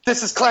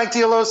This is Clank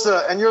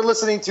Dialosa, and you're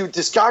listening to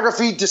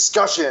Discography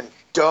Discussion.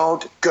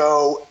 Don't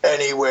go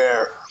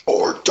anywhere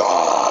or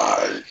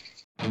die.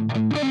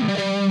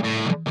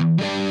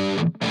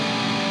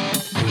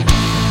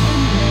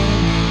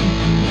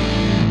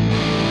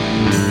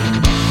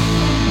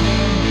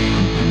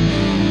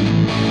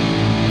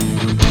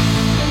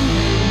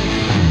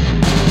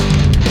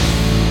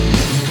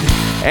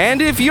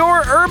 And if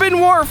your urban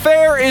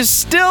warfare is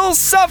still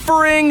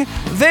suffering,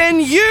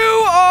 then you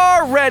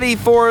are ready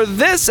for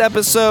this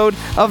episode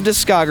of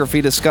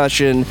Discography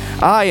Discussion.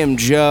 I am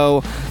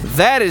Joe,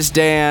 that is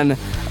Dan,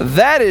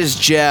 that is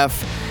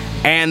Jeff,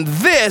 and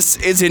this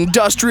is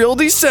Industrial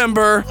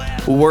December.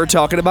 We're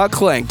talking about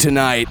Clank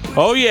tonight.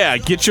 Oh yeah,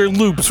 get your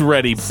loops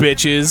ready,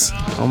 bitches.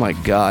 Oh my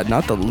god,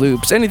 not the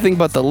loops. Anything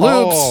but the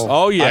loops.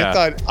 Oh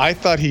yeah. I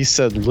thought he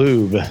said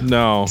lube.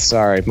 No.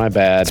 Sorry, my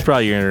bad. It's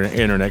probably your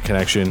internet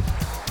connection.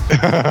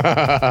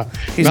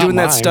 He's doing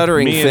that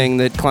stuttering thing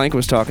that Clank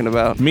was talking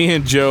about. Me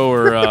and Joe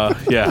are,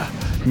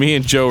 me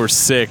and Joe are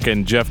sick,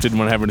 and Jeff didn't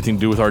want to have anything to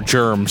do with our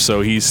germs,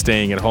 so he's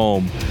staying at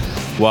home.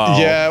 Wow.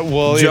 Yeah,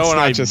 well, Joe it's and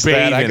not I just bathe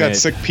that. I in got it.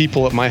 sick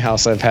people at my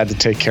house I've had to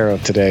take care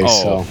of today.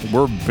 Oh, so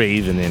we're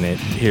bathing in it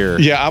here.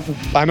 yeah,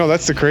 I know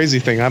that's the crazy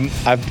thing.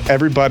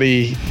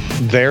 Everybody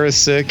there is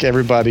sick.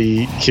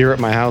 Everybody here at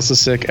my house is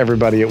sick.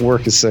 Everybody at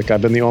work is sick.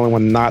 I've been the only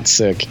one not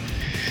sick,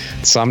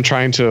 so I'm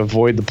trying to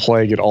avoid the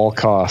plague at all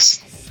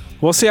costs.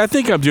 Well, see, I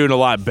think I'm doing a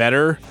lot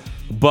better,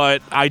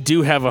 but I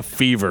do have a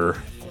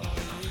fever.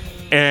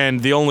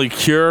 And the only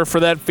cure for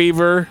that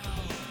fever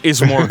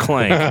is more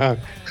Clank.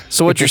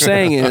 So what you're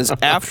saying is,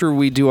 after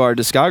we do our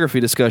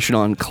discography discussion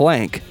on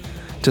Clank,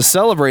 to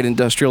celebrate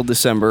Industrial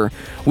December,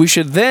 we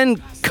should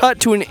then cut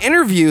to an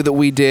interview that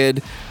we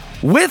did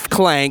with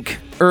Clank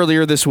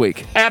earlier this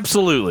week.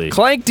 Absolutely.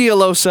 Clank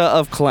Dialosa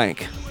of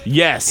Clank.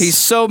 Yes. He's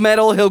so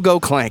metal, he'll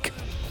go Clank.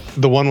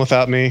 The one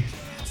without me.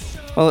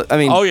 Well, I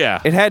mean, Oh, yeah.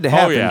 it had to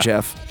happen, yeah.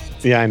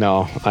 Jeff. Yeah, I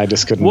know. I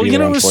just couldn't. Well, be you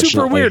there, know, it was super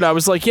unfortunately. weird. I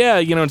was like, yeah,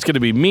 you know, it's going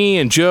to be me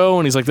and Joe.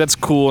 And he's like, that's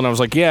cool. And I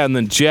was like, yeah. And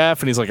then Jeff.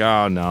 And he's like,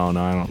 oh, no,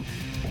 I don't.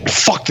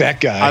 Fuck that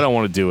guy. I don't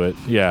want to do it.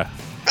 Yeah.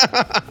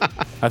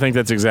 I think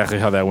that's exactly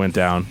how that went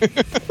down.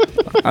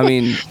 I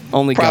mean,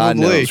 only God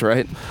Probably. knows,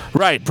 right?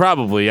 Right.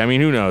 Probably. I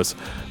mean, who knows?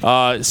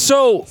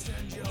 So,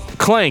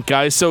 Clank,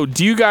 guys. So,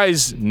 do you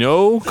guys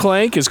know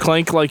Clank? Is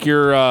Clank like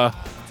your...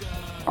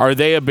 Are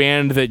they a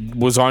band that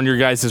was on your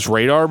guys'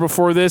 radar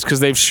before this? Because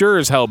they've sure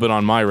as hell been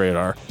on my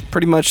radar.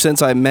 Pretty much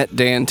since I met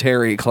Dan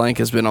Terry, Clank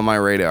has been on my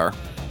radar.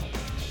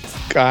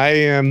 I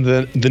am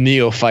the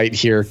neophyte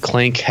here.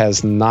 Clank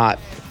has not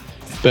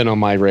been on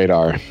my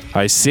radar.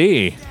 I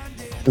see.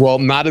 Well,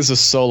 not as a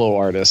solo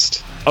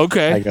artist,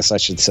 Okay. I guess I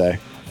should say.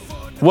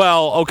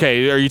 Well,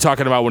 okay. Are you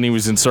talking about when he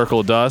was in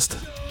Circle of Dust?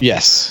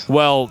 Yes.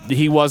 Well,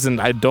 he wasn't.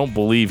 I don't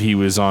believe he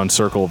was on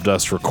Circle of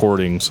Dust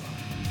recordings.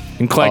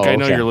 And Clank, Oh, I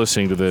know okay. you're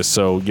listening to this,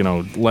 so, you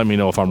know, let me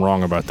know if I'm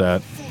wrong about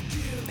that.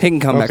 He can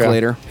come back Okay.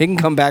 later. He can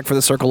come back for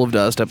the Circle of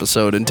Dust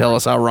episode and tell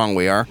us how wrong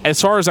we are. As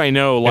far as I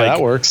know, like,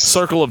 that works.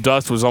 Circle of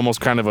Dust was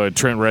almost kind of a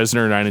Trent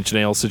Reznor, Nine Inch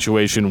Nails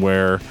situation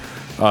where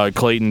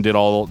Clayton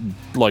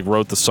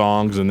wrote the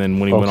songs, and then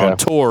when he went Okay. on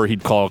tour,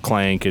 he'd call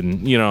Clank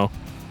and, you know,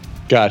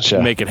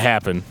 Gotcha. make it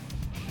happen.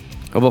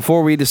 Well,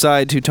 before we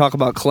decide to talk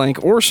about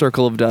Clank or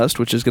Circle of Dust,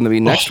 which is going to be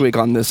next week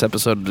on this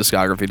episode of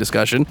Discography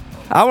Discussion,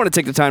 I want to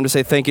take the time to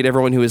say thank you to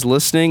everyone who is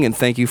listening and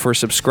thank you for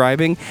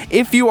subscribing.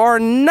 If you are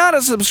not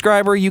a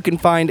subscriber, you can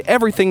find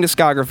everything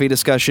Discography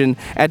Discussion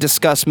at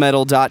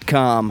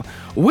DiscussMetal.com.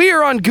 We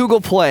are on Google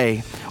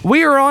Play.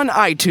 We are on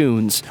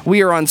iTunes.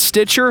 We are on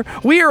Stitcher.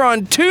 We are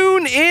on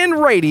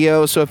TuneIn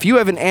Radio. So if you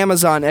have an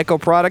Amazon Echo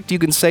product, you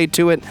can say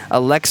to it,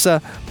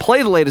 Alexa,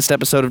 play the latest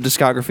episode of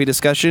Discography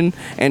Discussion,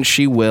 and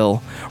she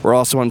will. We're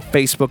also on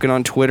Facebook and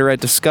on Twitter at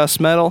Discuss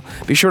Metal.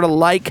 Be sure to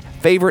like,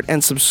 favorite,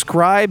 and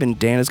subscribe, and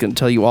Dan is going to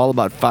tell you all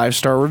about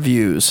 5-star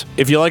reviews.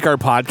 If you like our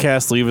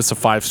podcast, leave us a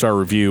 5-star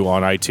review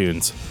on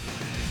iTunes.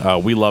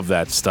 We love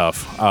that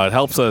stuff. It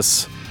helps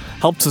us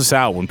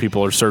out when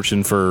people are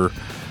searching for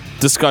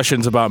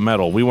discussions about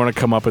metal. We want to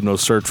come up in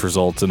those search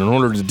results, and in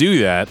order to do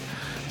that,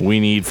 we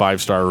need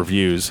 5-star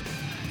reviews.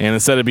 And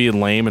instead of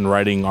being lame and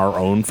writing our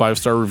own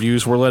 5-star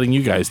reviews, we're letting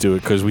you guys do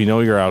it because we know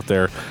you're out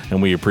there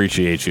and we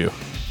appreciate you.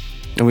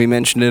 And we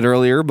mentioned it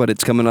earlier, but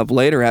it's coming up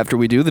later after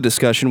we do the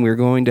discussion. We're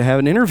going to have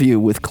an interview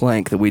with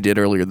Clank that we did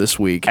earlier this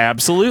week.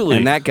 Absolutely.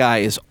 And that guy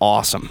is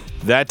awesome.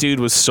 That dude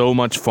was so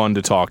much fun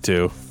to talk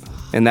to.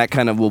 And that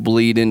kind of will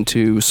bleed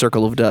into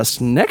Circle of Dust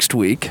next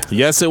week.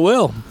 Yes, it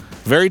will.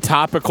 Very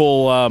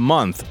topical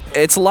month.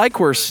 It's like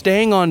we're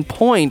staying on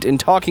point and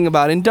talking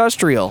about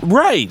industrial.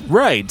 Right.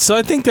 So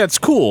I think that's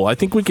cool. I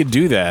think we could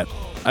do that.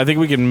 I think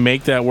we can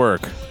make that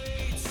work.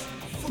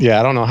 Yeah,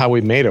 I don't know how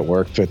we made it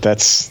work, but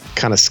that's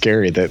kind of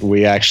scary that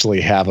we actually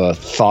have a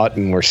thought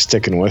and we're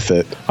sticking with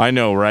it. I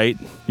know, right?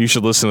 You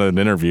should listen to an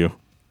interview.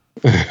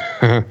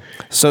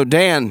 So,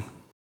 Dan,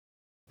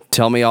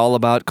 tell me all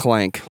about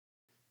Clank.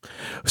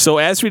 So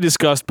as we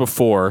discussed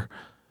before,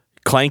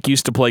 Clank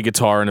used to play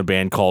guitar in a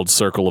band called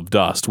Circle of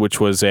Dust, which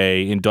was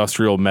a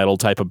industrial metal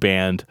type of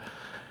band.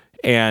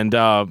 And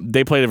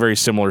they played a very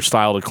similar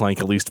style to Clank,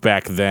 at least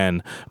back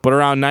then. But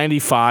around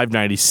 95,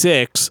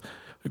 96,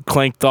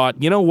 Clank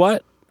thought, you know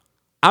what?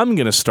 I'm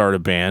going to start a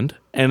band,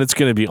 and it's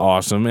going to be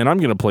awesome, and I'm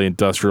going to play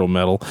industrial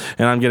metal,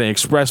 and I'm going to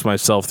express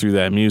myself through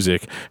that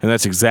music. And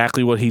that's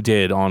exactly what he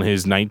did on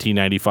his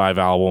 1995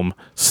 album,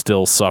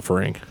 Still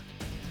Suffering,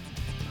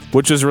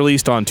 which was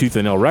released on Tooth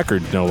and Nail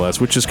Records, no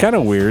less, which is kind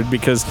of weird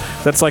because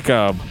that's like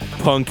a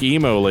punk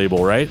emo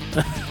label, right?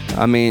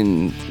 I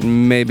mean,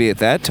 maybe at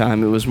that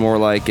time it was more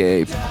like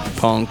a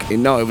punk.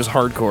 No, it was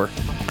hardcore.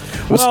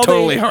 It was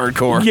totally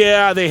hardcore.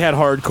 Yeah, they had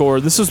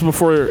hardcore. This was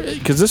before,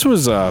 because this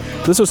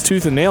was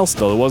Tooth and Nail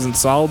still. It wasn't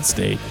Solid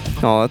State.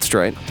 Oh, that's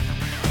right.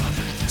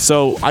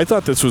 So I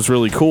thought this was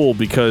really cool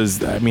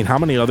because, I mean, how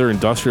many other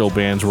industrial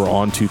bands were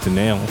on Tooth and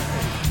Nail?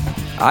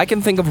 I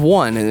can think of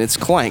one, and it's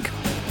Clank.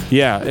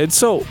 Yeah,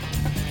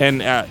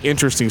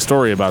 interesting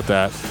story about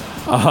that.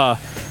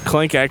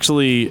 Clank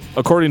actually,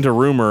 according to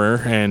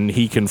rumor, and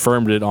he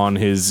confirmed it on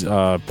his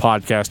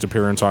podcast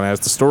appearance on As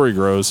the Story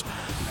Grows,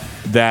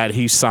 that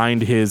he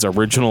signed his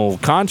original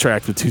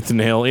contract with Tooth and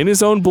Nail in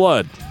his own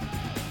blood.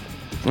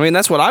 I mean,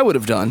 that's what I would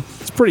have done.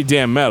 It's pretty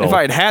damn metal. If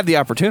I had had the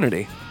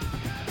opportunity.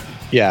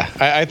 Yeah,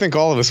 I think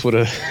all of us would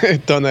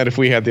have done that if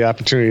we had the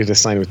opportunity to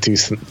sign with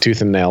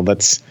Tooth and Nail.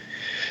 That's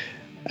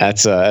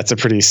a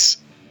pretty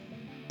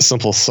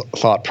simple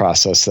thought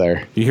process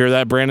there. You hear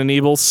that, Brandon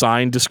Ebel?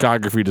 Signed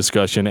discography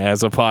discussion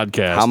as a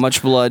podcast. How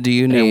much blood do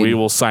you need? And we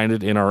will sign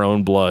it in our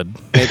own blood.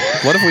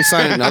 What if we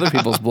sign it in other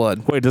people's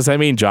blood? Wait, does that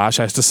mean Josh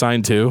has to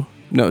sign too?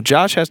 No,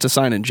 Josh has to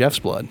sign in Jeff's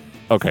blood.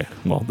 Okay,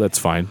 well, that's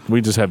fine. We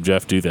just have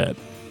Jeff do that.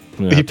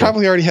 He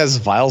probably already has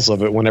vials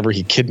of it whenever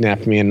he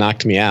kidnapped me and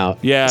knocked me out.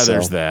 Yeah,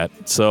 there's that.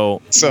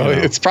 So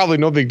it's probably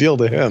no big deal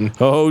to him.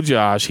 Oh,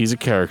 Josh, he's a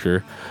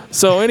character.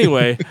 So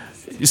anyway,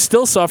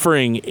 Still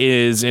Suffering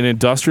is an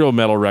industrial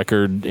metal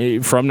record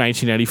from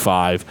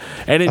 1995.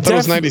 And I thought it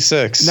was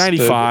 96.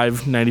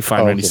 95,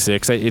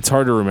 96. Okay. It's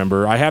hard to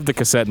remember. I have the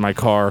cassette in my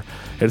car,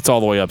 and it's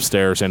all the way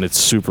upstairs, and it's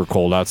super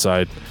cold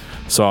outside,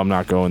 so I'm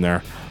not going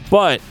there.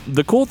 But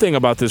the cool thing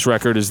about this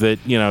record is that,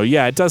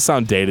 it does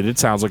sound dated. It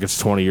sounds like it's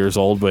 20 years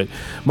old, but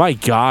my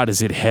God,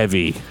 is it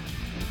heavy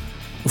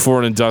for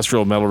an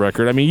industrial metal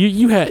record. I mean,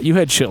 you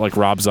had shit like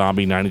Rob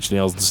Zombie, Nine Inch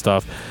Nails and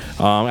stuff.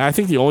 I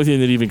think the only thing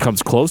that even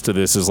comes close to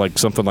this is like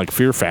something like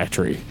Fear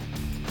Factory.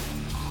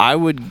 I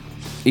would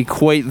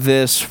equate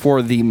this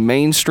for the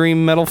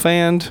mainstream metal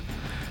fan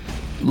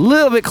a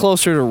little bit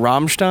closer to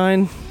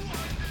Rammstein.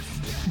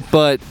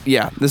 But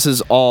yeah, this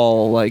is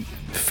all like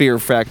Fear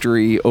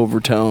Factory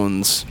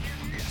overtones.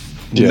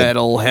 Yeah.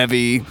 Metal,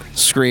 heavy,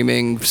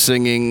 screaming,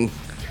 singing.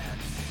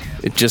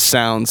 It just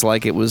sounds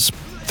like it was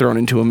thrown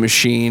into a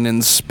machine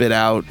and spit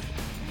out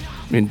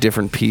in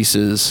different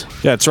pieces.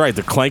 Yeah, that's right,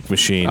 the Clank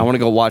machine. I want to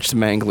go watch the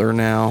Mangler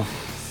now.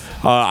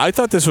 I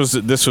thought this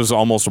was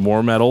almost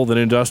more metal than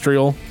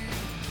industrial.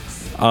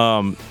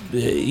 In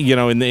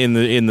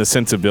the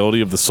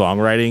sensibility of the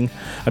songwriting.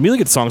 I mean,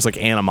 look at songs like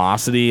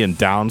Animosity and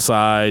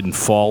Downside and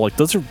Fall. Like,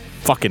 those are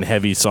fucking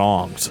heavy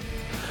songs.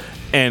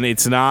 And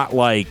it's not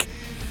like,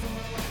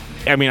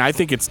 I mean, I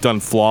think it's done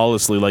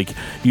flawlessly. Like,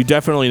 you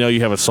definitely know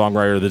you have a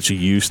songwriter that's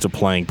used to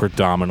playing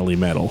predominantly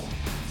metal.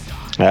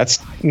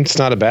 It's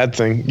not a bad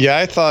thing. Yeah,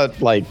 I thought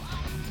like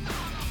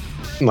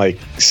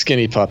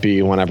Skinny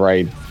Puppy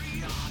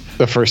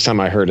the first time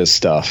I heard his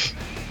stuff.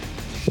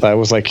 I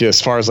was like,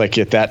 as far as like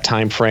at that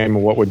time frame,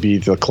 what would be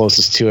the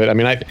closest to it? I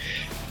mean,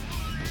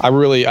 I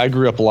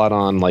grew up a lot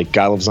on like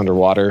God Lives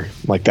Underwater.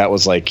 Like that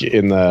was like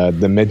in the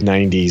mid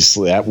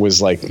 90s. That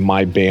was like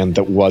my band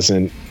that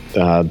wasn't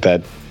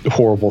that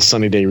horrible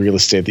Sunny Day Real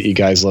Estate that you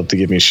guys love to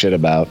give me shit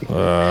about. Do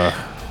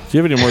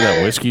you have any more of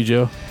that whiskey,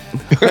 Joe?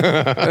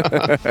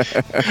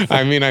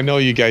 I mean, I know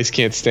you guys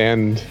can't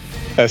stand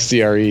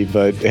SDRE,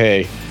 but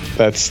hey,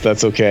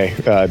 that's okay.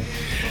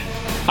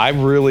 I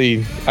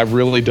really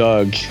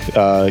dug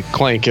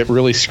Clank. It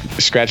really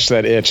scratched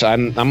that itch.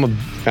 I'm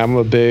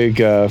a big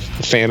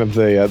fan of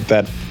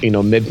that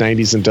mid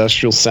 90s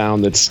industrial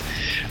sound that's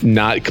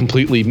not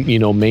completely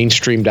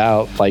mainstreamed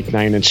out like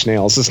Nine Inch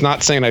Nails. It's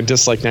not saying I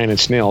dislike Nine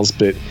Inch Nails,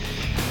 but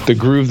the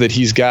groove that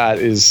he's got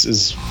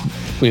is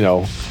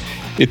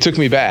it took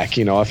me back.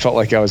 I felt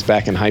like I was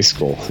back in high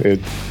school.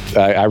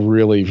 I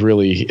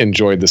really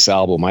enjoyed this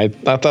album. I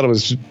thought it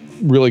was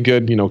really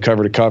good,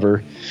 cover to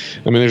cover.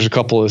 I mean, there's a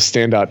couple of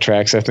standout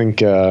tracks. I think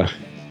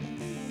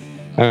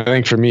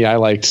for me, I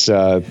liked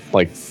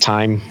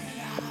Time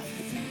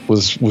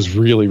was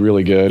really,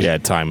 really good. Yeah,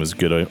 Time was a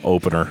good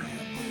opener.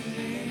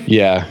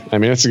 Yeah, I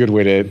mean, that's a good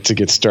way to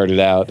get started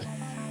out.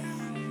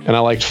 And I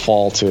liked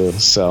Fall too.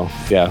 So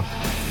yeah,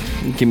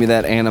 give me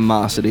that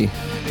Animosity.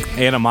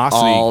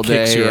 Animosity all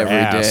kicks day, your every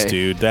ass, day.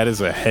 dude. That is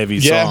a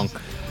heavy song.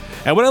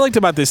 And what I liked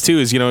about this too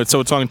is, it's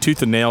on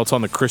Tooth and Nail. It's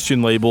on the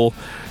Christian label.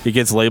 It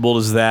gets labeled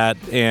as that,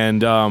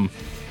 and I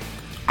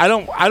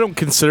don't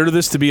consider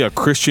this to be a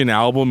Christian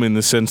album in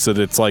the sense that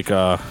it's like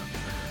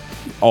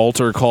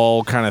altar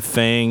call kind of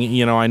thing.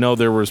 You know, I know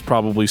there was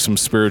probably some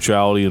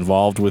spirituality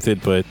involved with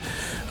it, but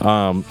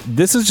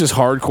this is just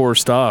hardcore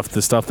stuff.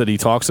 The stuff that he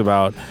talks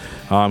about.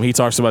 He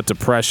talks about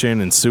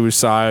depression and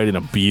suicide and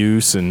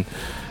abuse, and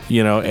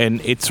you know,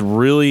 and it's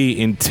really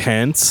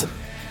intense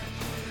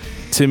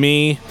to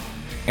me,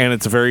 and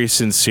it's very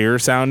sincere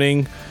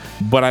sounding.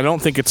 But I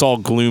don't think it's all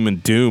gloom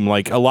and doom.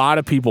 Like, a lot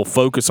of people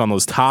focus on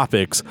those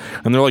topics,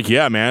 and they're like,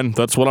 yeah, man,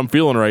 that's what I'm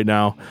feeling right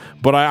now.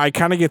 But I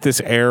kind of get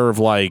this air of,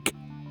 like,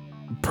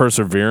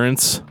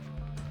 perseverance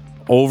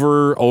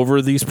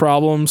over these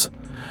problems.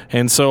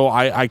 And so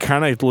I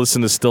kind of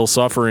listen to Still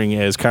Suffering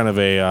as kind of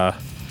a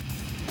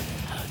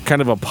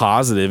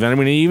positive. And I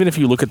mean, even if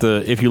you look at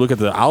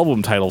the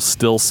album title,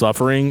 Still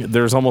Suffering,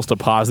 there's almost a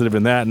positive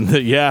in that. And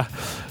that, yeah,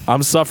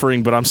 I'm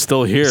suffering, but I'm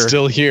still here.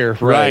 Still here.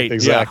 Right.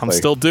 Exactly. Yeah, I'm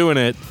still doing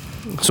it.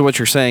 So what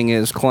you're saying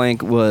is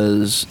Clank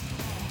was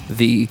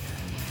the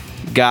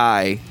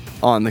guy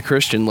on the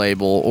Christian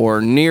label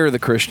or near the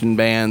Christian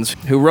bands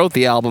who wrote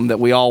the album that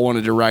we all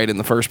wanted to write in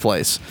the first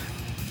place.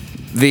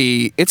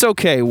 It's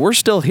okay, we're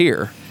still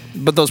here,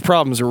 but those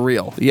problems are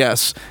real.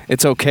 Yes,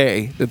 it's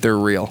okay that they're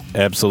real.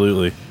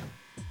 Absolutely.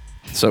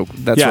 So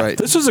that's right.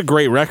 This was a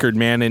great record,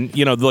 man. And,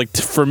 you know, like,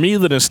 for me,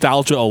 the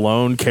nostalgia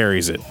alone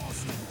carries it.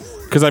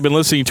 Because I've been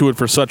listening to it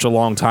for such a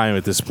long time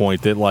at this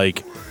point that,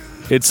 like,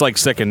 it's like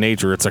second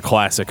nature. It's a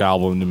classic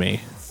album to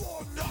me.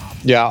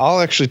 Yeah,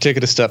 I'll actually take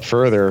it a step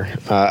further.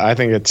 I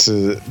think it's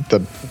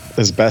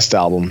his best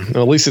album.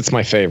 At least it's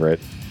my favorite.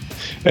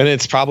 And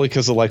it's probably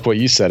because of, like what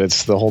you said,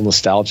 it's the whole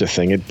nostalgia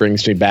thing. It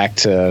brings me back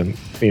to,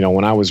 you know,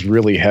 when I was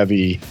really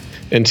heavy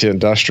into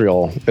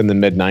industrial in the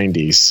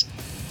mid-90s.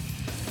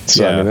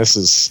 So, I mean, this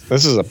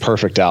is a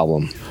perfect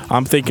album.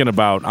 I'm thinking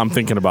about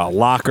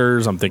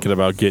lockers. I'm thinking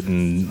about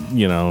getting,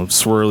 you know,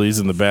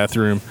 swirlies in the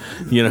bathroom.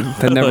 You know,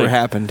 that never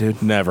happened,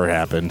 dude. Never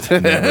happened.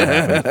 Never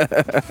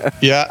happened.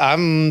 Yeah,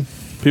 I'm.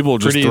 People will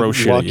just throw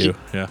shit at you.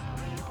 Yeah,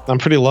 I'm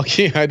pretty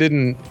lucky. I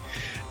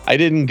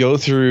didn't go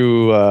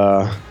through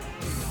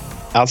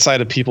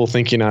outside of people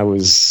thinking I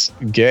was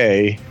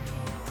gay.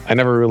 I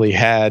never really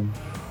had,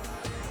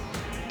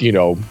 you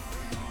know,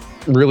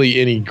 really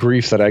any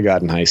grief that I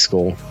got in high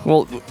school.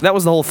 Well, that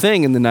was the whole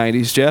thing in the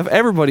 90s, Jeff.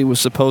 Everybody was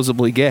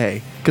supposedly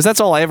gay. Because that's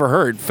all I ever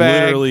heard.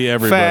 Fag, literally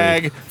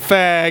everybody.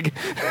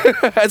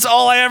 Fag. That's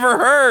all I ever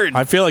heard.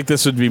 I feel like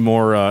this would be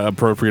more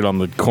appropriate on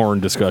the Korn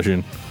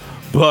discussion.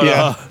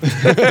 But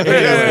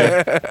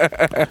anyway,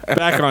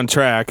 back on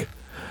track.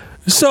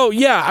 So,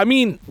 yeah, I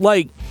mean,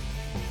 like,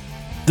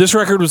 this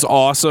record was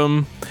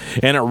awesome,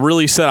 and it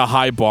really set a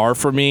high bar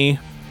for me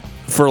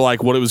for,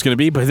 like, what it was going to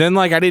be. But then,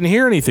 like, I didn't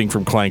hear anything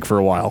from Clank for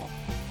a while.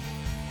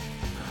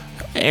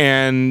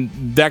 And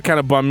that kind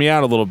of bummed me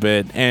out a little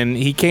bit. And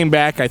he came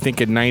back, I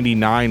think, in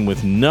 99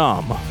 with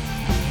Numb.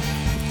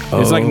 It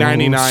was like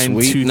 99,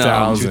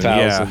 2000.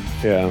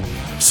 Yeah.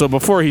 So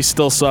before he's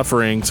Still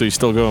Suffering, so he's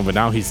still going, but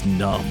now he's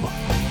Numb.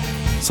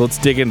 So let's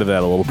dig into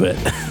that a little bit.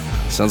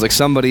 Sounds like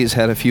somebody's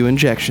had a few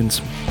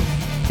injections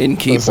in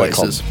key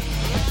places.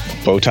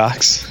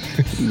 Botox?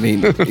 I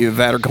mean, either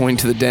that or going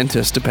to the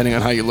dentist, depending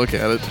on how you look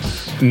at it.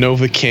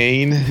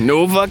 Novocaine?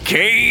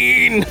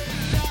 Novocaine!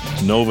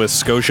 Nova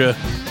Scotia.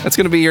 That's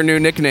going to be your new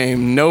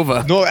nickname,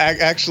 Nova. No,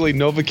 actually,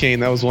 Novocaine,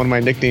 that was one of my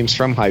nicknames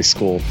from high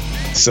school.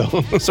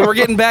 So we're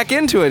getting back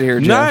into it here,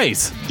 Jeff.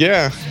 Nice.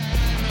 Yeah.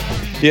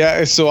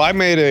 Yeah, so I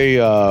made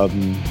a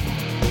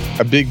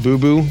big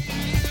boo-boo.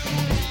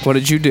 What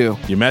did you do?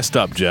 You messed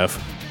up,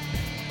 Jeff.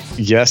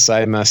 Yes,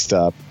 I messed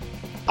up.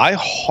 I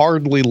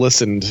hardly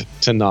listened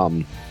to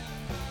Numb.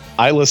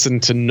 I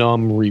listened to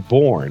Numb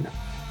Reborn.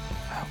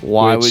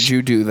 Why would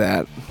you do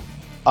that?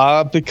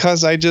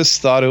 Because I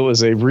just thought it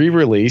was a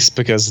re-release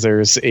because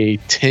there's a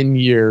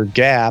 10-year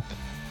gap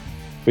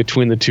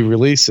between the two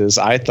releases.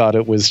 I thought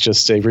it was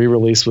just a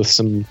re-release with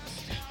some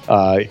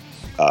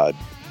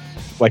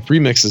like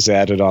remixes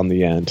added on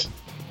the end.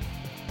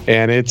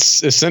 And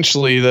it's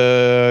essentially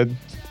the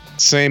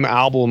same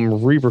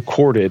album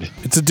re-recorded.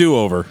 It's a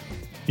do-over.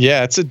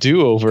 Yeah, it's a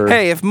do-over.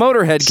 Hey, if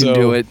Motorhead can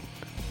do it,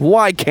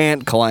 why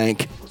can't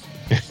Clank?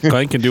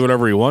 Clank can do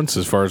whatever he wants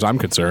as far as I'm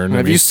concerned.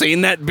 Have you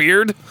seen that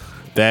beard?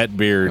 That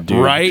beard,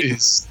 dude.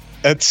 Right?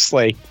 That's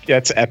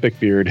epic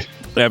beard.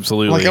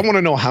 Absolutely. Like, I want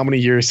to know how many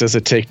years does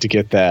it take to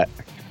get that?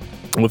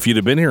 Well, if you'd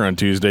have been here on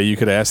Tuesday, you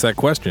could have asked that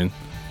question.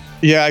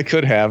 Yeah, I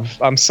could have.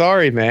 I'm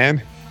sorry,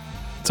 man.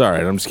 It's all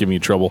right. I'm just giving you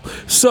trouble.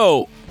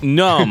 So,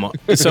 Numb.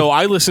 So,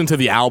 I listen to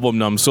the album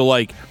Numb. So,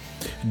 like,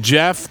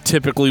 Jeff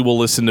typically will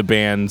listen to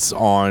bands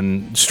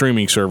on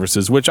streaming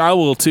services, which I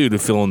will too to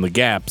fill in the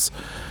gaps.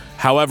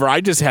 However,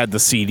 I just had the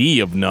CD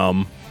of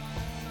Numb.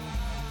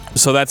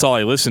 So that's all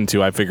I listened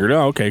to. I figured,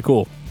 oh, okay,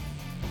 cool.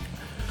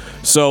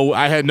 So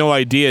I had no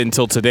idea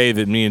until today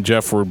that me and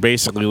Jeff were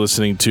basically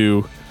listening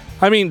to,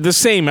 I mean, the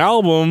same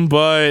album,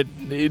 but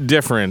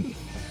different.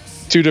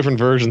 Two different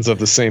versions of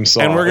the same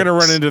song. And we're gonna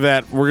run into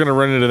that. We're gonna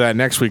run into that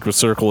next week with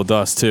Circle of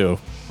Dust too.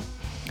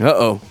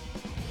 Uh-oh.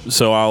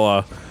 So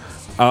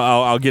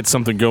I'll get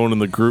something going in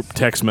the group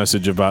text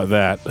message about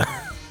that.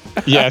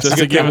 Yeah, just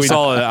to give us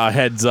all a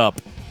heads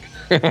up.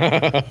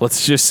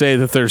 Let's just say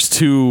that there's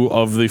 2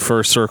 of the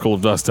first Circle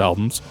of Dust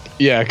albums.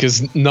 Yeah,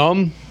 because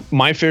Numb,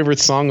 my favorite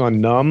song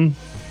on Numb,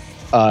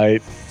 I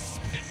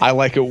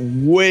like it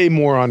way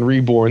more on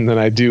Reborn than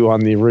I do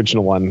on the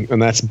original one,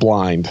 and that's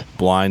Blind.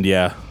 Blind,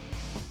 yeah.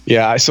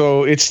 Yeah,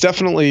 so it's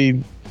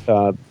definitely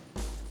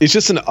it's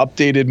just an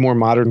updated, more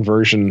modern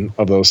version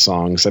of those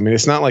songs. I mean,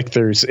 it's not like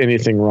there's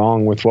anything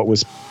wrong with what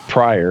was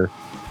prior.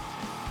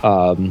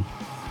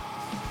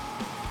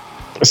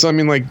 So I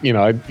mean, like, you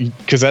know,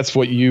 because that's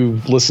what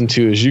you listened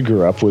to as you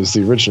grew up was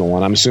the original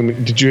one. I'm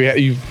assuming. Did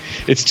you?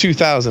 It's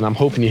 2000. I'm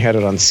hoping you had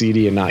it on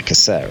CD and not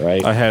cassette,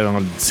 right? I had it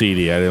on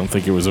CD. I don't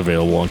think it was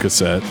available on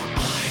cassette.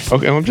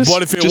 Okay, I'm just.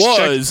 But if it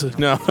was,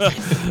 no.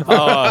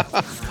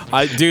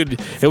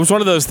 Dude, it was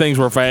one of those things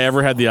where if I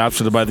ever had the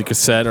option to buy the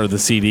cassette or the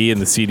CD, and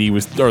the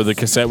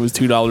cassette was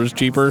 $2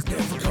 cheaper,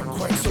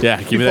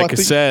 yeah, give me that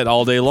cassette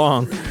all day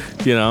long.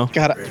 You know.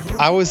 God,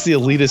 I was the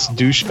elitist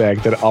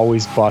douchebag that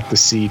always bought the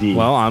CD.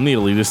 Well, I'm the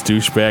elitist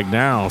douchebag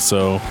now,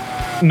 so.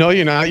 No,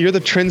 you're not. You're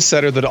the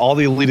trendsetter that all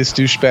the elitist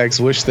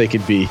douchebags wish they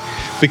could be,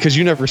 because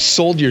you never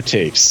sold your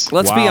tapes.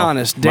 Let's be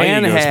honest.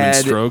 Dan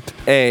had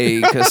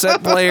a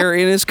cassette player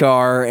in his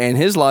car, and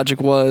his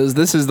logic was,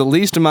 this is the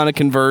least amount of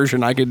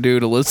conversion I could do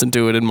to listen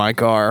to it in my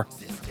car.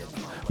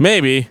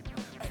 Maybe.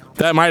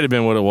 That might have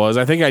been what it was.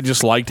 I think I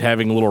just liked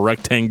having little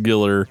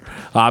rectangular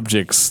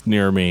objects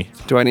near me.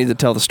 Do I need to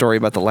tell the story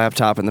about the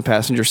laptop in the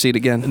passenger seat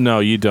again? No,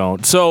 you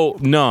don't. So,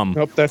 Numb.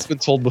 Nope, that's been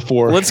told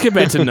before. Let's get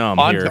back to Numb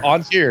here.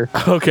 On here.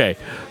 Okay.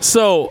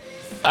 So,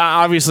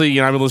 obviously,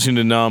 you know, I've been listening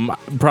to Numb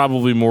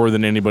probably more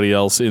than anybody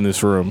else in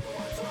this room.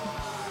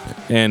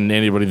 And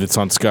anybody that's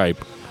on Skype.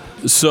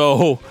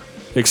 So,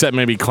 except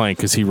maybe Clank,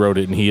 because he wrote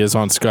it and he is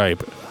on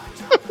Skype.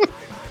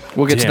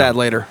 We'll get to that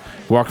later.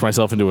 Walked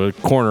myself into a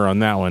corner on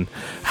that one.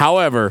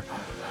 However,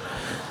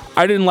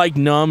 I didn't like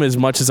Numb as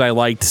much as I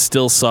liked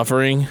Still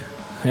Suffering,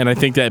 and I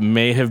think that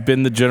may have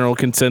been the general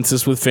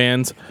consensus with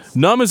fans.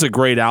 Numb is a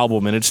great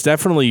album, and it's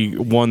definitely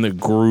one that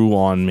grew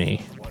on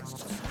me.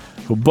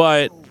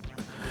 But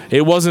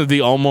it wasn't the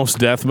almost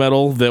death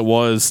metal that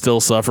was Still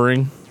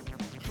Suffering.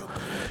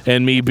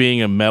 And me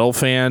being a metal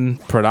fan,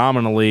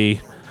 predominantly,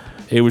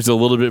 it was a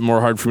little bit more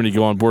hard for me to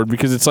go on board,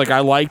 because it's like I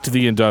liked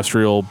the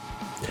industrial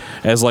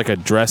as like a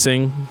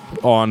dressing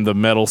on the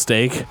metal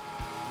steak.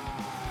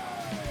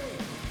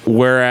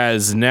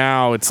 Whereas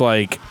now it's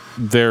like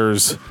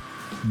there's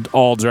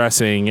all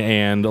dressing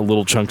and a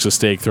little chunks of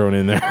steak thrown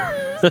in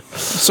there.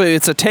 So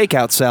it's a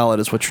takeout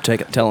salad is what you're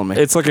telling me.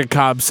 It's like a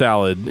Cobb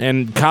salad.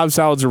 And Cobb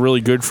salads are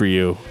really good for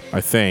you,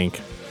 I think.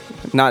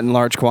 Not in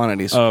large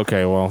quantities.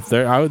 Okay, well,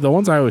 the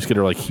ones I always get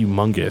are like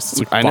humongous. It's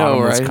like I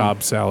know, right?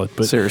 Cobb salad.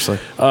 But seriously.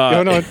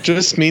 No, it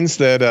just means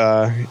that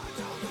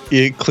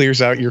it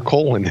clears out your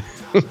colon.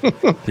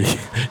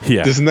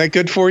 Yeah, isn't that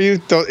good for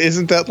you?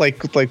 Isn't that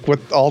like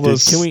what all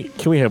those? Dude,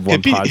 can we have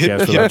one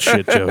podcast without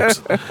shit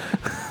jokes?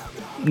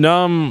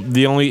 Numb.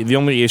 The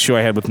only issue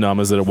I had with Numb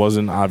is that it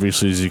wasn't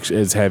obviously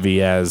as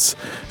heavy as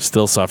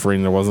Still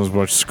Suffering. There wasn't as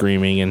much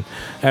screaming, and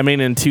I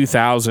mean, in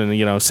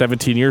 2000,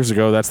 17 years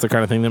ago, that's the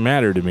kind of thing that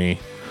mattered to me.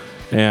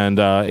 And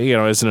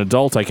as an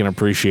adult, I can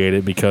appreciate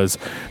it because,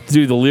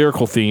 dude, the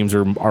lyrical themes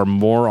are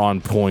more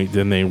on point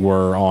than they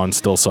were on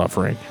Still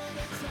Suffering,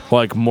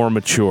 like more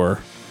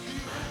mature.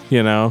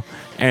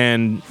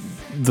 And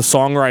the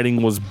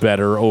songwriting was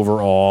better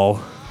overall.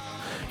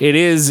 It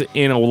is,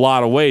 in a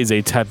lot of ways,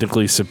 a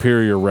technically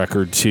superior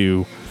record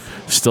to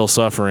Still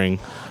Suffering,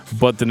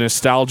 but the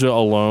nostalgia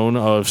alone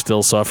of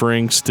Still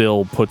Suffering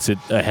still puts it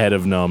ahead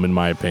of Numb, in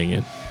my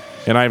opinion.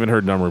 And I haven't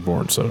heard Numb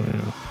Reborn, so,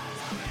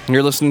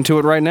 You're listening to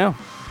it right now.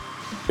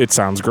 It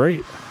sounds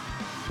great.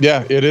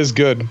 Yeah, it is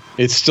good.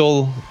 It's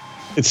still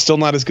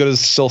not as good as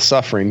Still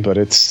Suffering, but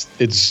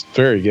it's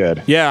very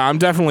good. Yeah, I'm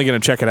definitely going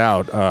to check it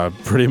out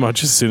pretty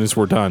much as soon as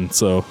we're done.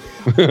 So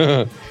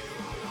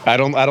I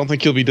don't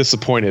think you'll be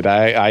disappointed.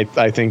 I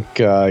think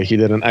he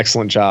did an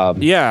excellent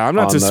job. Yeah, I'm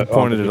not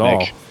disappointed at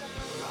all.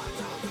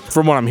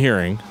 From what I'm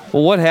hearing.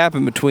 Well, what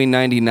happened between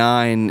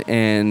 99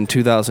 and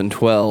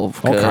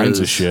 2012? All kinds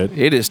of shit.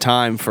 It is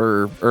time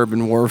for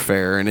Urban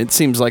Warfare, and it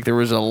seems like there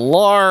was a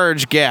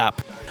large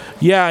gap.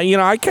 Yeah,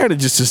 I kind of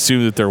just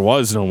assumed that there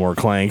was no more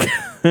Clank.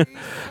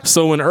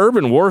 So when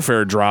Urban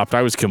Warfare dropped,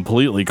 I was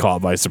completely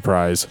caught by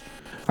surprise.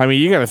 I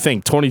mean, you got to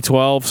think,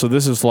 2012, so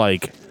this is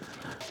like...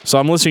 So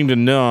I'm listening to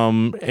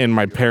Numb in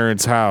my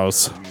parents'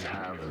 house.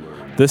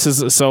 This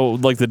is... So,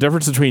 like, the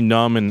difference between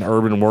Numb and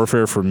Urban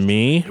Warfare for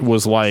me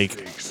was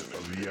like...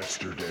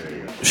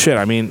 Shit,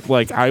 I mean,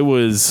 like, I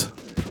was...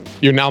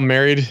 You're now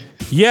married?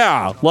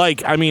 Yeah,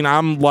 like, I mean,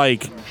 I'm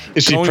like...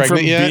 Is she going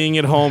pregnant from yet? being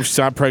at home, she's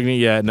not pregnant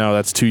yet. No,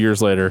 that's 2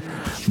 years later.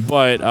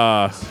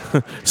 But,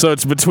 so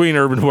it's between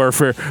Urban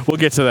Warfare. We'll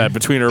get to that,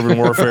 between Urban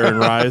Warfare and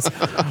Rise.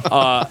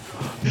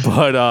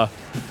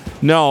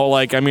 No,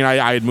 like, I mean,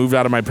 I had moved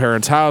out of my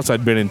parents' house.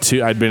 I'd been in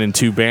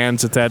two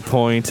bands at that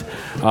point.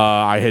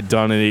 I had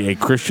done a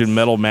Christian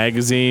metal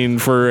magazine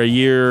for a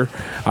year.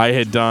 I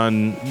had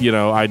done,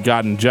 I'd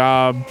gotten a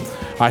job.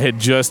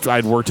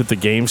 I'd worked at the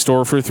game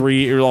store for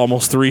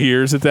almost 3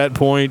 years at that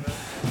point.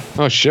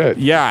 Oh shit.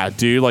 Yeah,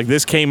 dude. Like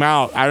this came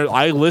out.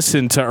 I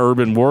listened to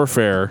Urban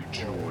Warfare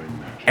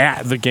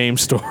at the game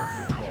store.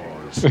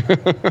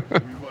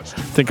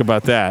 Think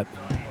about that.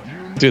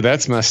 Dude,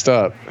 that's messed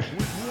up.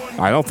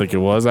 I don't think it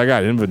was. I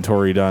got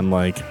inventory done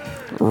like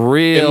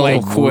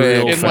Real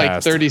quick. real In like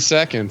fast. 30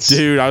 seconds.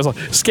 Dude, I was like,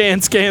 scan,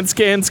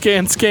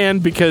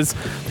 because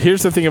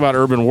here's the thing about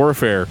Urban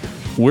Warfare.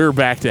 We're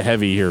back to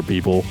heavy here,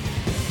 people.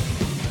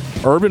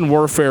 Urban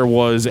Warfare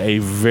was a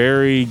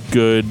very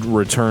good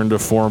return to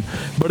form,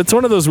 but it's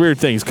one of those weird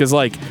things, because,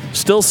 like,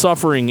 Still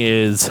Suffering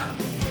is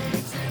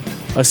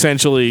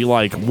essentially,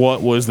 like,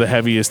 what was the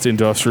heaviest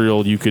industrial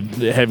metal you could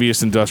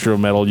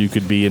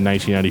be in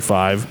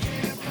 1995.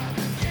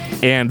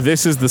 And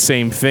this is the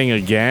same thing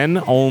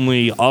again,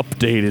 only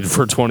updated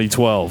for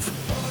 2012,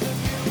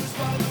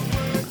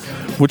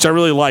 which I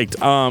really liked.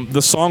 The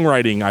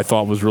songwriting I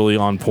thought was really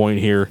on point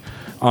here.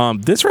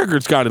 This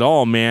record's got it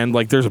all, man.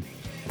 Like there's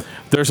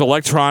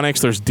electronics,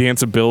 there's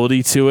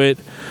danceability to it,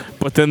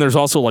 but then there's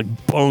also like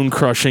bone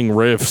crushing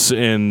riffs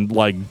and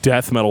like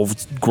death metal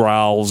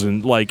growls,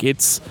 and like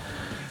it's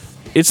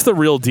the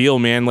real deal,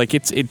 man. Like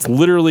it's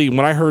literally,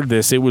 when I heard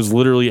this, it was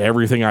literally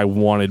everything I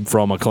wanted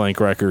from a Clank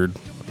record.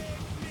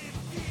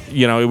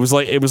 You know, it was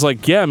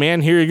like, yeah,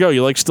 man, here you go.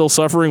 You like Still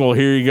Suffering? Well,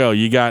 here you go.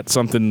 You got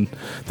something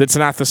that's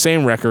not the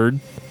same record.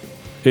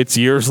 It's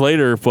years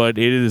later, but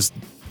it is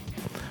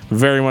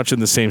very much in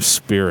the same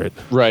spirit.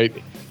 Right.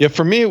 Yeah,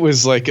 for me, it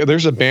was like,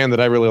 there's a band that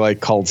I really like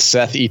called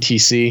Seth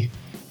ETC.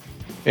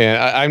 And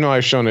I know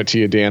I've shown it to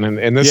you, Dan.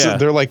 And this Yeah.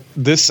 they're like,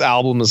 this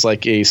album is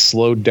like a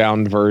slowed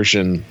down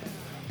version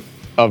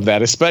of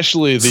that,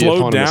 especially the Slowed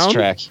eponymous down?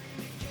 track.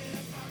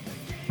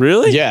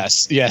 Really?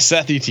 Yes. Yeah,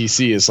 Seth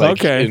ETC is like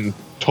Okay. in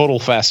total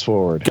fast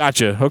forward.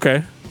 Gotcha.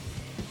 Okay.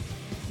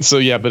 So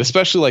yeah, but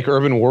especially like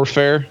Urban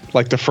Warfare,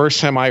 like the first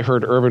time I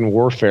heard Urban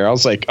Warfare, I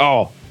was like,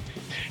 oh,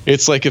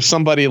 it's like if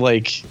somebody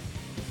like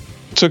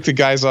took the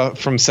guys off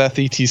from Seth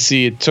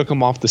ETC, took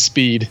them off the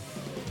speed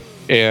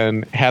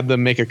and had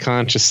them make a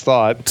conscious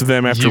thought To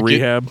them after you get-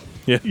 rehab.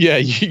 Yeah. Yeah,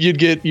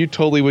 you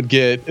totally would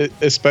get,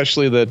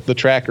 especially the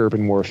track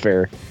Urban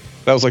Warfare.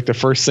 That was like the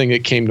first thing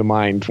that came to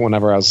mind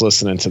whenever I was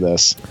listening to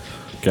this.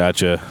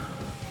 Gotcha.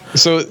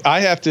 So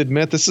I have to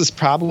admit, this is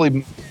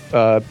probably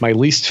my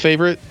least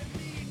favorite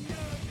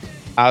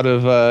out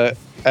of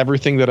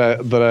everything that I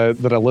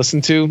listen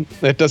to.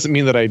 That doesn't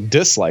mean that I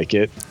dislike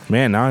it.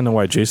 Man, now I know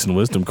why Jason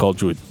Wisdom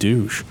called you a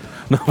douche.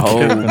 No,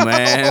 Oh,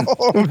 man.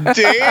 Oh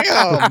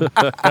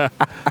damn!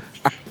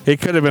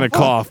 it could have been a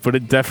cough, but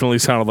it definitely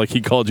sounded like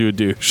he called you a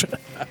douche.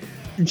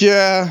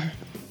 Yeah,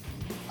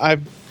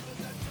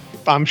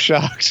 I'm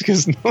shocked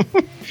because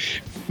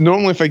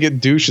normally if I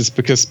get douche, it's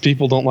because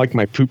people don't like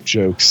my poop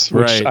jokes,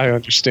 which Right. I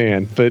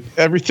understand. But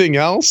everything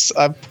else,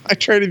 I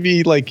try to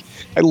be like,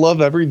 I love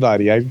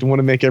everybody. I want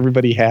to make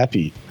everybody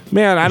happy.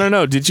 Man, I don't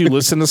know. Did you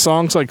listen to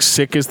songs like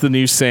Sick is the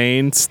New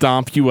Sane,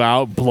 Stomp You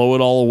Out, Blow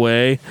It All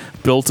Away,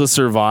 Built to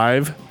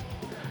Survive?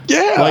 Yeah,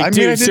 Like, I mean,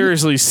 dude,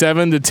 seriously,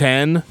 7 to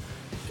 10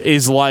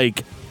 is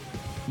like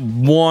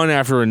one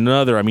after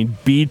another. I mean,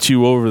 beat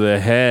you over the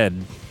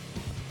head.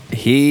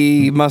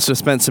 He must have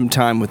spent some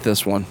time with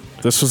this one.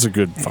 This was a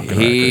good fucking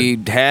He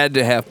record. had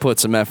to have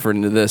put some effort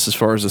into this as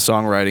far as the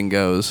songwriting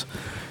goes.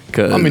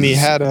 'Cause I mean, he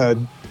had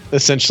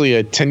essentially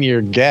a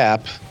 10-year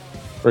gap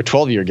or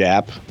 12-year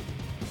gap.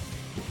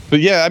 But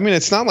yeah, I mean,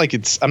 it's not like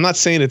I'm not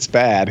saying it's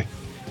bad.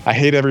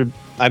 I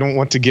don't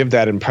want to give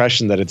that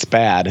impression that it's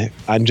bad.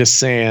 I'm just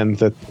saying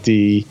that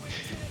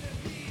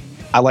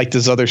I like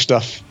this other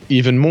stuff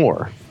even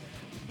more.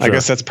 I Sure.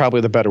 guess that's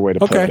probably the better way to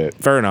put Okay, it.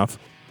 fair enough.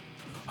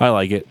 I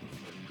like it.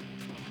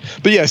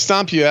 But yeah,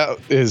 Stomp You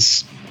Out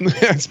is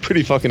it's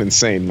pretty fucking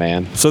insane,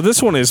 man. So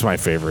this one is my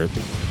favorite.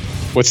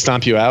 What,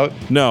 Stomp You Out?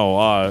 No,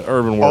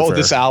 Urban Warfare. Oh,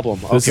 this album.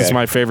 Okay. This is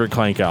my favorite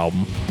Clank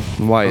album.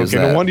 why is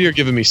Okay, that? no wonder you're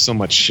giving me so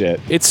much shit.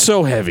 It's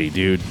so heavy,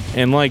 dude.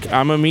 And like,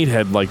 I'm a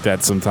meathead like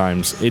that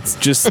sometimes. It's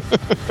just,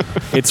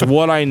 it's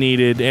what I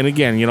needed. And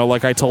again, you know,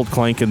 like I told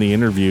Clank in the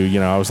interview, you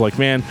know, I was like,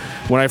 man,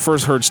 when I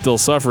first heard Still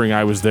Suffering,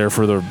 I was there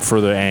for the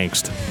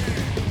angst.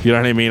 You know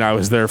what I mean? I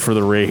was there for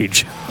the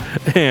rage.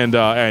 And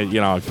you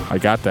know, I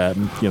got that,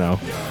 you know,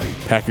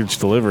 package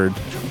delivered.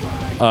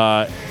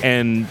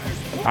 And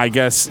I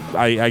guess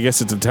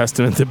it's a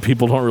testament that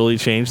people don't really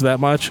change that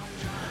much,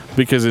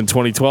 because in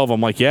 2012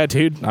 I'm like, yeah,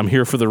 dude, I'm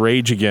here for the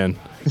rage again.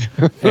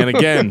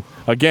 And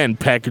again,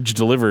 package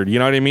delivered. You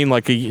know what I mean?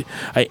 Like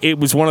it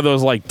was one of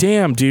those like,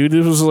 damn, dude,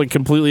 this was like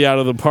completely out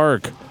of the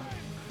park.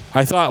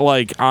 I thought,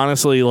 like,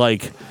 honestly,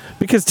 like,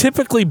 because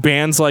typically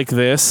bands like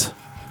this,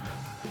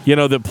 you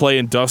know, that play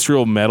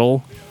industrial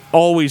metal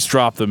always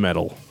drop the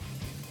metal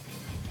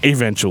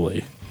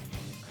eventually.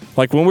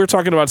 Like when we're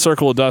talking about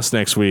Circle of Dust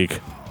next week,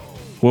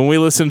 when we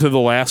listen to the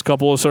last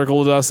couple of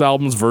Circle of Dust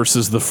albums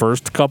versus the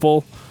first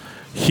couple,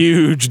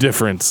 huge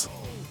difference.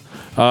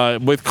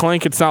 With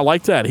Clank, it's not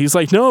like that. He's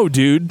like, no,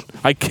 dude,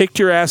 I kicked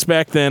your ass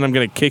back then. I'm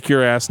going to kick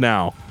your ass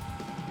now.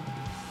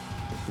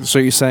 So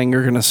you're saying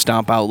you're going to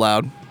stomp out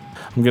loud?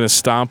 I'm going to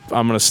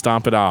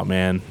stomp it out,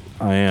 man.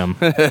 I am.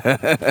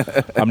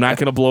 I'm not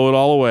going to blow it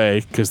all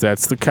away because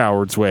that's the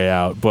coward's way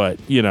out. But,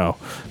 no,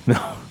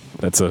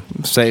 that's a...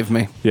 Save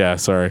me. Yeah,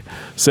 sorry.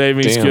 Save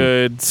Me's Damn.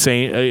 good.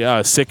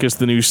 Sick is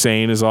the New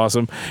Sane is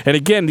awesome. And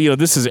again,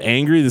 this is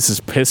angry. This is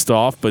pissed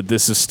off, but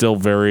this is still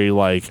very,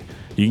 you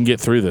can get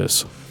through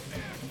this.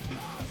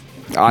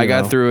 I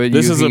got through it.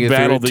 This you is can a get through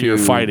battle it that you're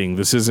too. fighting.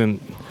 This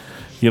isn't,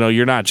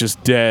 you're not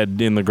just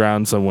dead in the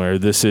ground somewhere.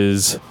 This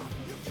is,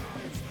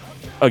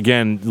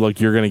 again,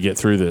 you're going to get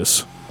through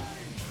this.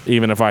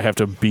 Even if I have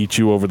to beat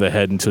you over the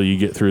head until you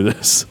get through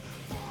this.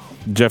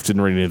 Jeff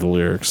didn't read any of the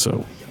lyrics,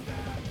 so.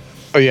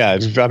 Oh yeah,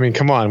 I mean,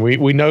 come on,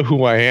 we know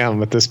who I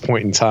am at this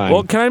point in time.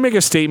 Well, can I make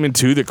a statement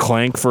too that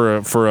Clank for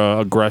a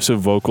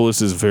aggressive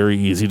vocalist is very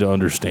easy to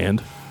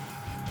understand?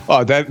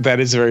 Oh, that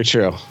is very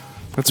true.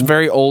 It's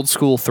very old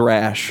school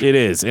thrash. It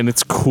is, and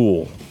it's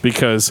cool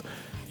because,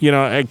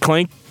 and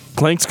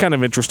Clank's kind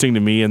of interesting to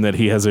me in that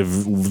he has a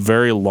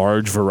very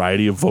large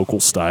variety of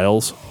vocal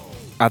styles.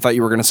 I thought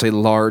you were going to say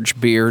large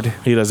beard.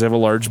 He does have a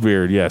large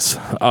beard, yes.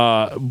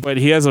 But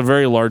he has a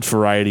very large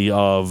variety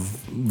of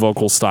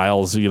vocal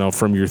styles,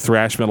 from your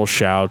thrash metal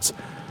shouts,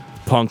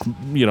 punk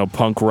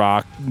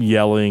rock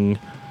yelling,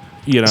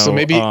 So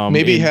maybe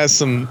he has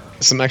some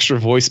extra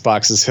voice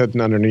boxes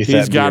hidden underneath that.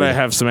 He's got to beard.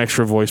 have some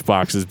extra voice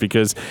boxes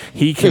because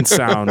he can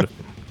sound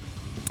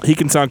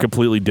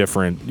completely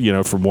different,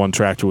 from one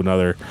track to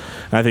another.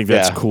 And I think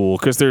that's cool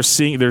because there's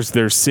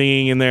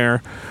singing in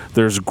there.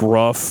 There's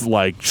gruff,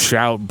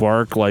 shout,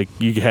 bark,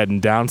 you heading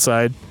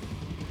downside.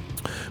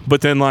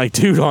 But then,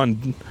 dude,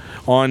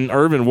 on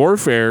Urban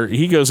Warfare,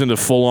 he goes into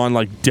full on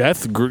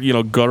death,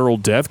 guttural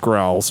death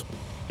growls.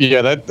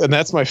 Yeah,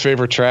 that's my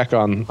favorite track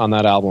on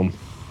that album.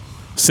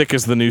 Sick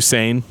is the New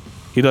Sane.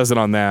 He does it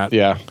on that.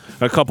 Yeah.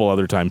 A couple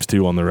other times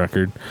too on the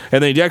record.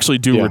 And they actually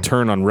do Yeah.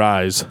 return on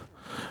Rise,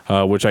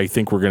 which I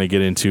think we're going to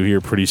get into here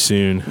pretty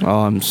soon.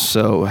 Oh, I'm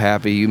so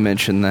happy you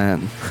mentioned that.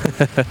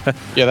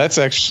 Yeah, that's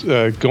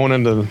actually going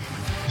into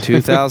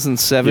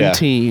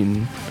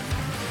 2017,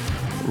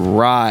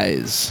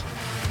 Rise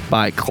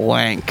by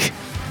Clank.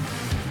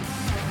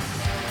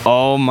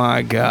 Oh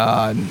my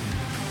God.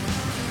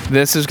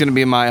 This is going to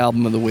be my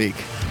album of the week.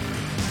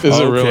 Is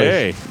it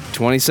really?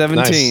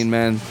 2017,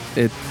 Nice.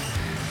 man.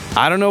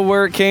 I don't know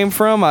where it came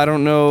from. I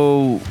don't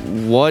know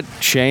what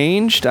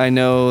changed. I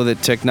know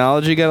that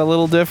technology got a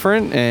little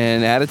different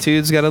and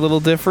attitudes got a little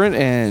different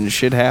and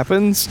shit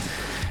happens.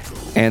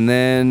 And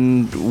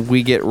then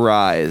we get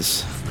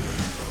Rise.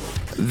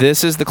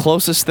 This is the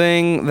closest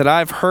thing that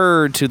I've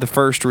heard to the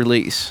first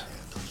release.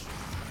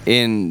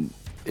 It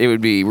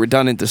would be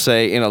redundant to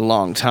say in a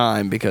long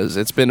time because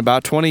it's been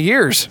about 20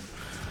 years.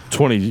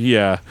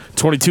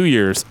 22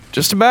 years.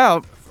 Just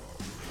about.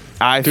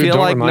 I Dude, feel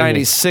don't like remind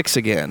me. 96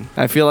 again.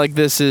 I feel like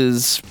this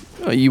is...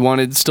 you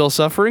wanted Still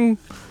Suffering?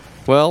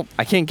 Well,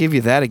 I can't give you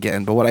that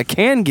again, but what I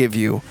can give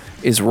you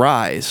is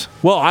Rise.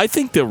 Well, I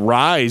think that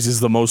Rise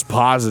is the most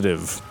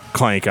positive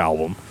Clank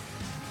album.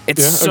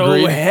 It's Yeah, so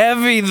agreed.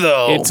 heavy,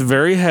 though. It's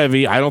very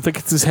heavy. I don't think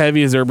it's as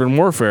heavy as Urban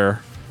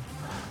Warfare,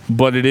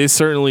 but it is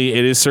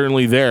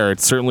certainly there.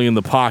 It's certainly in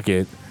the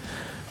pocket.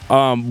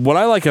 What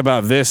I like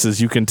about this is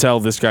you can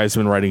tell this guy's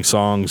been writing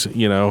songs,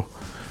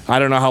 I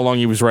don't know how long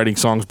he was writing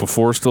songs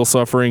before Still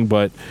Suffering,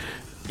 but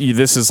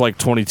this is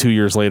 22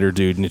 years later,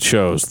 dude, and it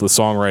shows. The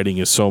songwriting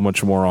is so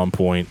much more on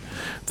point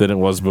than it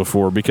was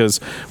before. Because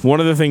one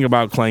of the things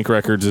about Clank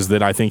Records is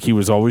that I think he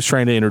was always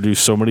trying to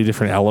introduce so many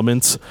different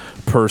elements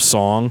per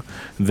song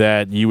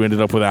that you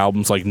ended up with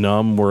albums like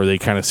Numb where they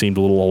kind of seemed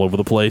a little all over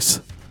the place.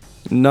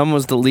 Numb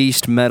was the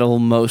least metal,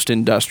 most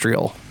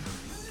industrial.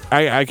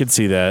 I could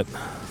see that.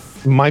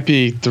 Might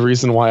be the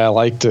reason why I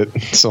liked it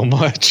so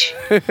much.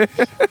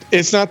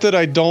 It's not that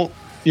I don't,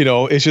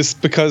 it's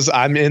just because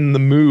I'm in the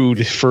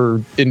mood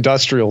for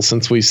industrial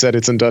since we said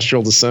it's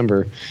Industrial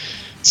December.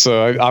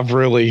 So I've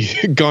really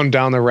gone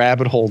down the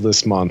rabbit hole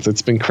this month.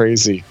 It's been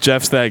crazy.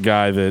 Jeff's that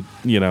guy that,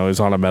 is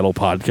on a metal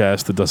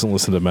podcast that doesn't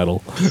listen to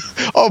metal.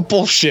 Oh,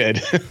 bullshit.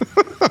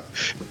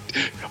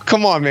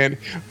 Come on, man.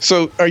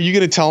 So are you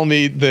going to tell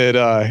me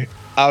that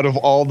out of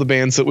all the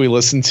bands that we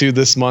listened to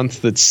this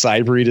month, that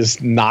Cybreed is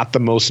not the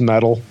most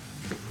metal?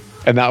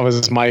 And that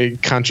was my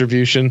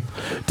contribution.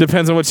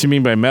 Depends on what you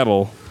mean by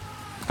metal.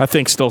 I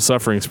think Still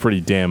Suffering is pretty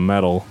damn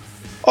metal.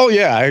 Oh,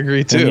 yeah, I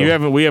agree, too.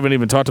 And we haven't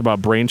even talked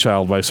about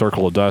Brainchild by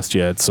Circle of Dust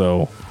yet,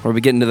 so We'll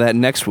be getting to that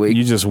next week.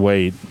 you just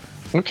wait.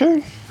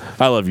 Okay.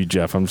 I love you,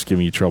 Jeff. I'm just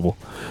giving you trouble.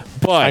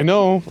 But I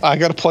know. I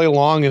got to play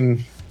along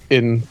and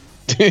and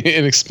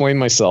explain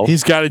myself.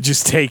 he's got to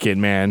just take it,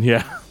 man.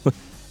 Yeah.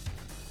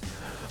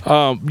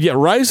 Yeah,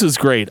 Rise is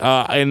great.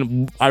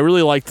 And I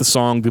really like the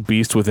song The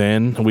Beast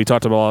Within. We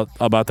talked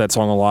about that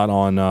song a lot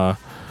on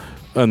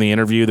the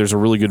interview. There's a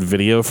really good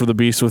video for The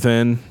Beast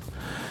Within.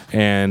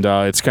 And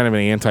it's kind of an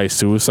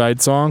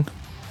anti-suicide song.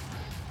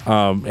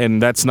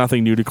 And that's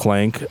nothing new to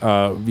Clank.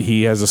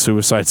 He has a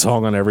suicide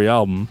song on every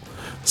album.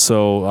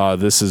 So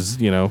this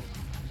is,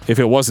 if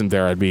it wasn't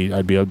there, I'd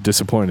be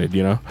disappointed,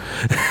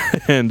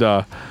 And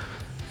I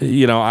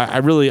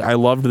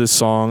loved this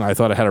song. I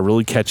thought it had a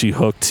really catchy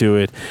hook to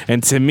it,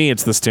 and to me,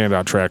 it's the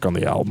standout track on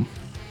the album.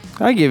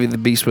 I give you The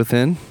Beast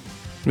Within.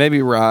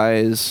 Maybe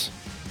Rise.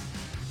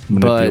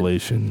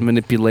 Manipulation.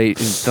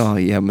 Oh,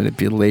 yeah,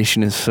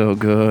 Manipulation is so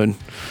good.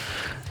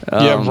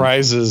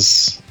 Rise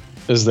is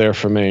there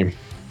for me.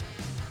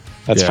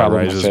 That's probably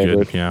Rise my is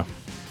favorite. good. Yeah.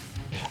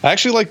 I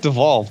actually like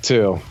Devolve,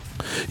 too.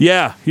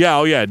 Yeah.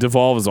 Oh, yeah.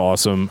 Devolve is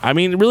awesome. I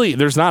mean, really,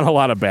 there's not a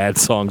lot of bad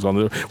songs on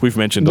the. We've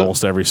mentioned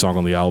almost every song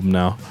on the album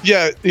now.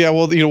 Yeah.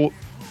 Well, I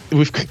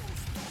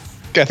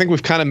think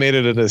we've kind of made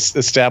it an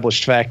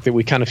established fact that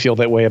we kind of feel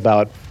that way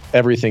about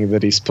everything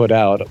that he's put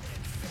out.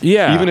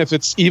 Yeah. Even if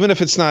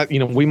it's not,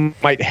 we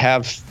might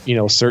have,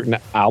 certain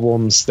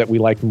albums that we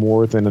like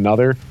more than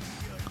another.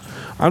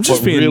 I'm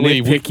just being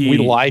really, nitpicky. We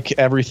like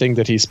everything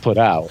that he's put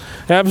out.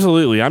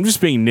 Absolutely. I'm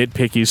just being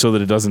nitpicky so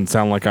that it doesn't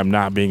sound like I'm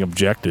not being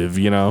objective,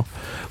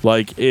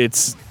 Like,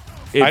 it's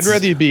I'd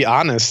rather you be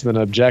honest than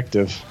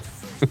objective.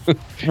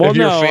 Well, if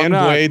you're no, a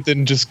fanboy,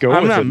 then just go with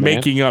it, I'm not man.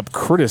 making up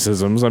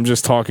criticisms. I'm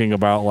just talking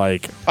about,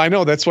 like... I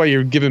know. That's why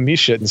you're giving me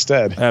shit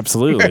instead.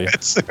 Absolutely.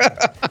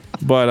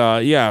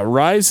 But,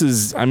 Rise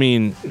is... I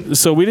mean,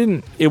 so we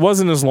didn't... It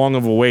wasn't as long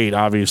of a wait,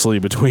 obviously,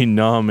 between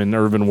Numb and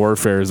Urban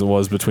Warfare as it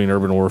was between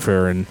Urban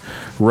Warfare and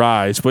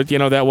Rise. But,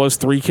 that was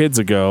 3 kids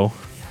ago.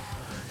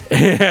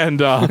 And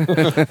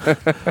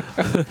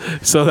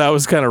so that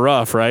was kind of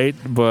rough, right?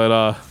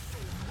 But...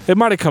 It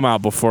might have come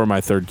out before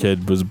my 3rd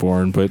kid was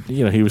born, but,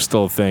 he was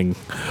still a thing.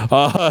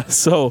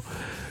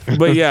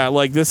 But yeah,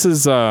 like, this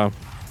is, I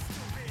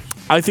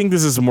think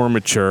this is more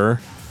mature.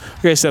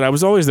 Like I said, I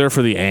was always there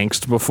for the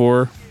angst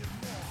before.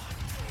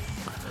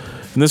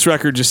 And this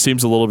record just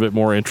seems a little bit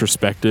more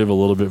introspective, a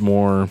little bit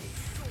more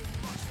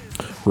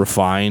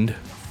refined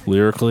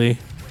lyrically.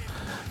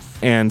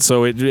 And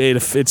so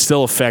it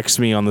still affects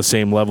me on the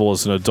same level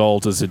as an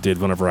adult as it did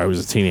whenever I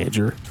was a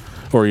teenager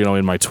or,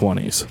 in my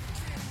 20s.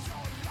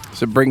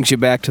 So it brings you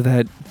back to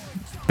that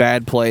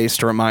bad place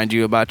to remind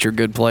you about your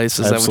good place.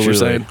 Is that what you're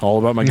saying? All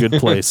about my good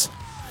place.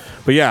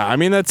 But yeah, I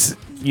mean, that's,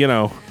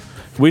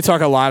 we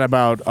talk a lot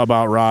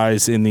about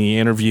Rise in the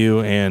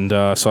interview, and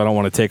so I don't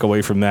want to take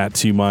away from that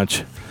too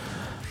much.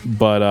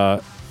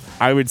 But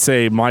I would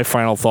say my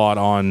final thought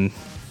on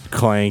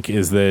Clank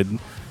is that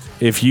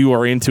if you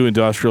are into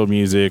industrial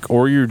music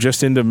or you're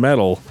just into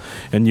metal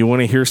and you want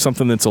to hear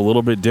something that's a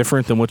little bit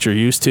different than what you're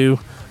used to,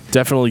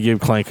 definitely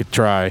give Clank a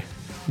try.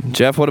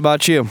 Jeff, what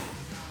about you?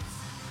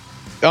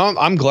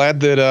 I'm glad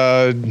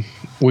that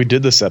we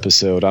did this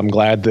episode. I'm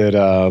glad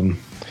that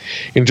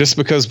just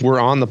because we're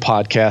on the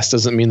podcast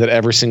doesn't mean that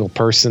every single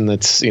person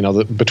that's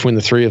between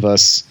the 3 of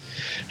us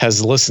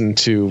has listened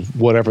to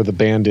whatever the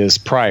band is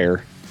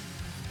prior.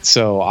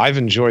 So I've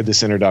enjoyed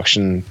this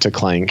introduction to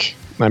Clank.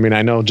 I mean,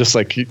 I know just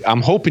like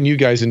I'm hoping you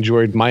guys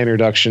enjoyed my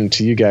introduction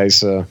to you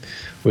guys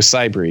with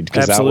Cybreed.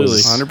 Absolutely,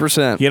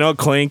 100%.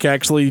 Clank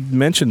actually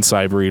mentioned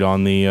Cybreed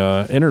on the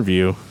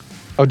interview.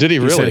 Oh, did he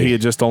really? He said he had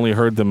just only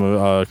heard them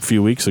a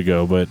few weeks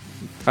ago, but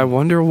I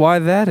wonder why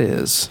that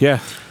is. Yeah,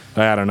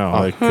 I don't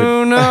know.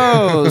 Who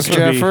knows,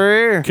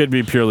 Jeffrey? Could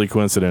be purely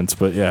coincidence,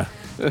 but yeah.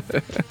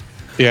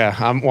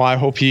 Yeah. Well, I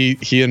hope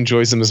he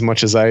enjoys them as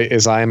much as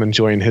I am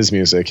enjoying his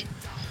music.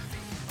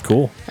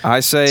 Cool. I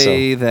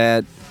say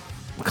that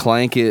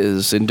Clank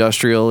is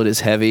industrial. It is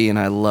heavy, and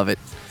I love it.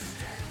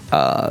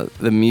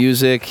 The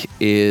music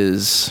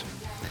is...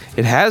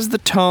 It has the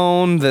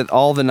tone that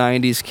all the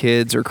 90s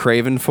kids are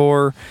craving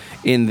for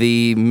in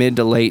the mid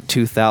to late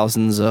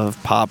 2000s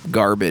of pop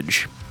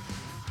garbage.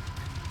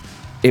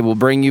 It will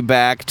bring you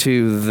back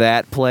to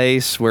that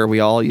place where we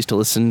all used to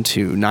listen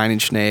to Nine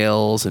Inch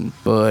Nails and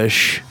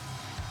Bush.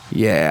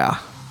 Yeah.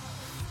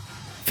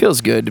 Feels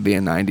good to be a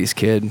 90s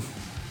kid.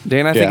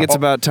 Dan, I think it's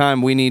about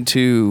time we need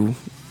to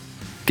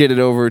get it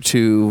over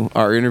to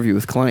our interview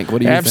with Clank. What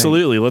do you think?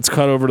 Absolutely. Let's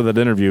cut over to that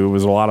interview. It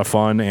was a lot of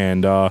fun,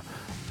 and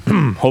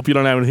hope you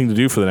don't have anything to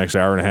do for the next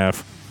hour and a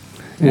half.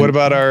 What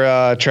about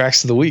our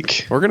tracks of the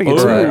week? We're going to get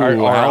to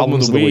our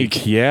albums of the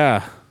week.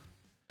 Yeah.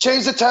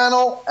 Change the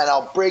channel, and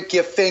I'll break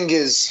your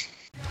fingers.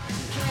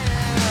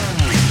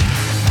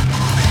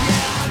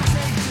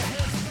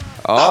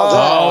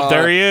 Oh,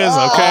 there he is.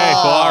 Okay.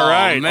 Well, all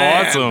right.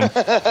 Man. Awesome.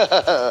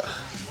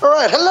 All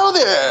right. Hello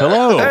there.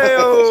 Hello.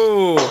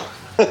 Hey-o.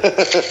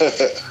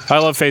 I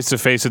love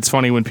face-to-face. It's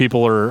funny when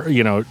people are,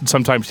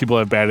 sometimes people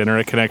have bad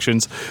internet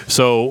connections,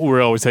 so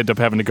we always end up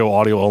having to go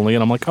audio only,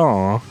 and I'm like,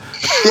 oh.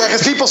 Yeah,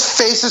 because people's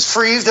faces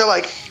freeze. They're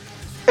like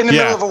in the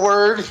middle of a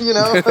word,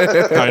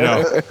 I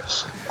know.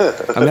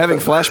 I'm having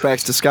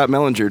flashbacks to Scott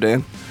Mellinger,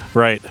 Dan.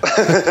 Right.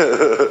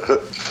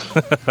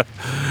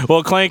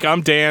 Well, Clank,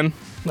 I'm Dan.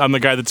 I'm the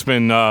guy that's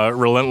been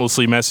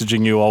relentlessly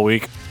messaging you all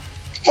week.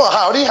 Well,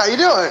 howdy. How you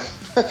doing?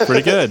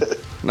 Pretty good.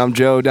 And I'm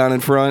Joe down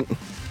in front.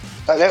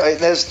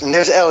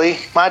 There's Ellie,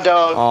 my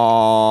dog.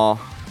 Aw.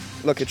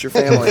 Look at your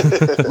family.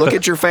 Look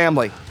at your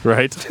family.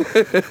 Right?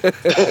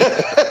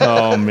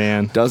 Oh,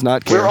 man. Does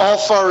not care. We're all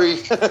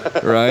furry.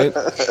 Right?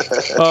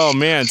 Oh,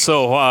 man.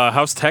 So,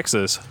 how's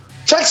Texas?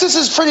 Texas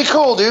is pretty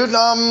cool, dude.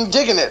 I'm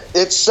digging it.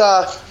 It's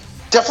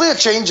definitely a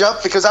change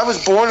up because I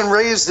was born and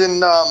raised in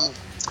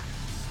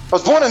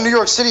New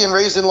York City and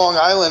raised in Long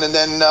Island, and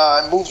then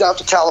I moved out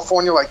to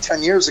California like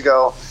 10 years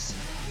ago.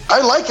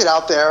 I like it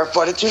out there,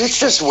 but it's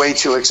just way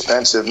too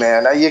expensive,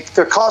 man.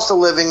 The cost of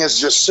living is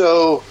just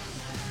so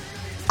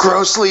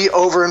grossly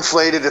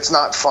overinflated. It's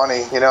not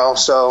funny,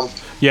 so.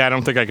 Yeah, I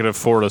don't think I could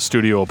afford a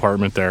studio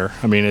apartment there.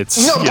 I mean, it's...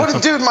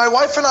 Dude, my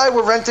wife and I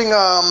were renting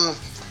a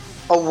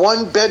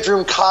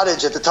one-bedroom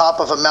cottage at the top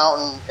of a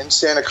mountain in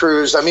Santa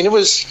Cruz. I mean, it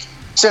was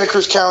Santa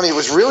Cruz County. It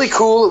was really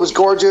cool. It was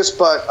gorgeous,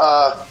 but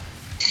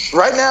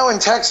right now in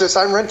Texas,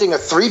 I'm renting a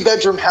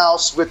 3-bedroom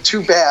house with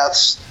 2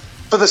 baths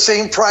for the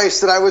same price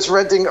that I was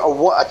renting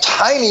a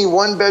tiny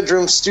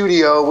 1-bedroom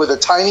studio with a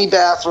tiny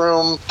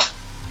bathroom.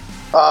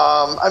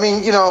 I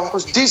mean, it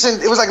was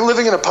decent. It was like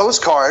living in a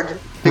postcard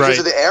because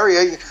of the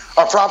area.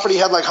 Our property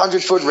had like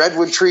 100-foot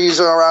redwood trees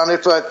around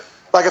it, but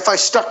like if I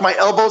stuck my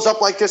elbows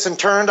up like this and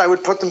turned, I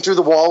would put them through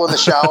the wall in the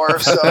shower.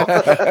 So,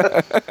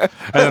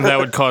 and then that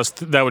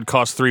would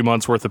cost 3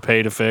 months worth of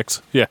pay to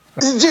fix. Yeah,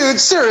 dude,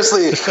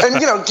 seriously.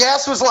 And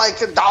gas was like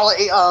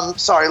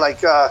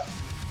 $3.69,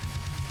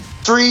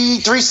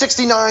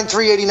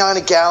 $3.89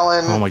 a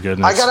gallon. Oh my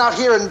goodness! I got out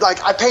here and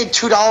I paid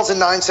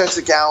 $2.09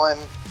 a gallon.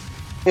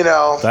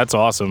 That's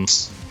awesome.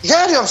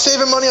 Yeah, dude, I'm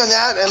saving money on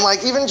that, and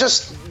even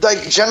just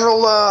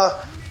general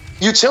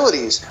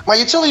utilities. My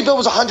utility bill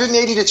was $180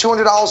 to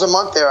 $200 a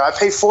month there. I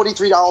pay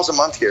 $43 a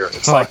month here.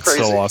 It's that's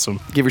crazy. So awesome.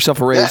 Give yourself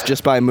a raise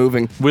just by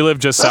moving. We live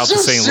just south of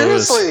St.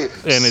 Louis,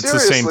 and it's the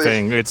same Seriously.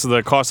 thing. It's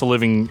the cost of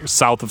living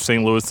south of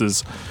St. Louis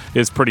is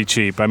pretty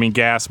cheap. I mean,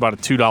 gas about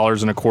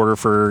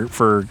 $2.25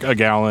 for a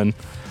gallon,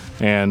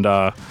 and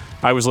I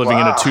was living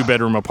in a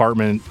 2-bedroom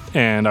apartment,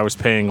 and I was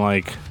paying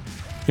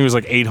it was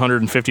like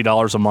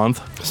 $850 a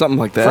month, something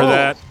like that for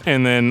that.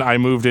 And then I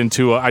moved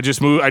into I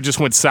just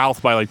went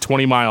south by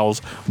 20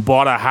 miles,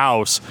 bought a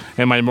house,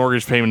 and my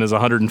mortgage payment is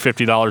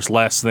 $150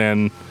 less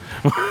than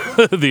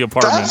the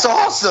apartment. That's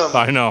awesome.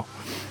 I know.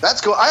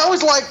 That's cool. I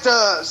always liked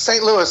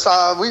St. Louis.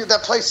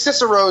 That place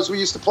Cicero's we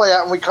used to play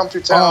at when we come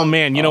through town. Oh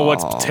man, you know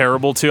what's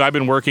terrible too? I've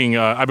been working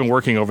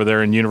over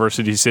there in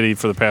University City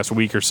for the past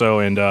week or so,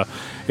 and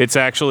it's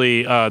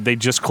actually they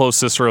just closed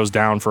Cicero's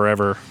down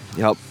forever.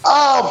 Yep.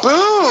 Oh,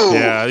 boo!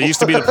 Yeah, it used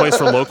to be the place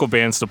for local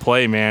bands to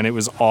play. Man, it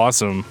was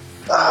awesome.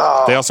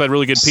 Oh. They also had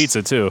really good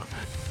pizza too.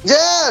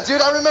 Yeah, dude,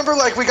 I remember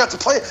we got to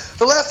play.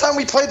 The last time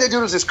we played there, dude,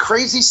 it was this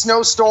crazy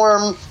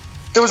snowstorm.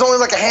 There was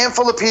only a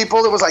handful of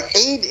people. There was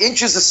 8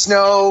 inches of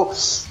snow.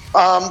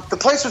 The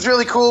place was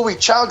really cool. We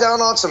chowed down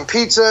on some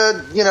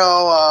pizza,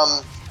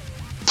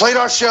 played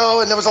our show,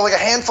 and there was a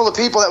handful of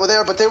people that were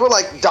there, but they were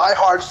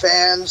diehard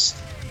fans.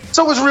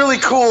 So it was really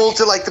cool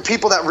to the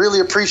people that really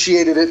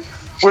appreciated it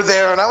were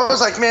there. And I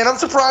was like, man, I'm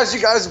surprised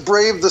you guys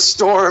braved the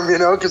storm,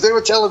 because they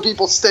were telling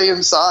people stay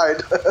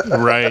inside.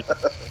 Right.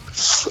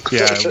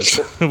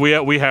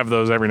 Yeah, we have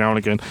those every now and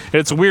again.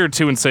 It's weird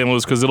too in St.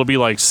 Louis because it'll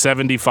be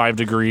 75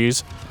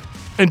 degrees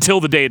until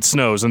the day it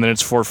snows, and then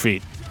it's 4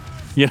 feet.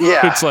 Yeah.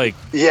 It's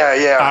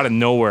out of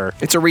nowhere.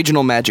 It's a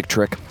regional magic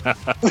trick.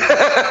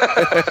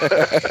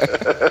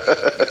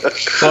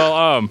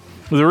 Well,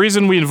 the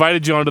reason we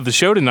invited you onto the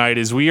show tonight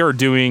is we are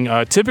doing.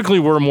 Typically,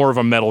 we're more of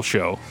a metal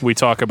show. We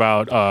talk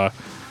about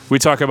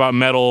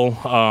metal,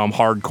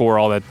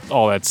 hardcore,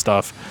 all that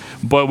stuff.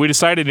 But we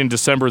decided in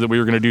December that we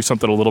were going to do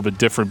something a little bit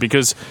different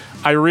because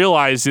I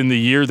realized in the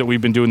year that we've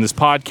been doing this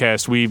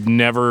podcast, we've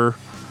never,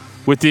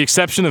 with the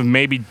exception of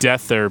maybe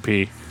Death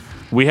Therapy,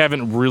 we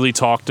haven't really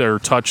talked or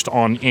touched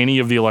on any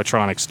of the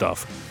electronic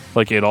stuff,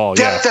 at all.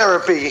 Death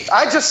Therapy.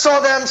 I just saw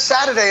them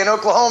Saturday in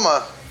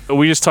Oklahoma.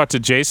 We just talked to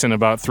Jason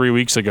about 3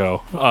 weeks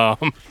ago.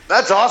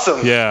 That's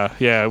awesome. Yeah.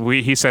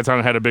 He sat down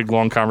and had a big,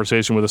 long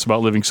conversation with us about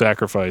Living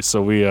Sacrifice,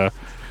 so we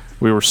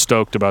were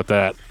stoked about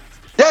that.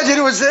 Yeah, dude,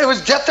 it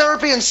was Death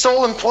Therapy and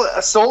Soul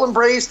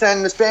Embraced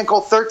and this band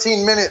called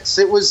 13 Minutes.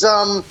 It was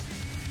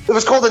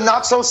called the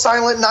Not So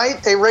Silent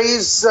Night. They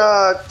raise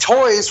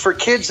toys for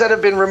kids that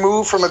have been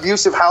removed from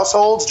abusive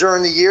households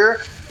during the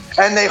year,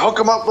 and they hook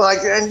them up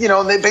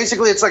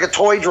it's like a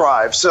toy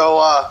drive.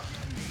 So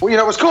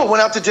it was cool.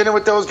 Went out to dinner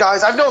with those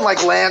guys. I've known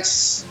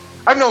Lance.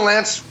 I've known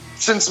Lance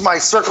since my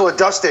Circle of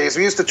Dust days.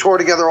 We used to tour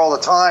together all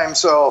the time.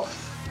 So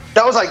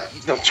that was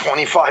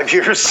 25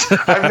 years.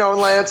 I've known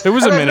Lance. It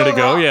was a minute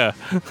ago, yeah.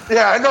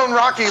 Yeah, I've known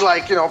Rocky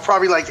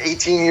probably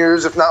 18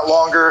 years, if not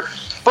longer.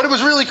 But it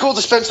was really cool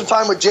to spend some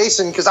time with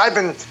Jason because I've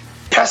been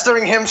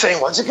pestering him saying,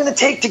 what's it going to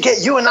take to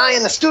get you and I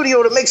in the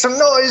studio to make some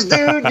noise,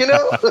 dude,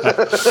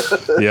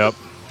 Yep.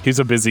 He's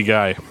a busy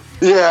guy.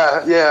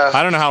 Yeah.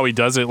 I don't know how he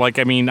does it.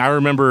 I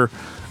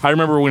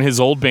remember when his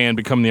old band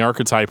Become the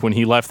Archetype, when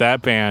he left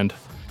that band,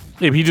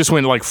 he just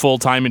went full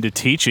time into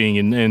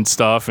teaching and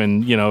stuff,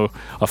 and a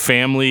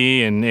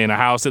family and a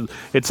house.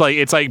 It's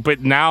like, but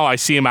now I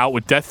see him out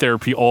with Death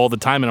Therapy all the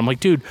time, and I'm like,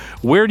 dude,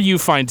 where do you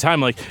find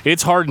time?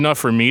 It's hard enough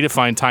for me to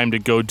find time to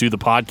go do the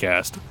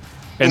podcast,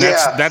 and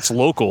that's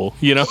local,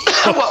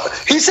 Well,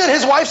 he said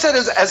his wife said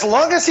as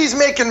long as he's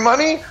making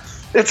money,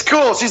 It's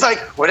cool. She's like,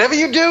 whatever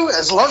you do,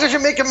 as long as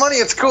you're making money,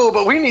 it's cool.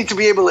 But we need to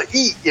be able to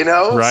eat, you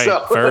know. Right.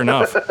 So, Fair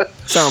enough.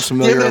 Sounds the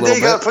familiar end a of the day, little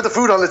you gotta bit. put the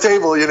food on the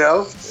table, you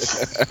know.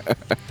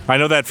 I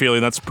know that feeling.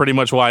 That's pretty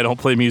much why I don't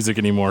play music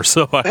anymore.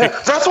 So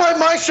That's why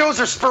my shows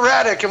are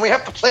sporadic, and we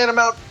have to plan them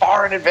out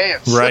far in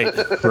advance.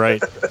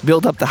 right.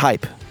 Build up the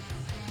hype.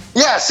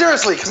 Yeah,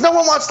 seriously, because no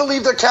one wants to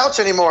leave their couch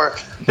anymore.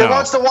 They No.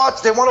 want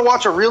to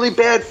watch a really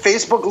bad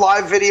Facebook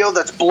Live video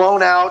that's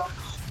blown out,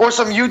 or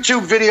some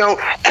YouTube video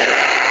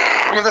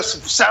where the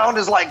sound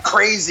is like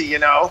crazy, you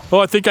know. Oh,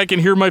 I think I can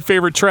hear my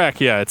favorite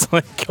track. Yeah, it's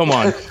like, come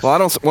on. Well, I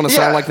don't want to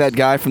sound Yeah. like that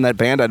guy from that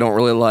band I don't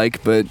really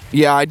like, but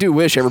yeah, I do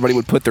wish everybody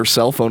would put their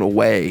cell phone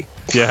away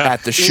Yeah.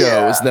 at the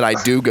shows Yeah. that I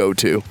do go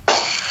to.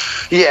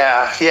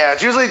 Yeah.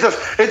 It's usually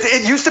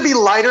it used to be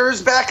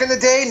lighters back in the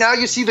day. Now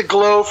you see the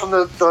glow from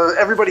the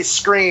everybody's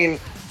screen,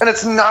 and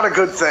it's not a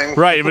good thing.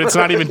 Right, but it's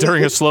not even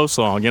during a slow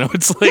song. You know,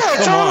 it's like,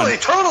 Yeah, come on.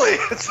 totally.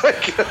 It's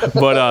like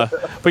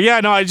But yeah,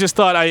 no, I just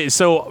thought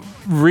so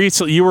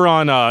recently you were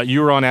on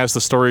As the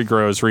Story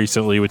Grows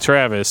recently with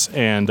Travis,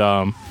 and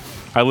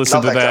I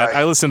listened Love to that that. guy.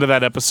 I listened to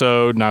that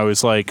episode, and I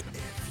was like,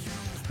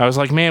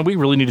 man, we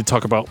really need to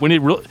talk about.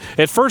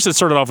 At first, it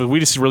started off with we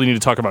just really need to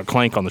talk about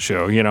Clank on the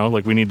show. You know,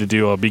 like we need to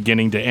do a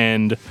beginning to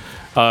end.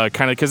 Kind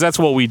of because that's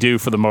what we do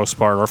for the most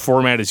part. Our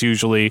format is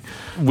usually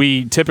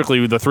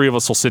typically the three of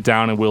us will sit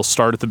down and we'll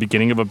start at the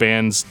beginning of a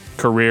band's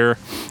career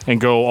and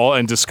go all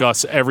and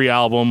discuss every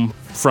album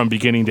from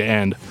beginning to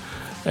end,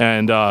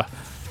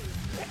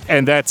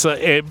 and that's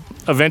it.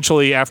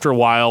 Eventually, after a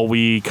while,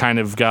 we kind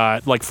of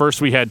got like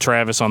first we had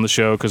Travis on the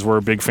show because we're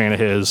a big fan of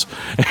his,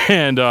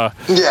 and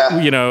Yeah.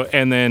 you know,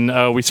 and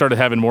then we started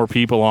having more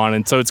people on,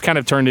 and so it's kind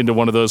of turned into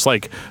one of those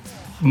like.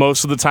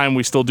 Most of the time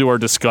we still do our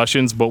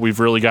discussions, but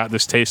we've really got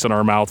this taste in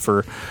our mouth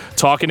for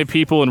talking to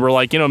people, and we're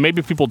like, you know,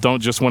 maybe people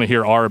don't just want to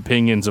hear our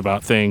opinions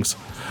about things.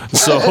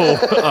 So, so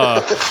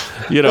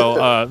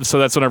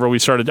that's whenever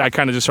I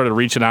kind of just started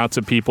reaching out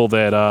to people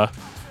that I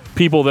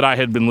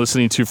had been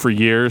listening to for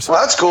years.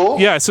 well, that's cool.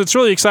 Yeah, so it's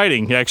really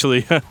exciting,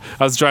 actually. I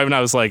was driving.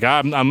 I was like,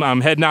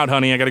 I'm heading out,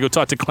 honey. I got to go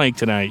talk to Clank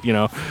tonight. You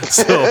know,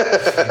 so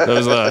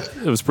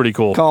it was pretty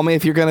cool. Call me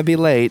if you're going to be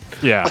late.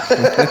 Yeah,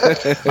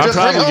 Just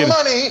bring home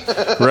money.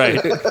 right.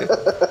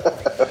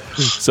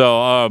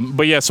 So,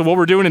 but yeah, so what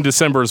we're doing in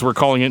December is we're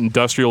calling it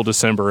Industrial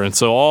December, and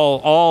so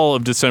all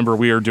of December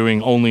we are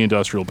doing only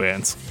industrial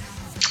bands.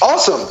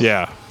 Awesome.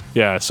 Yeah.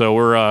 So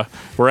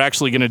we're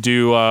actually gonna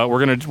do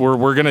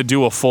we're gonna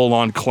do a full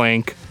on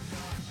Clank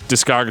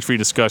discography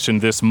discussion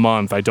this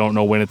month. I don't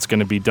know when it's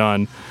gonna be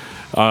done,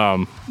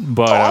 but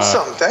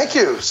Awesome. Thank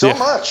you so yeah.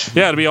 much.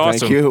 Yeah, it'll be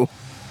awesome. Thank you.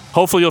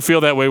 Hopefully you'll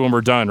feel that way when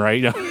we're done,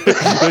 right?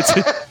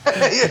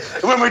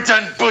 When we're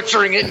done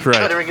butchering it and Right.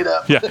 cutting it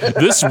up. Yeah,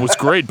 this was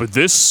great, but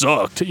this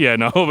sucked. Yeah,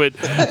 no, but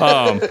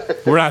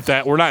we're not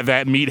that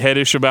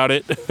meatheadish about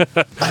it.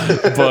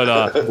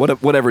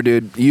 But Whatever,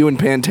 dude. You and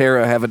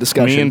Pantera have a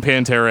discussion. me and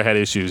Pantera had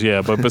issues.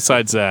 Yeah, but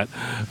besides that,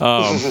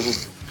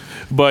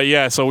 but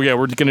yeah, so yeah,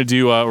 we're gonna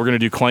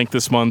do Clank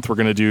this month. We're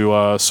gonna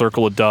do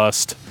Circle of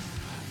Dust,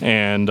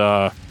 and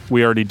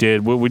we already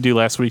did. What we do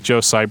last week, Joe?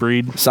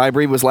 Cybreed.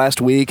 Cybreed was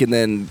last week, and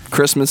then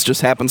Christmas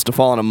just happens to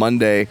fall on a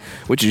Monday,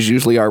 which is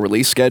usually our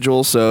release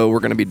schedule. So we're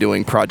going to be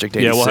doing Project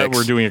 86. Yeah,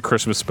 we're doing a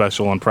Christmas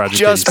special on Project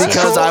just 86.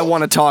 because I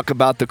want to talk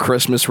about the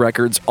Christmas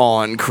records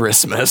on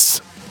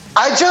Christmas.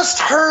 I just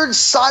heard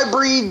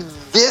Cybreed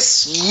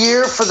this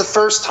year for the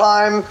first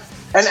time.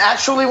 And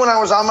actually, when I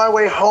was on my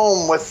way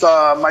home with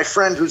my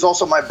friend, who's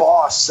also my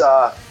boss,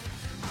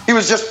 he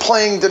was just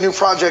playing the new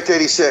Project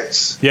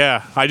 86.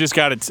 Yeah, I just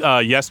got it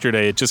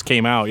yesterday. It just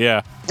came out.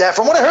 Yeah. Yeah,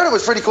 from what I heard, it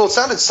was pretty cool. It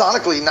sounded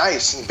sonically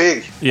nice and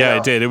big. Yeah, you know?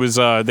 it did. It was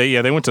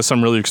they went to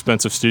some really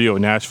expensive studio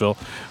in Nashville.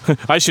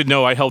 I should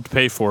know. I helped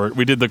pay for it.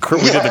 We did the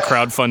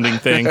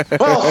crowdfunding thing.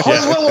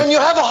 Well, when you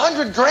have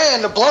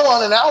 $100,000 to blow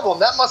on an album,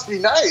 that must be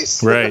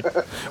nice. Right.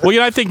 Well,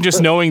 I think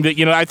just knowing that,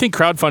 I think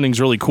crowdfunding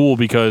is really cool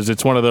because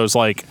it's one of those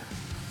like.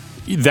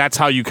 That's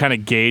how you kind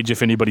of gauge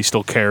if anybody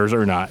still cares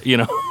or not,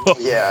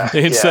 Yeah.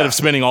 Instead of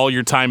spending all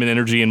your time and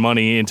energy and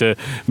money into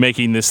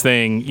making this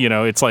thing,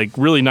 it's like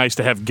really nice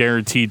to have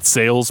guaranteed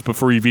sales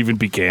before you've even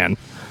began.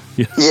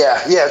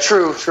 Yeah,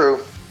 true.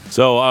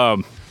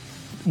 So,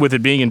 with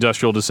it being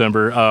Industrial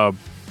December,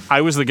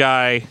 I was the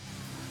guy,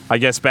 I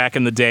guess, back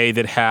in the day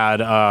that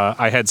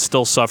I had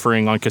Still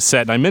Suffering on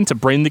cassette, and I meant to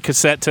bring the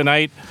cassette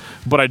tonight,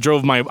 but I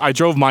drove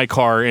my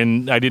car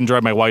and I didn't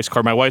drive my wife's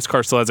car. My wife's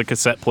car still has a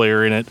cassette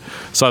player in it,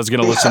 so I was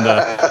gonna listen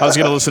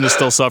to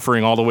Still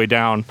Suffering all the way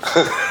down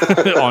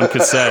on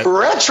cassette.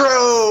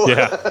 Retro.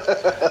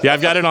 Yeah.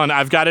 I've got it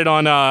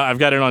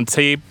on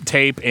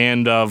tape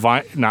and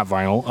not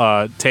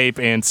vinyl, tape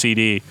and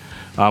CD.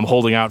 I'm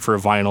holding out for a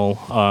vinyl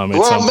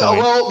at some point.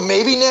 Well,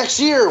 maybe next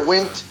year.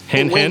 Wink,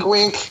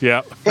 wink.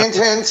 Yeah.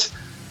 Hint.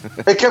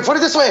 Put it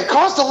this way: it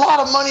costs a lot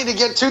of money to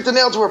get Tooth and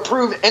Nail to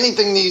approve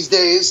anything these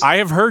days. I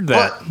have heard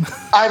that. But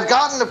I've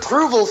gotten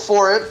approval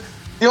for it.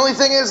 The only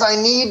thing is, I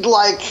need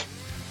like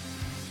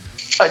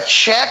a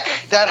check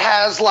that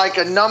has like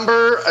a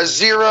number, a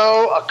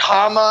zero, a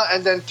comma,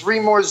 and then 3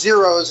 more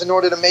zeros in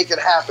order to make it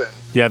happen.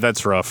 Yeah,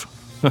 that's rough.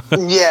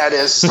 Yeah, it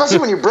is. Especially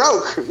when you're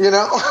broke, you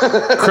know?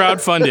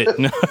 Crowdfund it.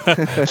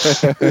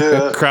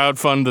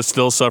 Crowdfund the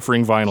still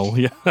suffering vinyl.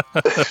 Yeah.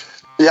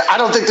 Yeah, I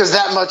don't think there's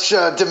that much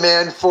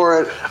demand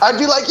for it. I'd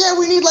be like, yeah,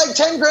 we need like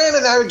 10 grand,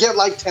 and I would get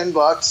like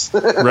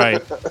 $10.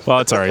 Right. Well,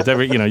 it's all right.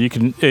 You know,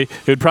 it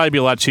would probably be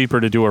a lot cheaper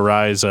to do a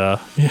Rise. Yeah,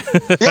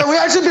 we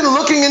actually been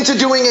looking into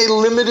doing a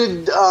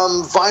limited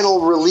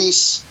vinyl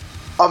release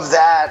of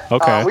that.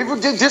 Okay. We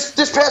did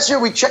this past year.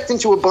 We checked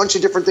into a bunch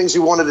of different things we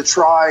wanted to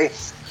try.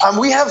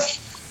 We have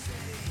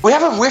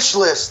a wish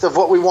list of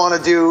what we want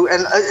to do,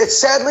 and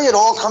sadly it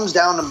all comes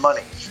down to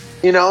money,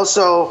 you know.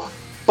 So,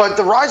 but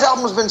the Rise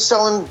album has been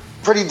selling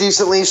pretty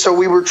decently, so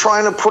we were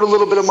trying to put a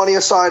little bit of money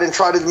aside and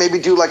try to maybe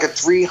do like a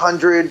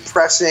 300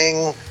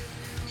 pressing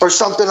or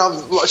something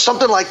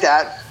like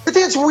that. I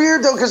think it's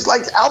weird though, because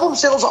like album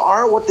sales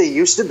aren't what they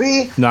used to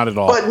be. Not at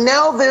all. But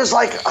now there's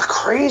like a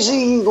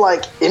crazy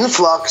like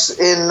influx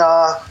in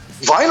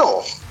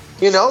vinyl.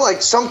 You know,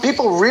 like some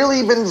people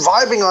really been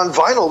vibing on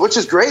vinyl, which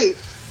is great.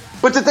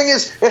 But the thing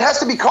is, it has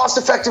to be cost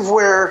effective,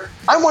 where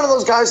I'm one of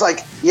those guys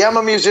like, yeah, I'm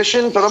a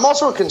musician, but I'm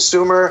also a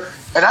consumer,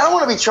 and I don't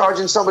want to be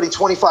charging somebody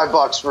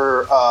 $25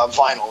 for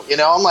vinyl. You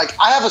know, I'm like,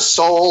 I have a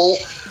soul.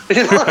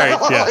 You know, Right, I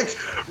don't want yeah. to like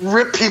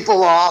rip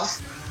people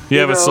off. You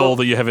have a soul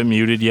that you haven't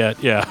muted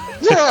yet. Yeah.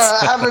 Yeah,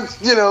 I haven't,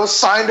 you know,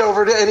 signed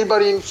over to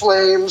anybody in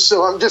flames,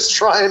 so I'm just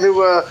trying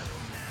to,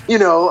 so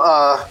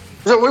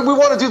we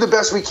want to do the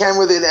best we can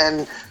with it,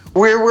 and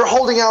we're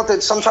holding out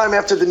that sometime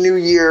after the new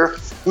year,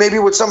 maybe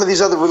with some of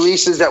these other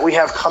releases that we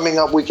have coming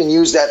up, we can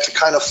use that to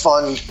kind of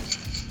fund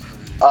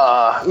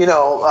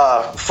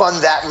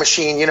that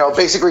machine. You know,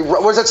 basically,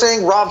 what was that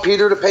saying? Rob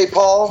Peter to pay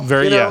Paul?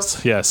 Very, you know?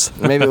 yes.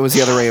 Maybe it was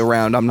the other way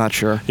around. I'm not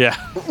sure. Yeah.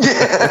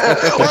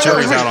 The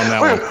jury's out on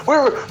that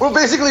one. We'll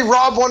basically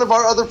rob one of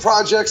our other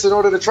projects in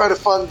order to try to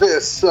fund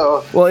this.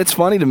 So. Well, it's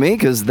funny to me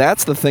because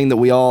that's the thing that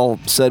we all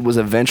said was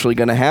eventually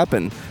going to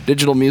happen.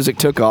 Digital music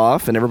took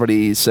off, and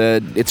everybody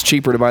said it's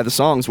cheaper to buy the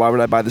songs. Why would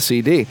I buy the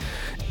CD?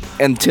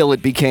 Until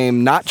it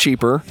became not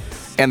cheaper,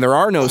 and there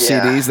are no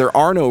CDs, there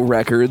are no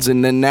records,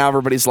 and then now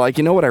everybody's like,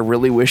 you know what I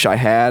really wish I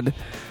had?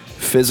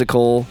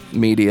 Physical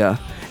media.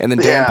 And then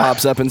Dan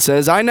pops up and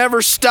says, I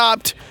never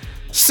stopped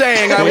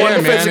saying I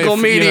want physical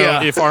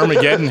media. If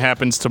Armageddon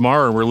happens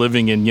tomorrow, we're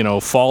living in,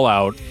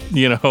 Fallout,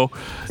 and,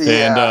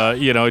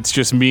 it's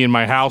just me in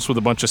my house with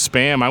a bunch of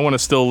spam.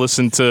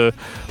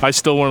 I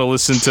still want to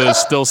listen to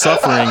Still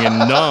Suffering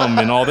and Numb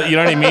and all that. You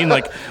know what I mean?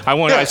 Like,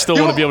 I still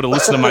want to be able to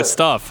listen to my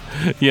stuff,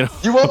 You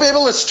won't be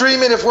able to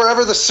stream it if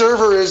wherever the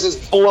server is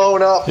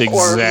blown up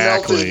or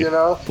melted, you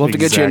know? We'll have to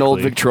get you an old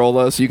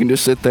Victrola so you can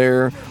just sit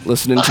there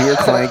listening to your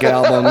Clank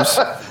albums.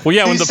 Well,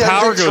 yeah, when the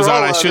power goes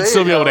on, I should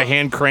still be able to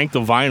hand crank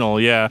the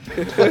vinyl, yeah.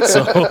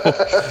 So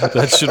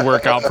that should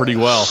work out pretty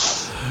well.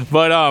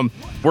 But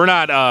we're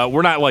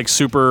not like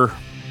super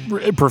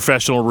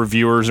professional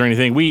reviewers or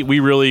anything.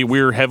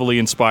 We're heavily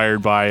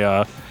inspired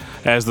by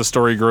As the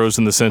Story Grows,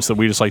 in the sense that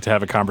we just like to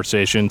have a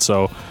conversation.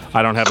 So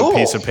I don't have a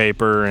piece of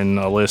paper and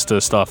a list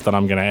of stuff that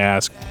I'm going to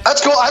ask.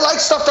 That's cool. I like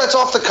stuff that's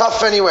off the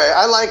cuff anyway.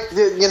 I like,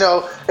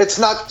 it's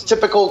not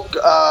typical,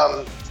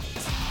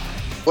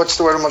 what's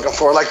the word I'm looking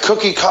for? Like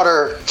cookie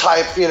cutter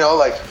type,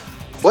 like,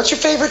 what's your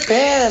favorite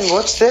band?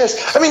 What's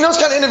this? I mean, those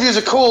kind of interviews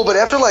are cool, but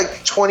after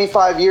like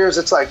 25 years,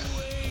 it's like,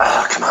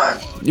 come on.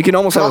 You can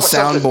almost have a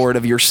soundboard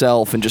of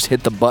yourself and just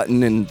hit the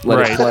button and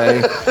let it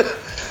play.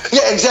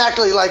 Yeah,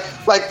 exactly. Like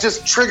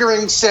just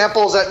triggering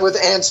samples with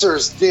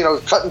answers,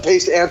 cut and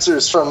paste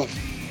answers from,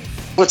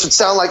 which would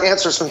sound like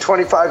answers from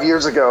 25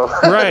 years ago.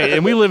 Right,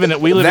 and we live in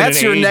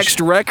That's your age. next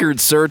record,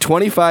 sir.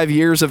 25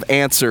 years of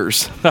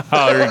answers. Oh,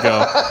 there you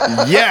go.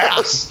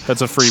 Yes.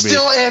 That's a freebie.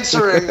 Still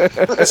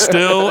answering.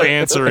 Still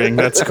answering.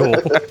 That's cool.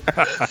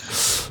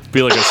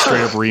 Be like a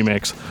straight up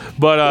remix.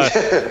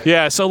 But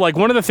yeah, so like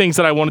one of the things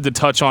that I wanted to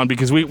touch on,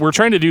 because we're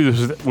trying to do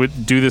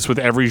this with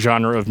every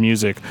genre of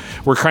music.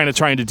 We're kind of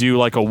trying to do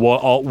like a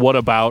what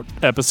about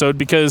episode,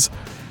 because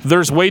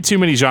there's way too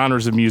many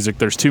genres of music.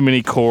 There's too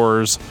many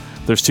cores.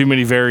 There's too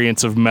many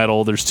variants of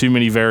metal. There's too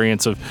many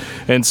variants of,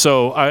 and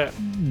so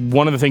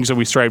one of the things that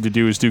we strive to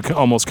do is do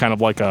almost kind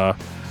of like an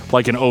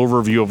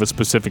overview of a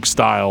specific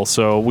style.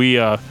 So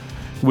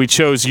we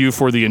chose you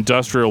for the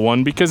industrial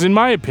one because, in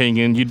my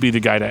opinion, you'd be the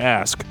guy to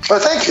ask. Oh,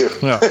 thank you.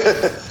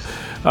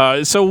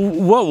 Yeah. So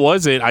what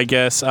was it, I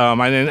guess?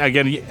 And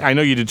again, I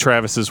know you did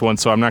Travis's one,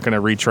 so I'm not going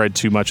to retread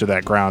too much of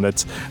that ground.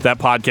 That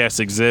podcast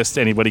exists.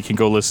 Anybody can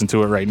go listen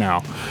to it right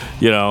now.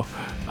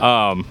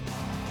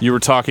 You were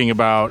talking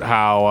about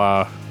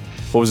how,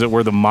 what was it,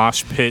 where the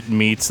mosh pit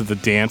meets the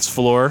dance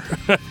floor?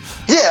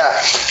 Yeah.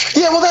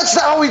 Well, that's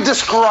how we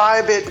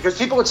describe it, because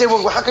people would say,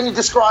 well, how can you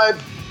describe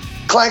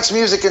Clank's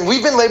music? And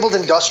we've been labeled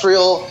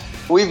industrial.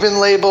 We've been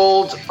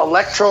labeled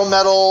electro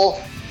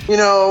metal. We've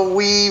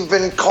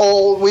been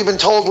told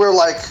we're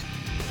like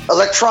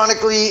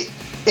electronically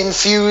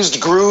infused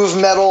groove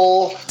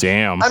metal.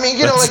 Damn. I mean,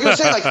 like you were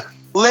saying, like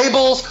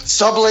labels,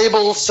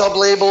 sublabels,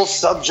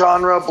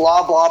 subgenre,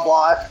 blah, blah,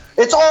 blah.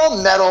 It's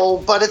all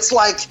metal, but it's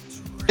like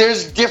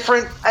there's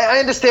different. I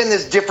understand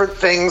there's different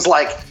things.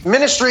 Like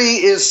Ministry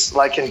is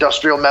like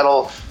industrial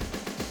metal.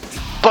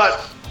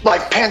 but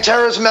like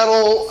Pantera's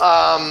metal,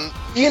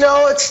 you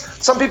know,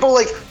 it's some people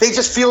like they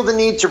just feel the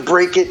need to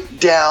break it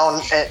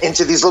down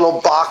into these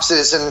little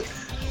boxes, and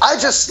I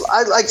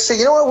like to say,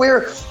 you know what,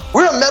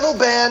 we're a metal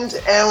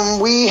band,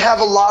 and we have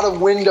a lot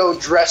of window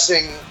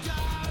dressing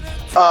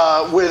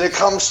when it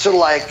comes to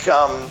like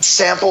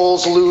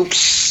samples,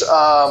 loops,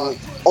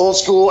 old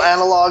school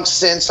analog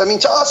synths. I mean,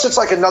 to us, it's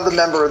like another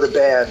member of the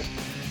band,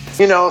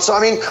 you know. So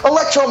I mean,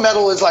 electro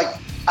metal is like,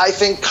 I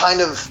think,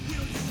 kind of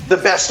the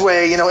best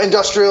way, you know,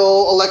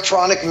 industrial,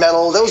 electronic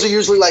metal. Those are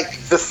usually like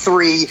the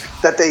three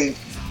that the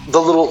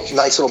little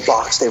nice little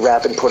box they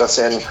wrap and put us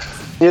in,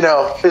 you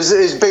know,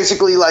 is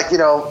basically like, you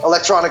know,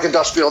 electronic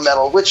industrial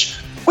metal, which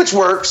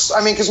works.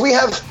 I mean, because we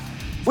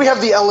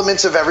have the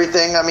elements of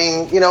everything. I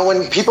mean, you know,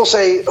 when people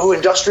say, oh,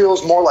 industrial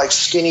is more like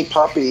Skinny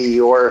Puppy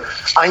or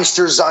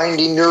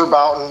Einstürzende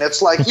Neubauten,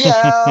 it's like,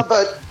 yeah,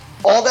 but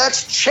all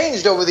that's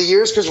changed over the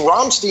years because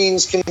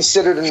Rammstein's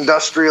considered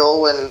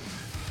industrial, and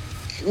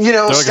you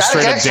know, like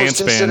Static X was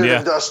considered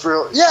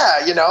industrial.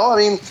 Yeah, you know, I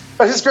mean,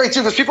 it's great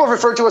too because people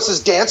refer to us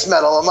as dance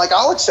metal. I'm like,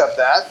 I'll accept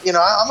that. You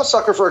know, I'm a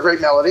sucker for a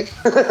great melody.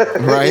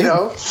 Right. You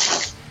know?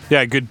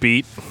 Yeah, good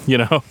beat, you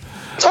know.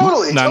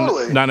 Totally.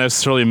 Not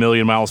necessarily a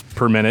million miles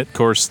per minute. Of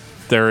course,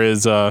 there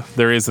is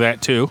that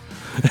too.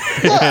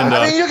 Yeah, And,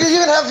 I mean, you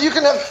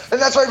can have,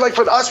 and that's why, like,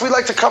 for us, we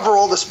like to cover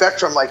all the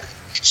spectrum. Like,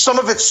 some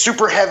of it's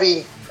super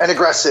heavy and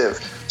aggressive.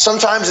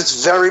 Sometimes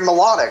it's very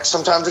melodic.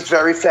 Sometimes it's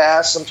very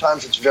fast.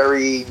 Sometimes it's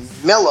very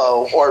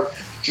mellow or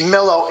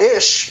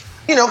mellow-ish.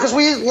 You know, because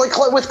we, like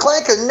with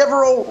Clank, we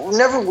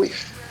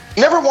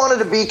never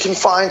wanted to be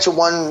confined to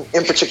one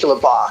in particular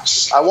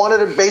box. I wanted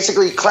to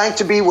basically Clank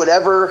to be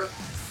whatever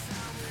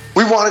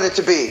we wanted it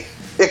to be.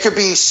 It could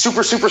be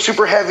super, super,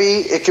 super heavy.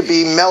 It could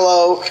be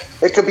mellow.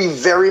 It could be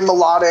very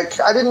melodic.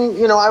 I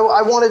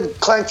wanted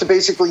Clank to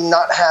basically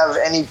not have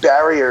any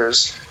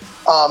barriers.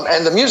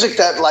 And the music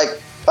that, like,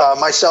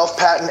 myself,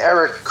 Pat, and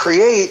Eric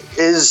create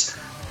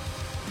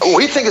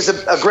we think is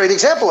a great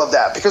example of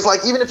that. Because,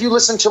 like, even if you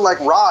listen to, like,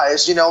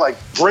 Rise, you know, like,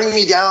 Bring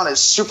Me Down is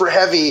super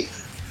heavy.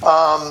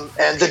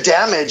 And The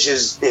Damage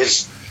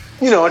is,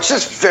 you know, it's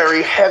just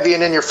very heavy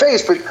and in your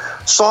face. But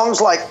songs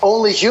like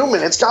Only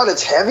Human, it's got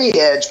its heavy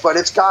edge, but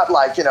it's got,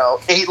 like, you know,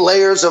 8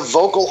 layers of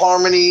vocal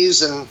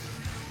harmonies, and,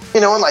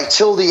 you know, and like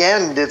Till the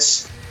End,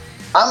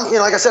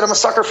 like I said, I'm a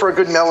sucker for a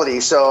good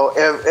melody. So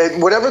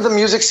whatever the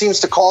music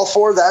seems to call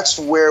for, that's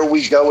where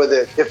we go with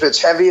it. If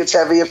it's heavy, it's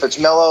heavy. If it's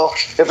mellow,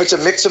 if it's a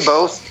mix of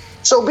both,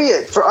 so be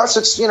it. For us,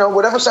 it's, you know,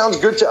 whatever sounds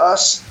good to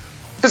us.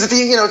 Because at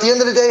the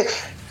end of the day,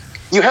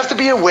 you have to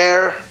be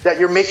aware that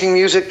you're making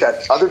music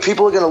that other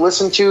people are going to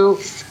listen to,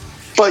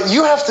 but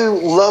you have to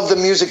love the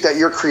music that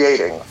you're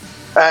creating.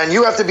 And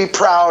you have to be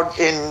proud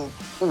in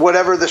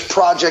whatever this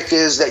project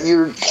is that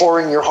you're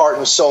pouring your heart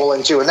and soul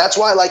into. And that's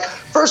why, like,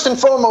 first and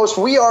foremost,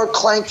 we are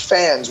Clank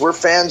fans. We're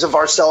fans of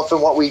ourselves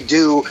and what we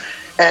do.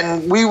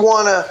 And we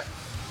want to,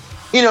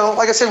 you know,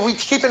 like I said, we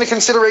keep into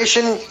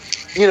consideration,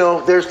 you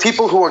know, there's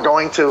people who are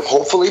going to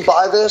hopefully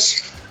buy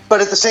this.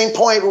 But at the same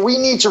point, we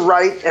need to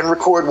write and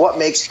record what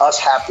makes us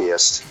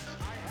happiest.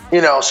 You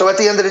know, so at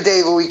the end of the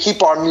day, we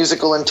keep our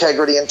musical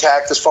integrity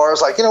intact as far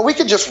as, like, you know, we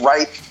could just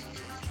write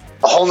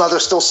a whole nother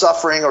Still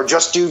Suffering, or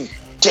just do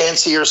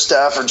dancier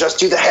stuff, or just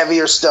do the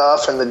heavier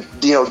stuff and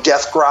the, you know,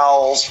 death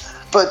growls.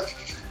 But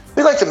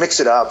we like to mix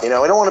it up, you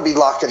know. We don't want to be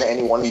locked into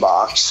any one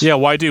box. Yeah,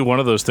 why do one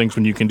of those things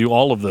when you can do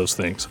all of those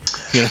things?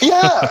 You know?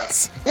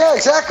 Yeah,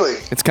 exactly.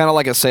 It's kind of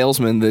like a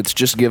salesman that's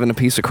just given a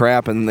piece of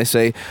crap, and they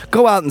say,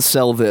 go out and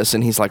sell this.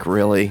 And he's like,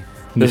 really?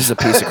 This is a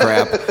piece of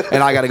crap,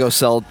 and I got to go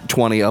sell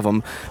 20 of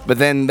them. But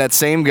then that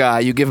same guy,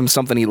 you give him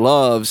something he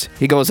loves,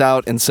 he goes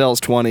out and sells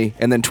 20,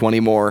 and then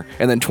 20 more,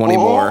 and then 20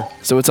 more.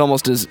 So it's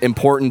almost as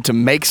important to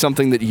make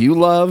something that you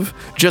love,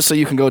 just so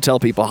you can go tell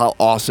people how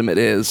awesome it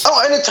is.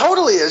 Oh, and it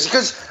totally is,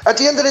 because at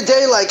the end of the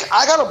day, like,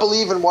 I got to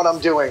believe in what I'm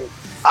doing.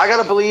 I got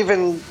to believe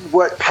in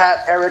what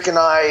Pat, Eric, and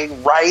I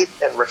write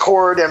and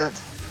record,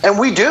 and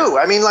we do.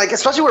 I mean, like,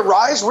 especially with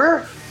Rise,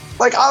 we're...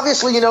 Like,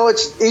 obviously, you know,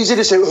 it's easy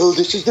to say, oh,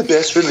 this is the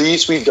best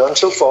release we've done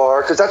so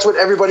far, because that's what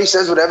everybody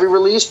says with every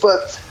release.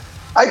 But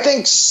I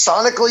think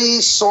sonically,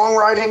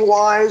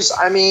 songwriting-wise,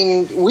 I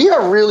mean, we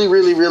are really,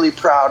 really, really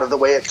proud of the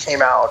way it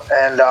came out.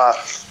 And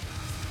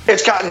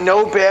it's gotten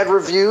no bad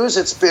reviews.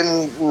 It's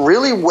been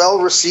really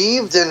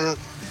well-received, and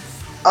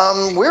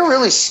we're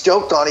really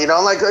stoked on it, you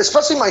know, like,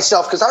 especially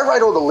myself, because I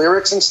write all the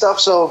lyrics and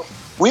stuff, so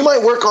we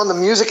might work on the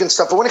music and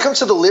stuff. But when it comes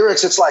to the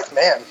lyrics, it's like,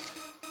 man,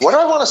 what do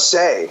I want to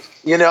say?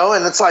 You know,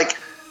 and it's like,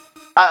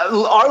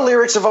 our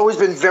lyrics have always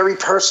been very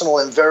personal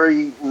and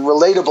very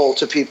relatable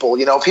to people.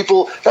 You know,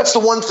 that's the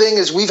one thing,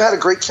 is we've had a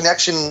great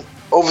connection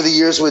over the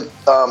years with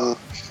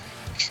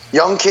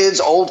young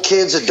kids, old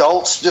kids,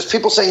 adults, just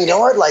people saying, you know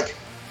what, like,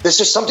 there's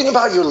just something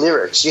about your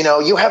lyrics. You know,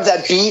 you have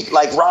that beat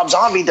like Rob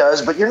Zombie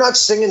does, but you're not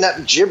singing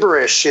that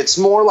gibberish. It's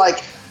more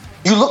like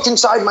you looked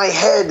inside my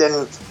head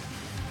and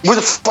with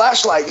a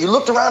flashlight, you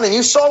looked around and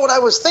you saw what I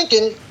was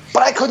thinking,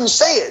 but I couldn't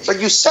say it.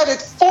 But you said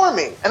it for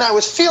me, and I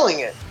was feeling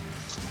it.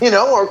 You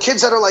know, or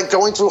kids that are like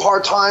going through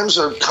hard times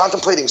or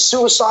contemplating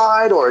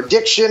suicide or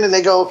addiction, and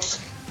they go,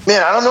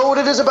 man, I don't know what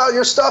it is about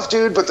your stuff,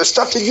 dude, but the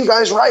stuff that you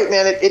guys write,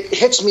 man, it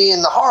hits me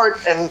in the heart.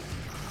 And,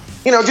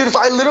 you know, dude, if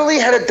I literally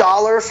had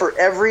 $1 for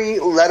every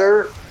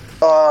letter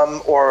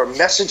or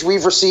message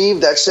we've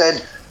received that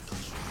said,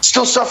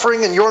 Still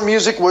Suffering and your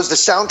music was the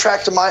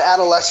soundtrack to my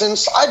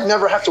adolescence, I'd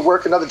never have to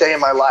work another day in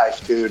my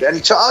life, dude.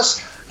 And to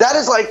us, that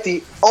is like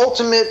the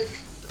ultimate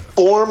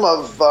form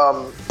of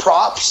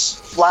props,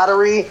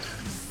 flattery,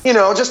 you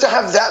know, just to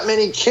have that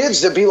many kids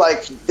to be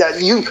like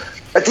that. You,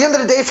 at the end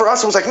of the day, for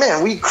us, it was like,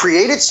 man, we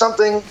created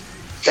something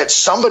that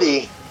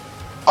somebody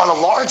on a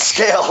large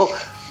scale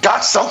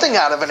got something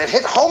out of, and it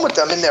hit home with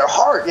them in their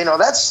heart. You know,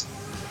 that's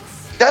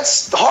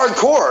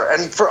hardcore.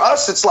 And for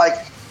us, it's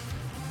like,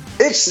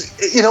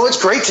 it's, you know, it's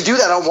great to do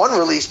that on one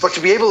release, but to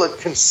be able to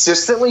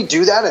consistently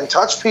do that and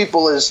touch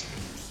people it's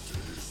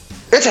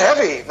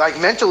heavy. Like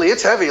mentally,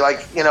 it's heavy.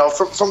 Like, you know,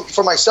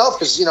 for myself,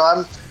 because, you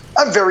know,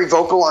 I'm very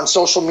vocal on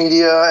social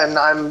media, and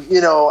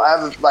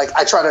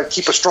I try to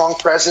keep a strong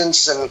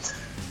presence. And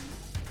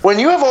when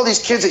you have all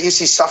these kids that you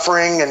see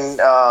suffering and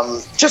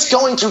just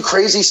going through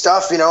crazy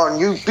stuff, you know, and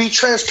you be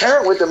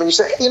transparent with them and you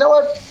say, hey, you know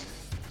what,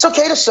 it's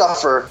okay to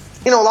suffer.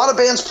 You know, a lot of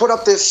bands put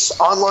up this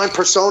online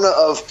persona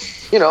of,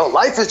 you know,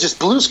 life is just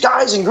blue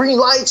skies and green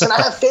lights, and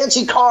I have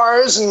fancy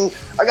cars, and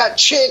I got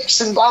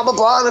chicks, and blah, blah,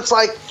 blah. And it's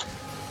like,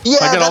 yeah,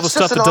 I got all the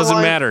stuff that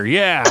doesn't matter.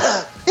 Yeah.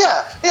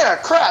 yeah,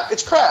 crap.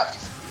 It's crap.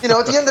 You know,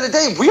 at the end of the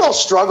day, we all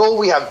struggle.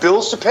 We have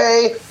bills to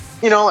pay.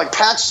 You know, like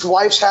Pat's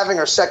wife's having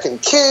her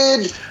second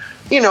kid.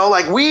 You know,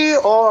 like we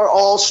are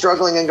all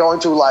struggling and going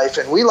through life,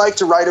 and we like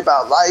to write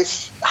about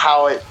life,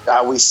 how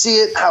we see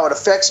it, how it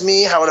affects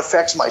me, how it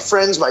affects my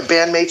friends, my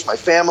bandmates, my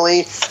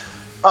family,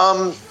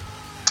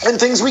 and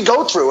things we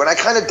go through. And I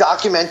kind of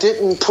document it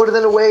and put it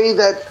in a way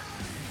that,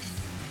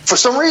 for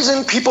some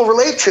reason, people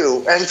relate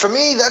to. And for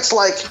me, that's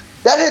like,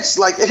 that hits,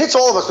 like, it hits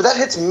all of us, but that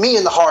hits me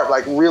in the heart,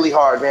 like, really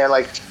hard, man.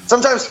 Like,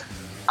 sometimes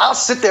I'll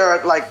sit there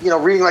at, like, you know,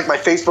 reading, like, my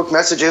Facebook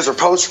messages or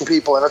posts from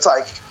people, and it's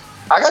like,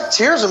 I got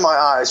tears in my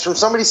eyes from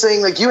somebody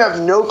saying, like, you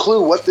have no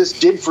clue what this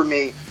did for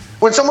me.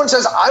 When someone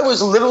says, I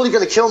was literally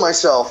going to kill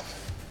myself,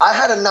 I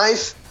had a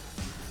knife,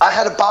 I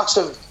had a box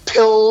of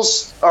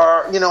pills,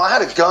 or, you know, I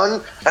had a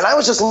gun, and I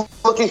was just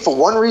looking for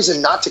one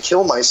reason not to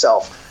kill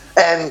myself.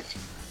 And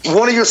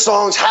one of your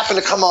songs happened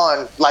to come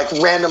on, like,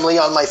 randomly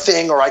on my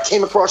thing, or I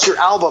came across your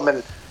album,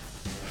 and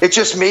it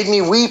just made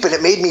me weep, and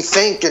it made me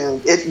think,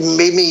 and it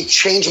made me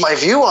change my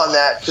view on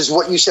that, because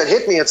what you said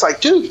hit me. It's like,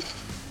 dude,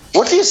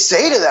 what do you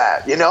say to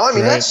that? You know, I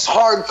mean, That's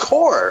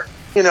hardcore,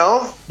 you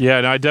know? Yeah,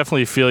 no, I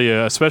definitely feel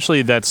you,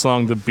 especially that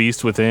song, The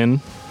Beast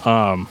Within.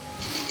 Yeah,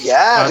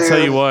 I'll dude. tell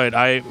you what,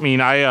 I mean,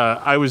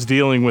 I was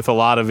dealing with a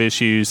lot of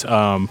issues,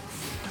 I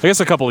guess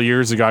a couple of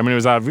years ago. I mean,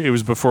 it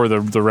was before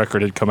the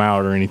record had come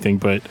out or anything,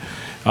 but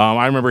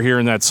I remember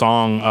hearing that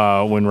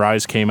song when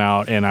Rise came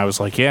out, and I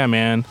was like, yeah,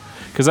 man.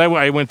 Because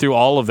I went through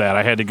all of that.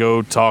 I had to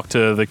go talk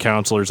to the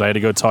counselors. I had to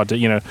go talk to,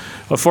 you know,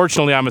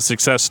 fortunately I'm a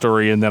success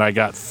story in that I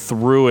got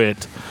through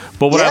it.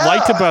 But what I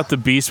liked about The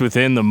Beast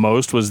Within the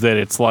most was that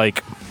it's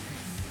like,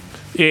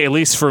 at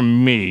least for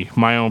me,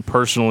 my own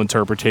personal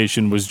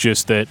interpretation was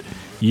just that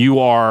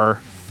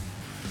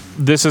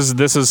this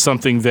is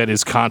something that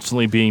is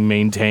constantly being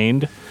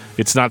maintained.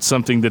 It's not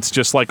something that's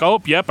just like,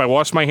 oh, yep, I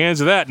washed my hands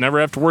of that, never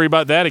have to worry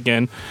about that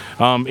again.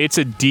 It's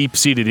a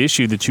deep-seated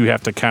issue that you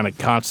have to kind of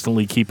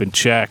constantly keep in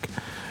check.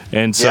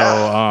 And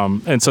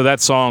so so that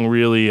song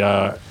really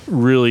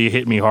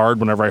hit me hard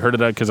whenever I heard it,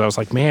 because I was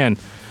like, man,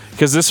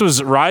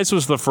 because Rise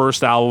was the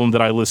first album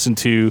that I listened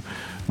to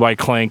by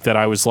Clank that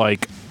I was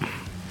like,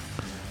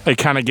 it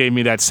kind of gave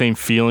me that same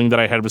feeling that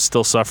I had with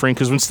Still Suffering.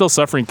 Because when Still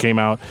Suffering came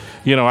out,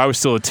 you know, I was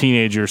still a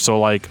teenager, so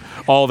like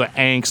all the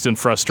angst and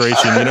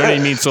frustration, you know what I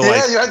mean? So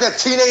yeah, you had that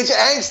teenage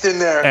angst in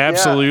there.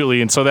 Absolutely,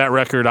 yeah. And so that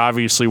record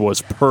obviously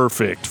was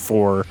perfect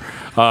for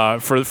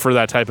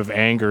that type of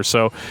anger.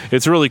 So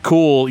it's really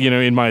cool, you know,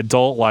 in my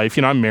adult life.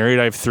 You know, I'm married,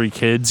 I have 3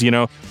 kids, you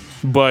know,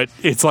 but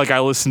it's like I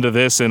listen to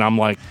this and I'm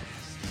like,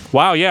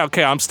 wow, yeah,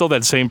 okay, I'm still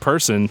that same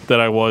person that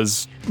I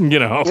was, you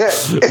know. Yeah,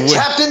 it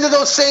tapped into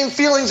those same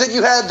feelings that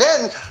you had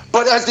then,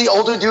 but as the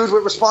older dude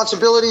with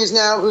responsibilities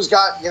now, who's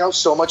got, you know,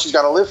 so much he's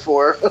got to live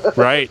for.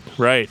 Right.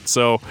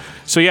 So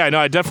yeah, no,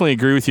 I definitely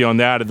agree with you on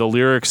that. The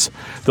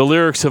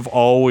lyrics have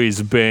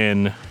always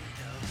been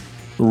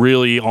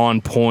really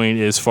on point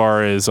as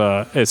far as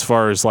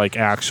like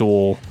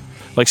actual,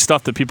 like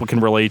stuff that people can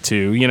relate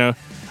to. You know,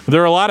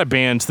 there are a lot of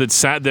bands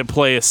that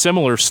play a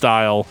similar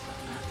style.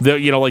 That,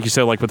 you know, like you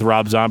said, like with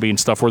Rob Zombie and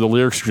stuff, where the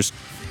lyrics are just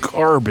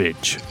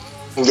garbage.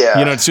 Yeah.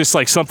 You know, it's just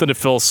like something to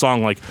fill a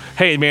song like,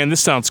 hey, man,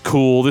 this sounds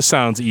cool, this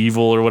sounds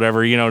evil, or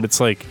whatever, you know, and it's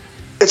like...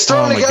 It's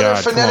thrown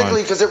together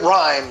phonetically because it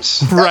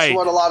rhymes. That's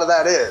what a lot of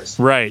that is.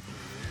 Right.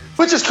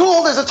 Which is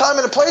cool. There's a time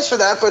and a place for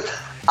that, but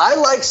I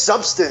like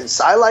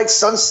substance. I like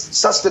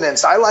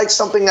sustenance. I like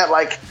something that,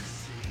 like,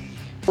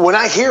 when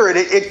I hear it,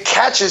 it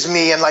catches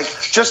me, and, like,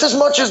 just as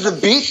much as the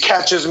beat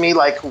catches me,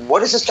 like,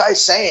 what is this guy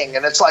saying?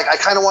 And it's like, I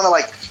kind of want to,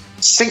 like,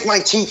 sink my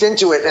teeth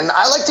into it, and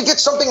I like to get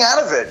something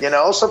out of it, you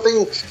know,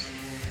 something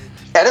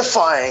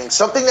edifying,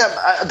 something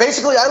that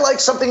basically I like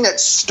something that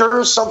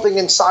stirs something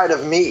inside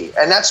of me,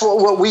 and that's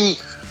what we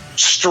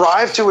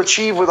strive to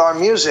achieve with our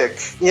music.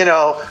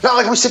 Not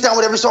like we sit down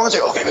with every song and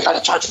say, okay, we got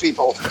to touch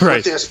people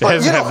with this, but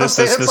it has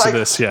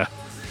this, yeah.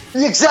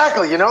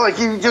 Exactly, like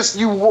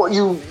you want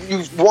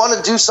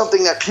to do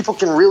something that people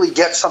can really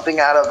get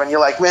something out of, and you're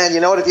like, man, you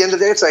know what? At the end of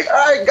the day, it's like, all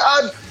right,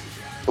 God,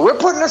 we're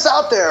putting this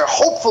out there.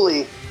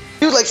 Hopefully,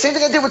 dude, like same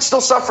thing I did with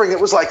Still Suffering. It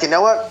was like, you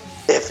know what?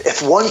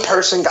 If one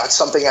person got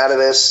something out of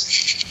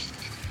this,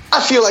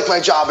 I feel like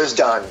my job is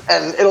done,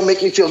 and it'll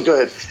make me feel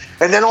good.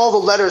 And then all the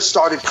letters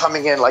started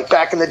coming in, like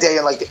back in the day,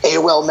 in like the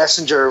AOL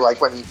Messenger,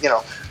 like when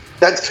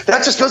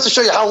that just goes to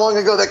show you how long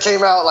ago that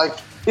came out, like.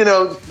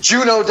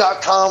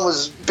 Juno.com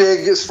was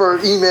big as for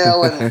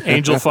email and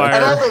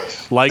Angelfire,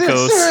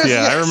 Lycos.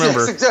 Yeah, I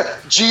remember.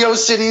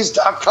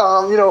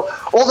 GeoCities.com.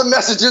 All the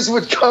messages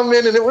would come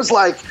in, and it was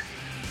like,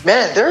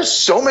 man, there's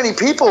so many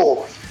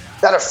people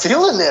that are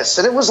feeling this,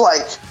 and it was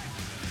like,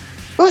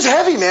 it was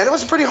heavy, man. It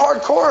was pretty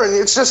hardcore, and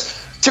it's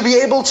just to be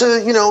able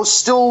to,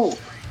 still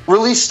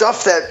release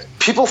stuff that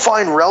people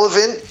find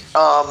relevant,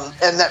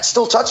 and that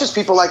still touches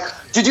people. Like,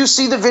 did you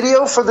see the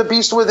video for The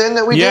Beast Within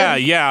that we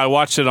did? Yeah, I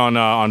watched it on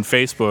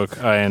Facebook,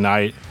 and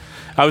I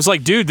was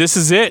like, dude, this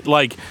is it.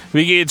 Like,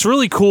 it's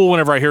really cool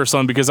whenever I hear a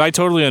song, because I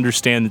totally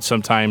understand that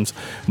sometimes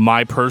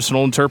my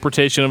personal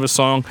interpretation of a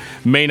song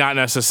may not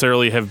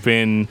necessarily have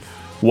been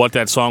what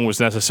that song was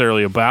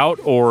necessarily about,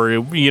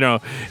 or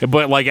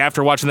but like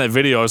after watching that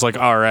video, I was like,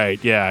 all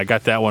right, yeah, I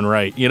got that one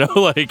right,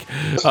 like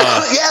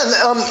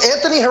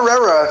Anthony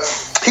Herrera,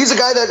 he's a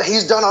guy that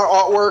he's done our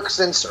artwork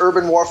since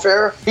Urban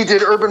Warfare. He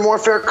did Urban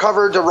Warfare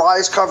cover,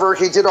 Rise cover,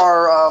 he did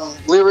our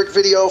lyric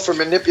video for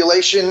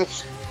Manipulation,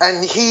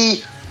 and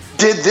he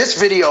did this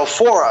video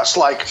for us.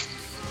 Like,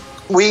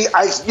 he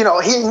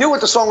knew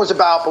what the song was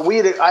about, but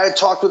I had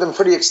talked with him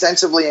pretty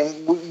extensively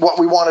and what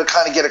we wanted to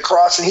kind of get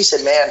across, and he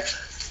said, man,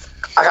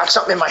 I got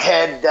something in my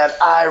head that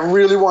I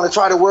really want to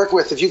try to work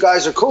with. If you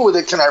guys are cool with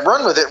it, can I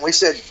run with it? And we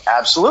said,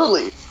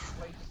 absolutely.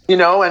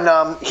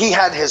 And he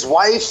had his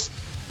wife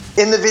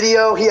in the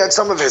video. He had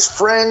some of his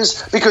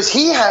friends, because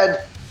he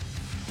had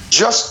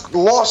just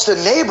lost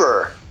a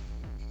neighbor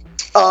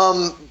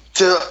to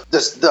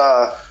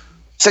the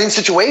same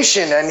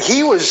situation, and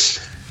he was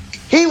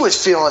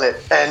feeling it.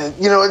 And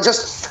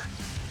just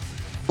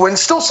when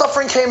Still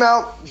Suffering came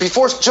out,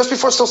 just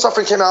before Still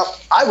Suffering came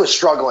out, I was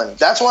struggling.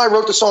 That's why I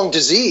wrote the song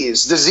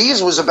Disease.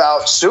 Disease was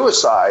about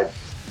suicide.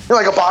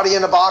 Like a body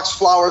in a box,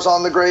 flowers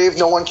on the grave,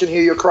 no one can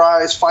hear your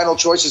cries, final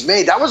choice is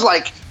made. That was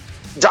like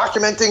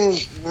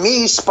documenting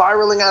me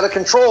spiraling out of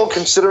control,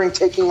 considering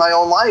taking my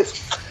own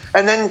life.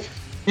 And then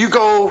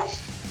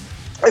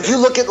if you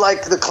look at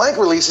like the Clank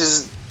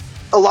releases,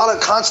 a lot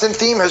of constant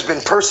theme has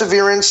been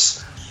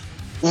perseverance,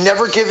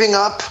 never giving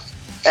up,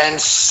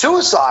 and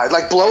suicide.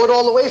 Like Blow It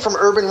All Away from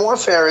Urban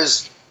Warfare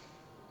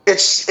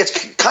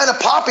it's kind of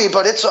poppy,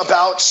 but it's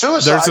about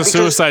suicide. There's a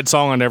suicide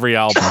song on every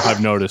album,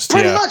 I've noticed.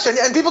 Pretty much.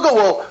 And people go,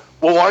 well,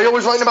 why are you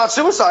always writing about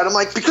suicide? I'm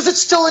like, because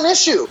it's still an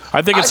issue.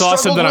 I think it's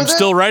awesome that I'm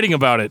still writing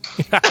about it.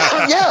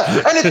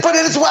 Yeah, but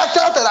it's whacked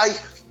out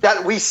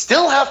that we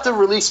still have to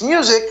release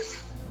music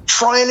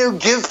trying to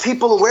give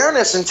people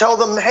awareness and tell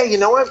them, hey, you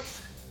know what?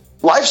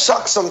 Life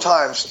sucks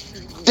sometimes.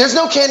 There's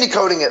no candy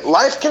coating it.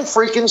 Life can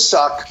freaking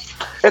suck.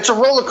 It's a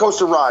roller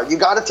coaster ride. You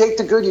got to take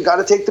the good, you got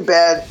to take the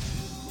bad,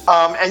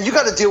 and you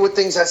got to deal with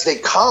things as they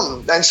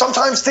come. And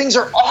sometimes things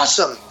are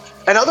awesome,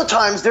 and other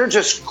times they're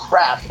just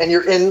crap, and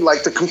you're in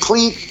like the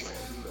complete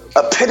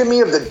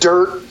epitome of the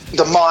dirt,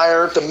 the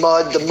mire, the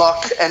mud, the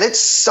muck, and it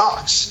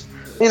sucks.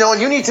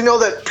 And you need to know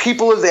that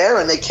people are there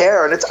and they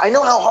care. And I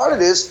know how hard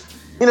it is.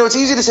 It's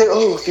easy to say,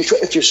 oh,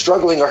 if you're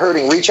struggling or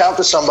hurting, reach out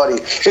to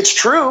somebody. It's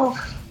true.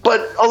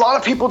 But a lot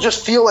of people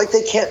just feel like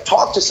they can't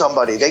talk to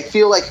somebody. They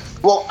feel like,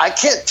 well, I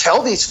can't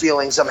tell these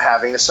feelings I'm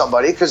having to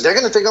somebody because they're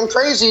going to think I'm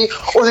crazy,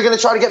 or they're going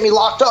to try to get me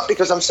locked up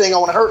because I'm saying I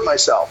want to hurt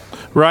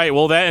myself. Right.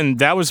 Well,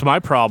 that was my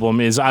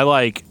problem. Is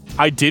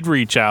I did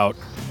reach out,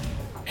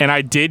 and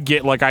I did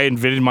get I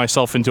admitted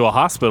myself into a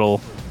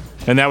hospital,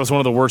 and that was one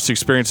of the worst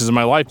experiences in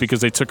my life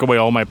because they took away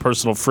all my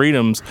personal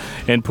freedoms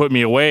and put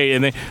me away,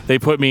 and they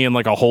put me in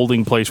a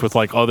holding place with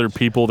other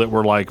people that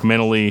were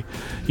mentally,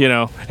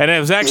 and it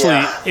was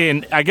actually,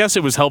 and I guess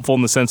it was helpful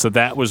in the sense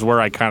that was where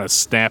I kind of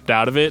snapped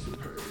out of it.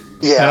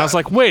 Yeah. And I was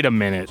like, wait a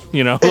minute,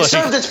 It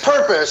served its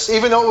purpose,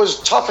 even though it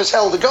was tough as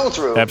hell to go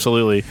through.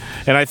 Absolutely.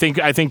 And I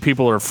think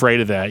people are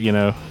afraid of that,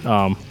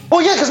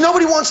 Well, yeah, because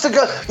nobody wants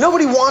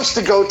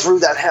to go through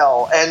that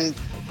hell. And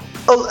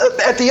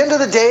at the end of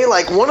the day,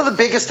 one of the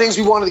biggest things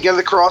we wanted to get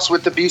across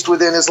with The Beast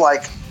Within is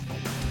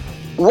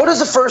what is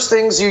the first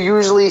things you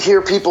usually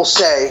hear people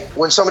say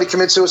when somebody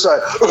commits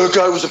suicide? Oh, the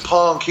guy was a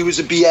punk. He was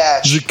a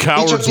biatch. He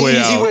took the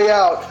easy way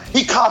out.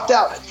 He copped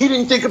out. He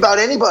didn't think about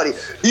anybody.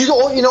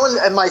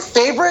 And my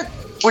favorite,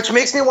 which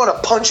makes me want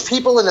to punch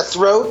people in the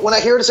throat when I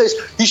hear it, says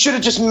he should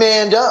have just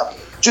manned up.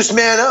 Just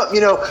man up.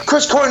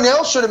 Chris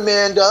Cornell should have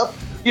manned up.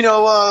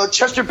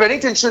 Chester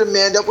Bennington should have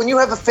manned up. When you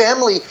have a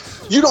family,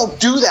 you don't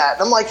do that.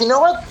 And I'm like, you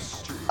know what?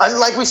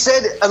 Like we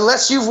said,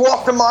 unless you've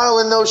walked a mile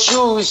in those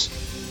shoes,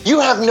 you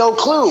have no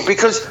clue,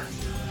 because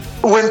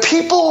when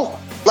people,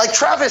 like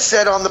Travis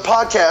said on the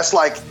podcast,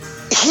 like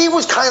he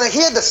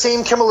had the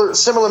same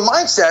similar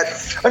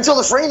mindset until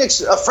a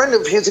friend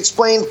of his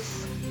explained,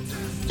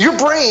 your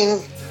brain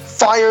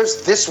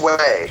fires this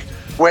way.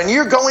 When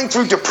you're going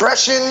through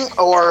depression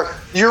or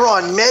you're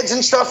on meds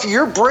and stuff,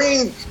 your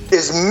brain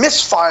is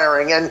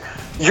misfiring and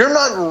you're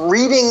not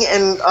reading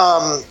and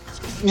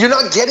you're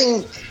not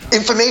getting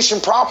information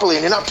properly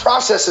and you're not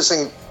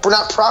processing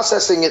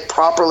it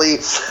properly.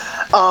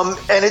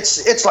 And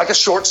it's like a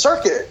short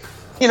circuit,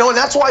 and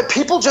that's why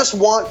people just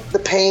want the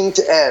pain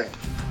to end.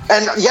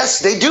 And yes,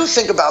 they do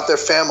think about their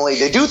family,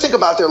 they do think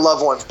about their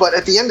loved ones, but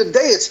at the end of the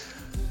day,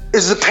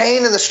 is the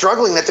pain and the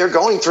struggling that they're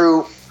going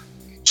through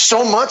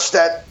so much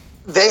that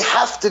they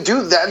have to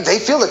do that. They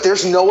feel that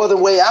there's no other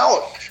way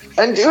out.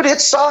 And dude,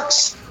 it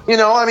sucks. When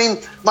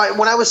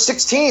I was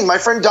 16, my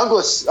friend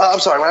Douglas, when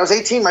I was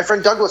 18, my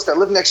friend Douglas that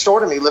lived next door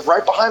to me, lived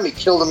right behind me,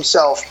 killed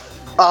himself.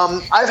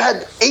 I've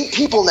had 8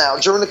 people now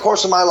during the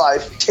course of my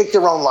life take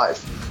their own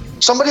life.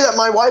 Somebody that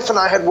my wife and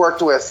I had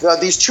worked with,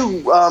 these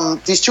two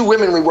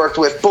women we worked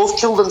with, both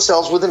killed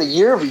themselves within a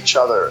year of each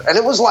other. And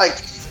it was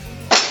like,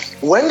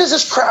 when does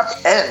this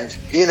crap end?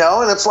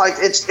 And it's like,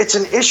 it's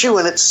an issue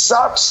and it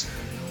sucks.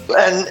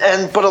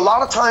 But a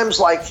lot of times,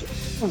 like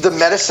the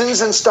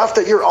medicines and stuff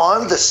that you're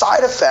on, the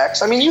side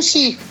effects. I mean, you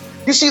see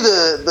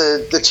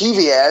the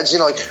TV ads,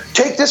 like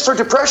take this for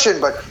depression,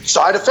 but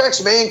side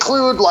effects may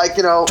include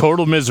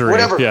total misery,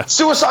 whatever,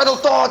 suicidal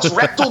thoughts,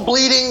 rectal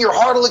bleeding, your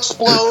heart will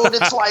explode.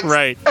 It's like,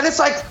 right. And it's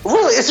like,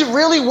 really, is it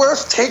really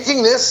worth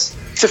taking this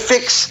to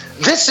fix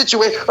this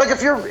situation? Like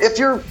if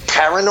you're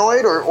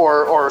paranoid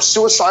or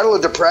suicidal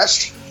or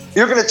depressed,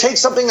 you're going to take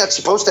something that's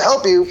supposed to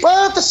help you,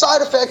 but the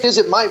side effect is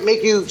it might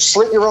make you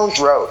slit your own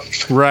throat.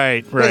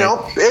 Right.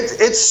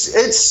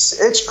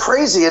 It's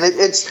crazy, and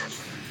it's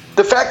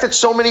the fact that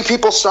so many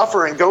people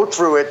suffer and go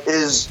through it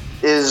is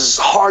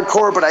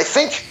hardcore. But I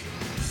think,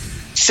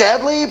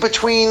 sadly,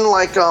 between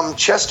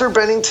Chester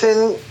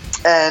Bennington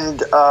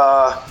and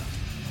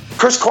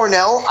Chris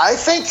Cornell, I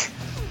think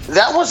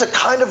that was a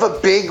kind of a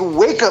big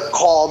wake-up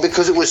call,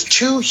 because it was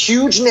 2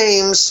 huge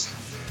names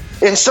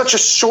in such a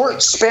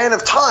short span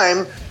of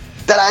time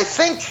that I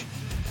think,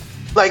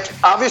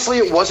 obviously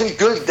it wasn't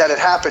good that it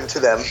happened to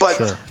them, but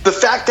sure, the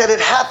fact that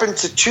it happened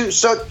to two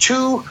such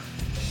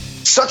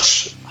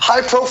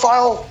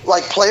high-profile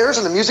players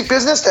in the music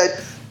business,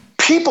 that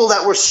people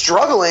that were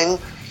struggling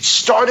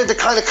started to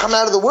kind of come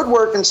out of the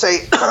woodwork and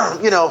say,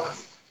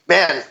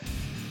 man,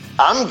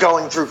 I'm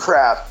going through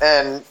crap,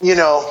 and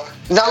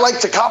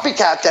not to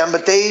copycat them,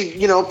 but they,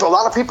 a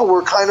lot of people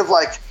were kind of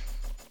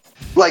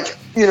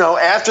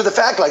after the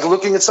fact,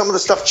 looking at some of the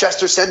stuff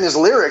Chester said in his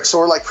lyrics,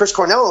 or Chris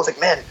Cornell, was like,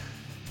 man,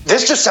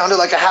 this just sounded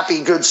like a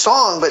happy, good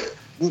song, but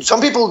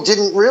some people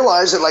didn't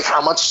realize that how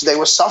much they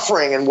were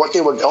suffering and what they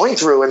were going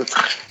through, and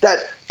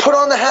that put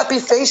on the happy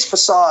face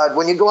facade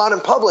when you go out in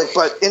public,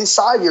 but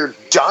inside you're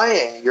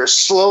dying, you're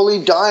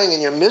slowly dying,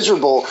 and you're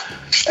miserable.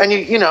 And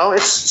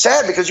it's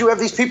sad, because you have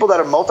these people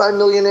that are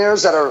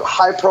multimillionaires, that are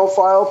high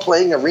profile,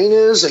 playing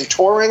arenas and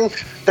touring.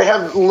 They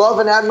have love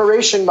and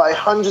admiration by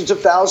hundreds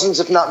of thousands,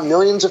 if not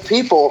millions of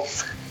people,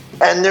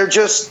 and they're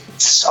just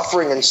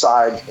suffering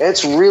inside.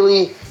 It's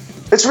really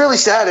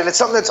sad, and it's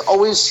something that's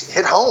always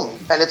hit home,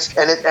 and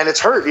it's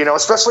hurt,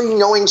 especially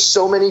knowing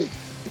so many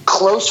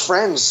close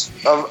friends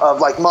of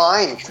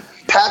mine.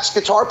 Pat's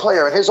guitar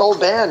player and his old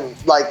band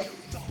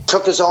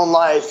took his own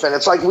life, and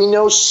it's we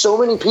know so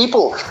many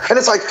people, and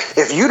it's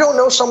if you don't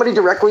know somebody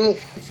directly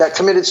that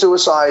committed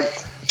suicide,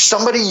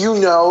 somebody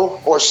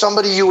or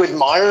somebody you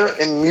admire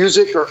in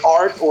music or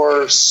art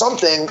or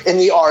something in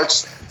the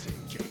arts,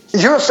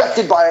 you're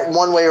affected by it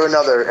one way or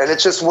another. And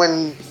it's just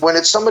when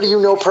it's somebody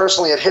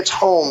personally, it hits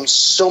home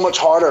so much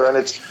harder, and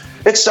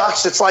it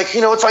sucks. It's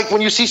it's like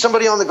when you see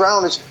somebody on the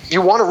ground,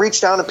 you want to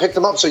reach down and pick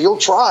them up, so you'll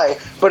try,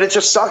 but it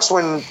just sucks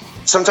when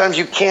sometimes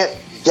you can't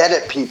get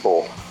at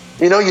people.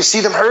 You see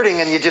them hurting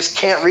and you just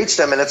can't reach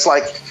them, and it's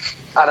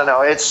I don't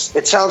know, it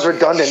sounds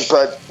redundant,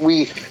 but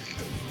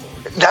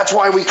that's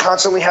why we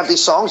constantly have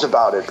these songs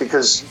about it,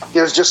 because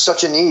there's just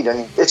such a need,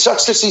 and it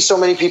sucks to see so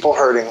many people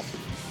hurting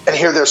and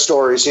hear their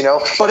stories,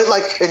 But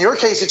in your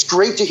case, it's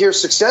great to hear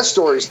success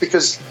stories,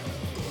 because,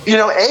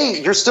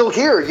 you're still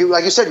here.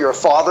 Like you said, you're a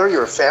father,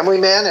 you're a family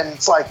man, and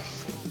it's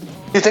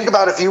you think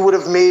about if you would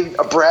have made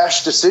a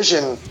brash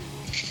decision,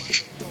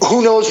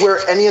 who knows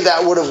where any of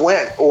that would have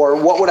went, or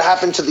what would have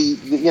happened to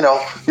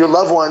your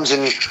loved ones,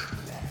 and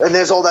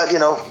there's all that,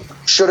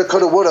 shoulda,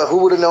 coulda, woulda. Who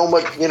would have known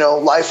what,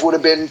 life would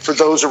have been for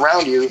those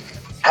around you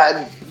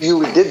had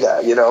you did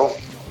that,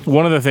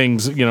 One of the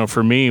things,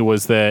 for me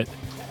was that,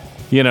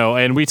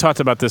 and we talked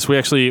about this.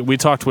 We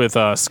talked with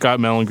Scott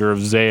Mellinger of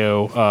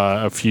Zayo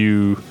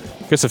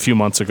a few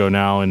months ago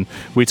now, and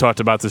we talked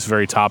about this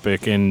very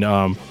topic. And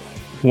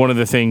one of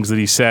the things that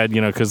he said,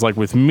 because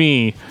with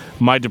me,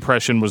 my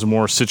depression was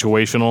more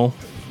situational,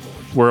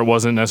 where it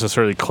wasn't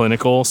necessarily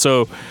clinical.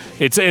 So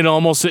it's in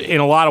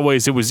a lot of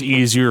ways, it was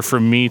easier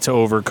for me to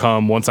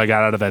overcome once I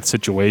got out of that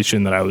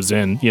situation that I was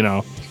in.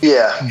 Yeah.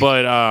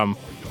 But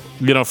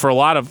for a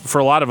lot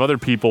of other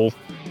people,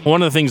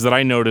 one of the things that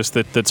I noticed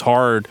that's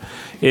hard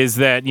is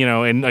that,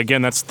 and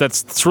again,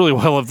 that's really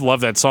why I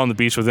love that song, The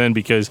Beast Within,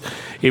 because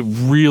it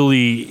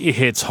really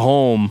hits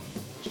home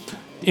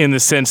in the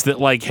sense that,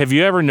 like, have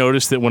you ever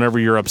noticed that whenever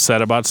you're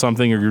upset about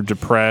something or you're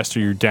depressed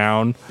or you're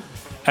down,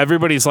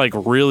 everybody's like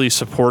really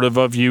supportive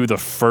of you the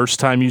first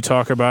time you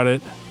talk about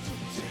it?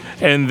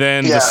 And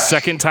then the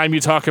second time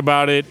you talk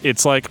about it,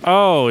 it's like,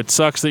 oh, it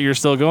sucks that you're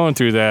still going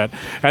through that.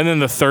 And then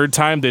the third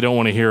time, they don't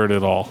want to hear it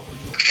at all.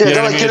 Yeah, you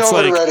know what I mean? Get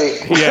over it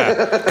already.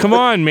 Yeah, come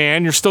on,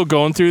 man, you're still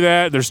going through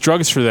that. There's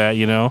drugs for that,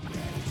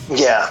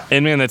 Yeah.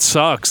 And man, that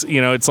sucks.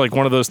 It's like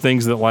one of those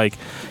things that, like,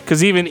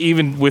 because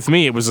even with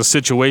me, it was a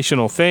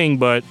situational thing,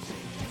 but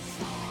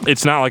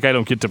it's not like I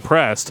don't get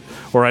depressed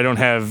or I don't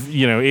have,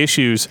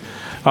 issues.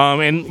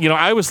 And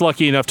I was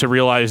lucky enough to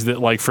realize that,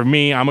 like, for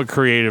me, I'm a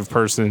creative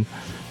person.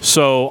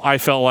 So I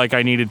felt like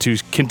I needed to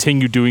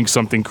continue doing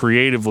something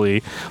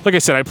creatively. Like I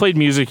said, I played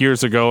music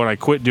years ago and I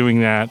quit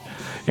doing that.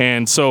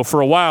 And so for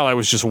a while I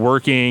was just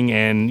working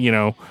and,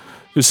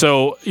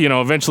 so,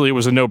 eventually it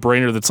was a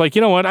no-brainer that's like,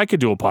 you know what, I could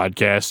do a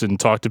podcast and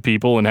talk to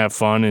people and have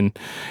fun.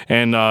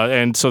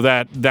 And so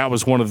that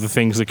was one of the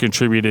things that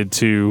contributed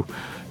to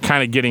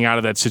kind of getting out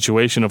of that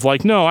situation of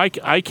like, no,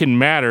 I can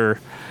matter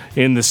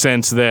in the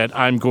sense that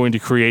I'm going to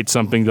create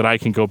something that I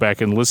can go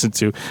back and listen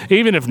to.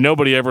 Even if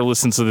nobody ever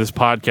listens to this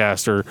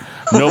podcast or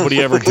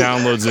nobody ever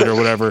downloads it or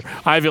whatever,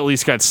 I've at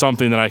least got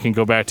something that I can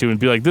go back to and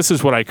be like, this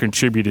is what I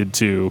contributed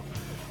to,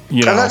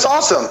 And that's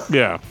awesome.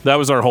 Yeah, that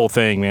was our whole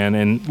thing, man.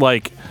 And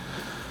like,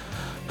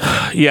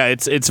 yeah,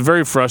 it's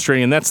very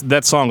frustrating. And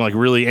that song, like,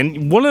 really,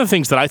 and one of the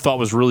things that I thought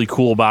was really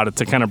cool about it,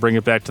 to kind of bring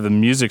it back to the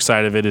music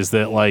side of it, is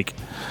that, like,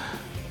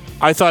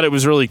 I thought it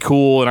was really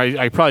cool, and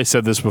I probably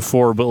said this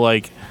before, but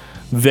like,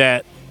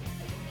 that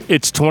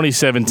it's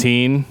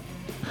 2017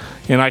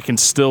 and I can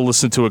still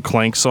listen to a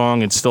Clank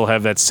song and still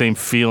have that same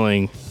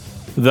feeling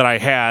that I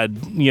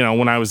had,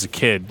 when I was a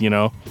kid,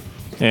 And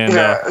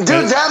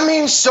that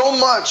means so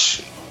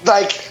much.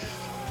 Like,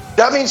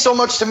 that means so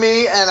much to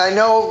me, and I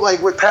know,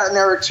 like, with Pat and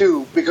Eric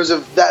too, because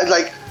of that,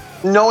 like,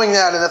 knowing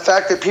that and the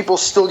fact that people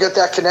still get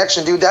that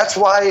connection, dude. That's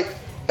why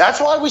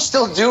we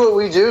still do what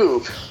we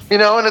do,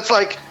 And it's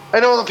like,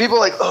 I know the people are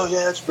like, oh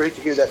yeah, it's great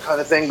to hear that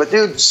kind of thing, but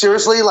dude,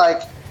 seriously,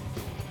 like,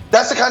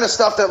 that's the kind of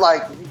stuff that,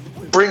 like,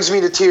 brings me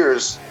to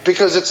tears,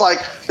 because it's like,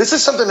 this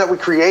is something that we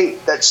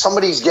create, that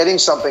somebody's getting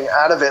something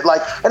out of it.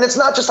 Like, and it's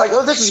not just like,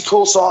 oh, this is a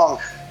cool song.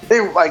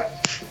 They're like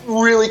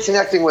really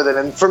connecting with it.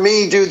 And for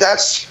me, dude,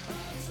 that's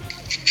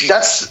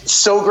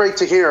so great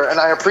to hear. And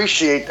I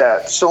appreciate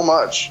that so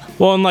much.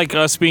 Well, and like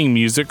us being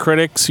music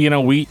critics,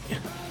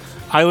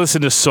 I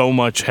listen to so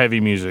much heavy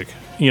music.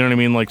 You know what I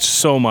mean? Like,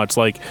 so much,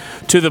 like,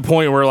 to the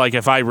point where, like,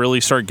 if I really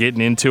start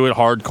getting into it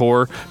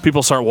hardcore,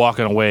 people start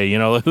walking away,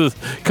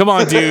 Come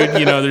on, dude,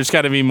 there's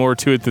got to be more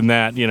to it than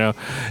that,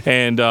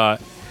 And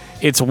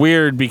it's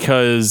weird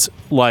because,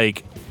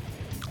 like,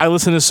 I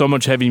listen to so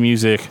much heavy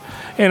music,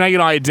 and I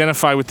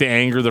identify with the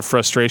anger, the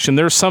frustration.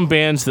 There's some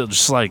bands that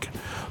just, like,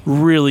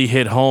 really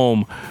hit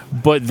home,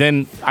 but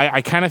then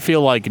I kind of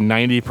feel like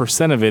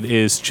 90% of it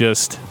is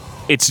just...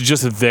 It's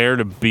just there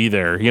to be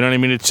there. You know what I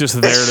mean? It's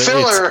just there it's to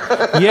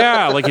filler.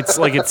 Yeah, like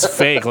it's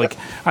fake. Like,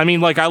 I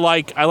mean, like I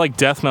like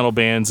death metal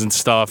bands and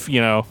stuff,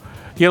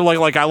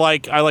 like I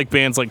like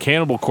bands like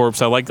Cannibal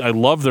Corpse. I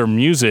love their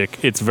music.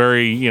 It's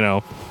very,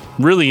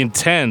 really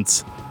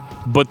intense,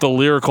 but the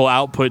lyrical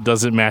output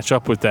doesn't match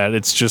up with that.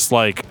 It's just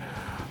like,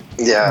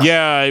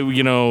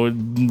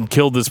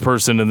 killed this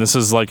person, and this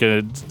is like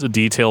a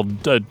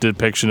detailed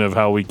depiction of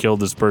how we killed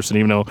this person,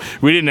 even though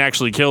we didn't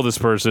actually kill this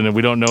person, and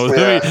we don't know.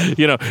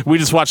 Yeah. We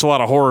just watched a lot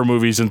of horror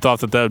movies and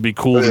thought that would be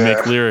cool to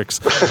make lyrics.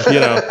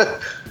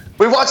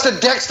 We watched a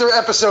Dexter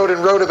episode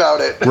and wrote about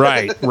it.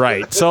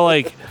 Right. So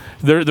like,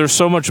 there's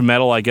so much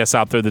metal, I guess,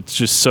 out there that's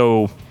just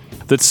so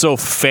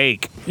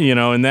fake,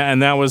 and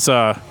that was.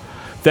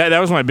 That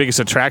was my biggest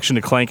attraction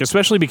to Clank,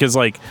 especially because,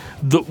 like,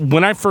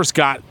 when I first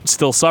got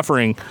Still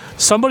Suffering,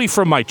 somebody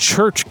from my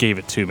church gave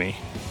it to me.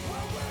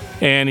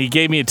 And he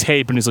gave me a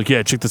tape, and he's like,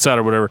 yeah, check this out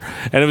or whatever.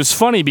 And it was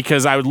funny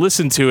because I would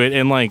listen to it,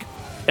 and, like,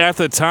 at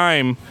the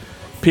time,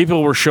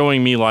 people were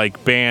showing me,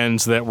 like,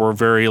 bands that were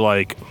very,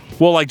 like,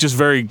 well, like, just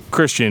very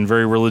Christian,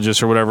 very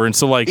religious or whatever. And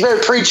so, like... Very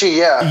preachy,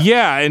 yeah.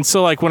 Yeah, and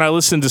so, like, when I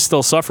listened to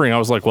Still Suffering, I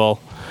was like, well...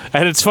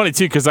 And it's funny,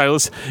 too, because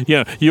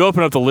you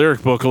open up the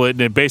lyric booklet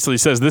and it basically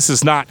says this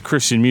is not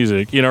Christian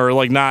music, or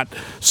like not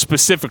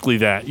specifically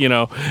that,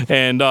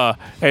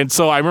 And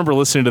so I remember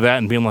listening to that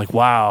and being like,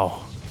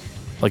 wow,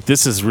 like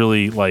this is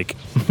really like,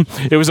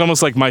 it was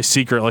almost like my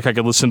secret. Like I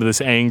could listen to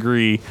this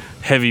angry,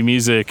 heavy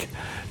music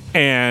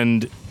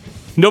and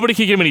nobody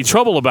could give me any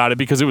trouble about it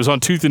because it was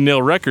on Tooth and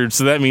Nail Records.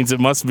 So that means it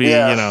must be,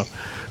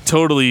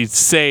 totally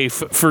safe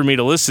for me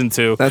to listen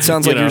to. That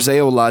sounds like your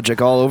Zayo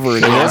logic all over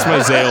again. That's my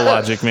Zayo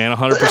logic, man,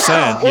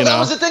 100%. Well, that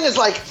was the thing is,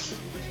 like,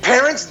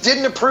 parents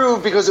didn't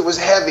approve because it was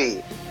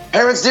heavy.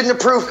 Parents didn't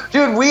approve.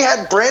 Dude, we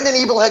had Brandon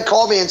Ebel had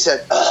called me and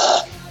said,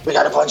 we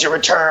got a bunch of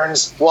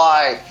returns.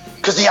 Why?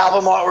 because the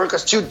album artwork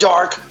was too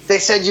dark. They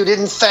said you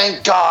didn't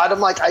thank God.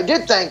 I'm like, I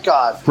did thank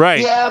God. Right.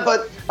 Yeah,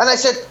 and I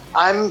said,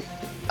 I'm,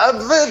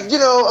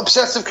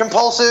 obsessive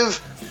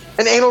compulsive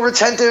and anal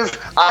retentive.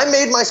 I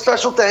made my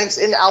special thanks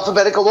in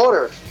alphabetical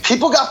order.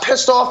 People got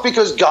pissed off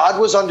because God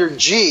was under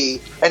G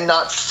and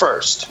not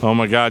first. Oh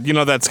my God!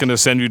 That's going to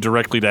send you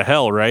directly to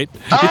hell, right?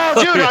 Oh,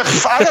 dude,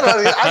 I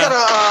got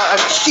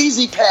an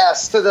easy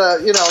pass to the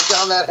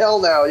down that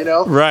hill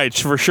now. Right,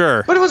 for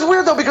sure. But it was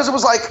weird though because it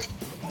was like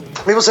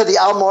people said the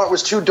album art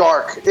was too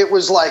dark. It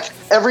was like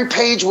every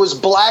page was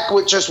black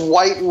with just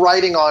white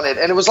writing on it,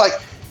 and it was like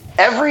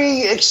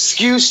every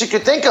excuse you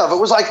could think of. It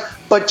was like,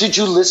 but did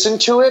you listen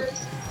to it?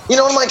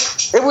 I'm like,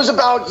 it was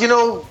about,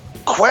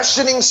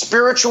 questioning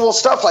spiritual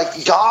stuff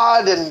like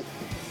God and,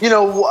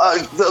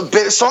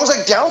 songs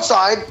like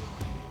Downside,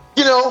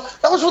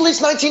 that was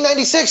released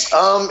 1996.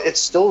 It's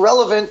still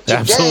relevant today.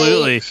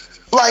 Absolutely.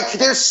 Like,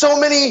 there's so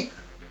many,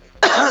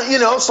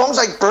 songs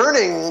like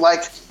Burning,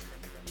 like,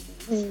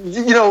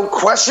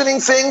 questioning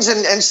things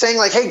and saying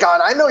like, hey,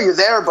 God, I know you're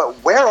there, but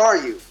where are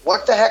you?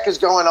 What the heck is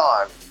going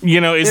on?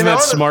 Isn't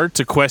that smart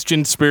to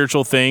question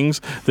spiritual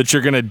things that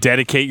you're going to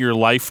dedicate your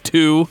life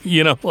to?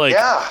 Yeah.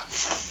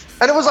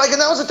 And it was like,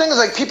 and that was the thing, is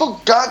like people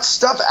got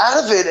stuff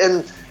out of it,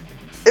 and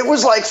it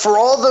was like for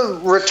all the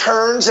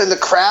returns and the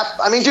crap.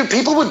 I mean, dude,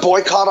 people would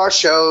boycott our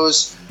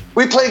shows.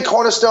 We played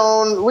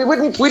Cornerstone.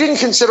 We didn't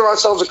consider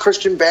ourselves a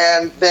Christian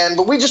band then,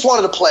 but we just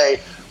wanted to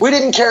play. We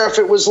didn't care if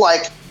it was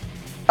like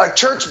a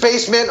church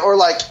basement or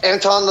like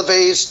Anton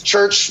LaVey's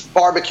church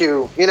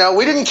barbecue. We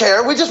didn't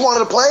care. We just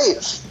wanted to play.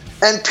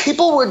 And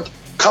people would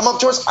come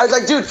up to us. I was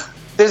like, dude,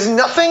 there's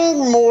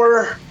nothing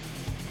more,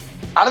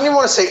 I don't even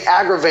want to say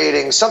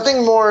aggravating,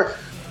 something more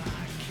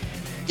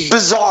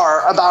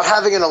bizarre about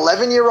having an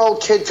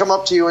 11-year-old kid come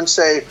up to you and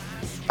say,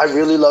 I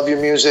really love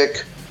your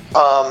music,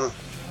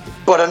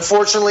 but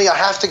unfortunately I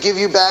have to give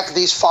you back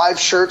these 5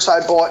 shirts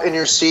I bought in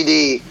your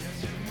CD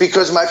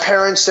because my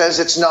parents says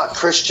it's not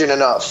Christian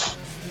enough.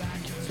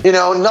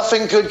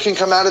 Nothing good can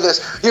come out of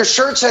this. Your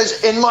shirt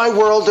says, in my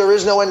world, there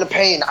is no end to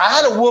pain. I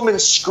had a woman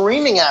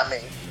screaming at me.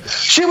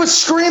 She was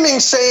screaming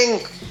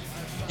saying,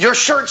 your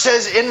shirt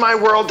says, in my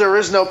world, there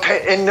is no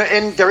pain,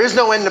 and there is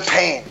no end to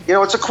pain.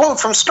 It's a quote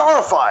from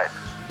Scarified.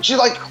 She's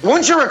like,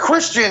 once you're a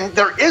Christian,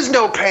 there is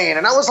no pain.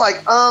 And I was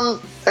like,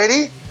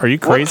 lady, are you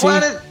crazy?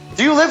 What planet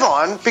do you live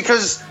on?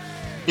 Because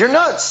you're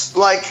nuts.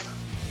 Like,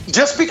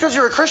 just because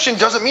you're a Christian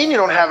doesn't mean you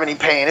don't have any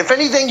pain. If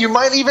anything, you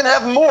might even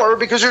have more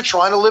because you're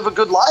trying to live a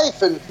good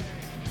life. And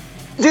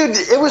dude,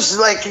 it was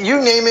like, you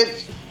name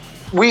it,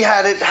 we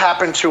had it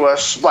happen to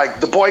us.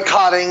 Like the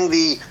boycotting,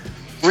 the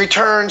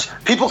returns,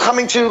 people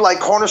coming to like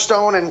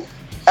Cornerstone and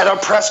at our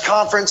press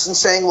conference and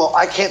saying, well,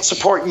 I can't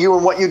support you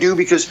and what you do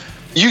because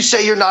you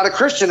say you're not a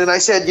Christian. And I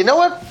said, you know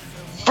what?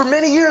 For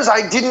many years,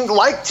 I didn't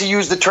like to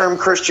use the term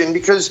Christian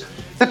because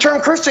the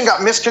term Christian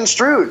got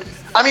misconstrued.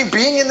 I mean,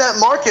 being in that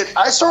market,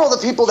 I saw all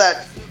the people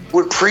that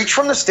would preach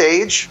from the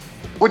stage,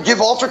 would give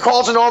altar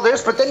calls and all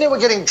this, but then they were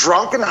getting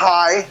drunk and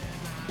high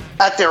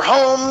at their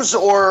homes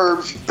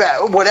or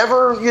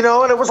whatever,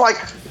 and it was like,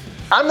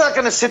 I'm not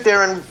going to sit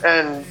there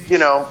and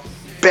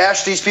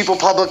bash these people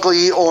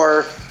publicly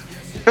because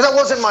that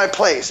wasn't my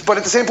place. But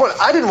at the same point,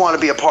 I didn't want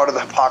to be a part of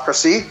the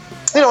hypocrisy,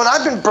 and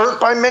I've been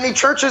burnt by many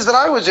churches that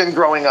I was in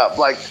growing up,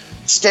 like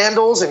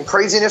scandals and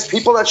craziness,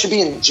 people that should be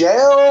in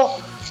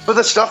jail for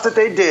the stuff that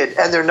they did,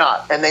 and they're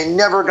not, and they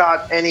never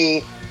got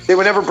they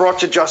were never brought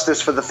to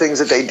justice for the things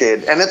that they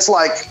did. And it's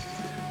like,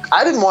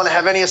 I didn't want to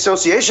have any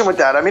association with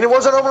that. I mean, it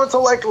wasn't over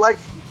until like I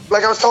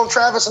was telling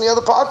Travis in the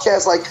other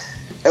podcast, like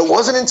it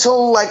wasn't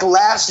until like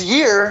last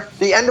year,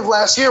 the end of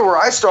last year, where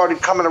I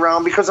started coming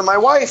around because of my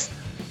wife.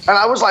 And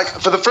I was like,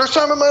 for the first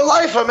time in my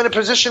life, I'm in a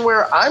position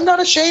where I'm not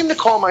ashamed to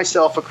call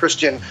myself a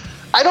Christian.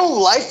 I don't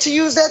like to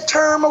use that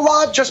term a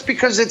lot just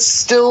because there's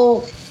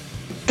still,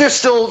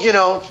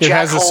 it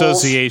has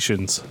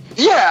associations.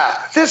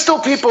 Yeah, there's still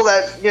people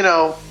that,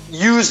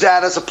 use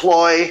that as a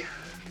ploy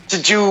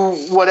to do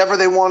whatever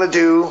they want to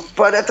do.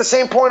 But at the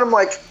same point, I'm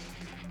like,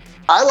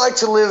 I like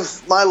to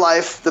live my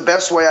life the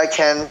best way I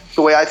can,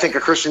 the way I think a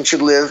Christian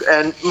should live.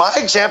 And my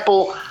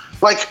example,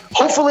 like,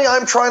 hopefully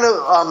I'm trying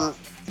to,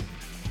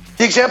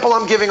 the example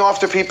I'm giving off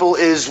to people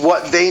is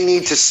what they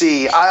need to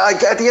see.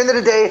 At the end of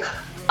the day,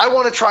 I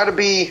want to try to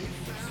be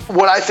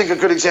what I think a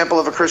good example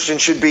of a Christian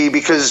should be,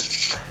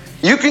 because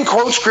you can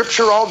quote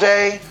scripture all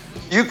day,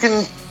 you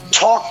can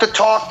talk the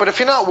talk, but if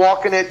you're not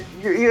walking it,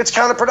 it's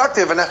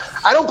counterproductive. And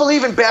I don't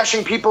believe in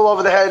bashing people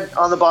over the head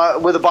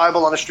with a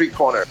Bible on a street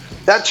corner.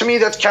 That, to me,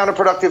 that's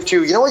counterproductive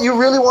too. You know what? You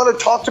really want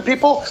to talk to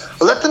people?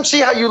 Let them see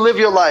how you live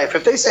your life.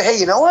 If they say, hey,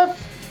 you know what?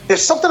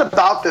 There's something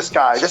about this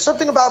guy. There's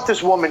something about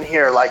this woman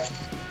here. Like,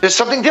 there's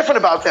something different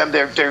about them.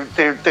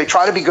 They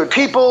try to be good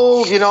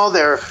people.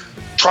 They're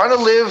trying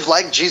to live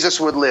like Jesus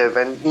would live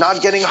and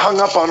not getting hung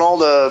up on all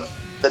the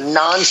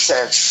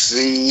nonsense.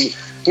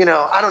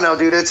 I don't know,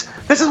 dude.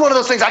 This is one of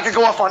those things I could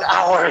go off on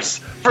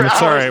hours.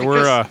 It's all right.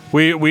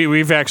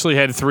 We've actually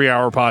had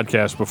 3-hour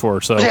podcasts before,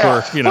 so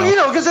yeah. we're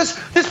Well, because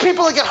there's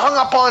people that get hung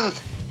up on,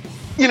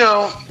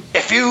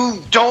 if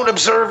you don't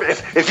observe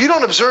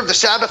the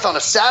Sabbath on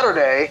a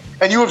Saturday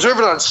and you observe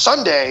it on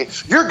Sunday,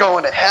 you're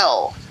going to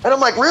hell. And I'm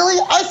like,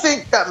 really? I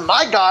think that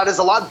my God is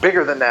a lot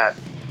bigger than that.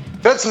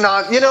 That's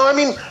not, I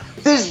mean,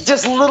 there's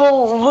just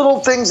little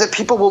things that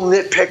people will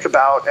nitpick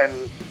about.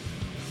 And,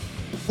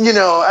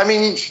 I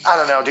mean, I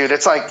don't know, dude.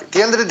 It's like, at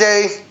the end of the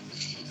day,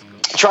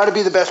 try to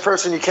be the best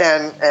person you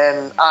can.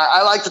 And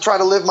I like to try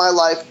to live my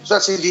life,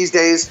 especially these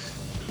days,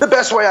 the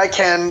best way I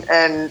can.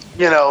 And,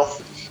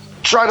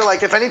 try to,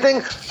 like, if anything,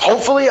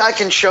 hopefully I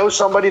can show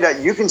somebody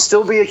that you can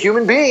still be a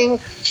human being.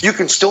 You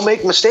can still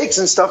make mistakes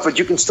and stuff, but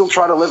you can still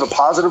try to live a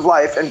positive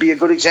life and be a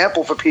good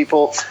example for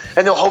people.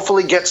 And they'll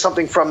hopefully get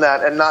something from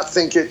that and not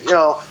think it,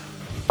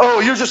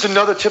 oh, you're just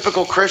another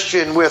typical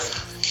Christian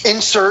with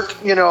insert,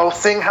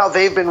 thing how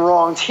they've been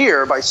wronged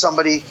here by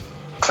somebody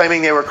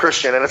claiming they were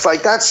Christian. And it's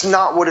like, that's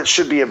not what it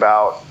should be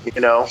about,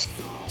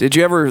 Did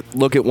you ever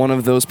look at one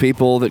of those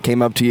people that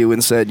came up to you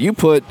and said, you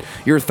put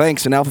your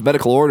thanks in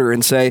alphabetical order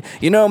and say,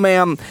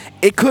 ma'am,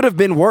 it could have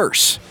been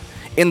worse.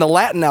 In the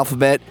Latin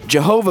alphabet,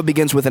 Jehovah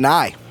begins with an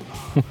I.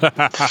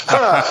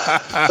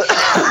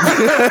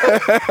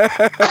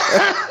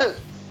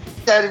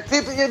 At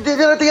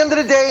the end of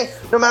the day,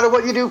 no matter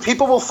what you do,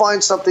 people will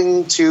find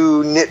something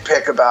to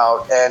nitpick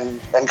about and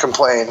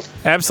complain.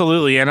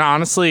 Absolutely. And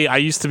honestly, I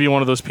used to be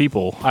one of those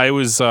people. I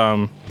was...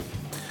 at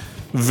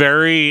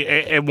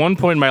one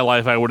point in my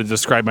life, I would have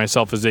described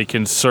myself as a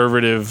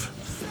conservative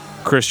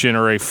Christian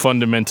or a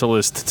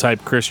fundamentalist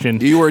type Christian.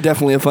 You were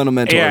definitely a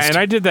fundamentalist. Yeah, and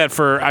I did that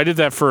for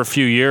a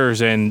few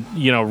years, and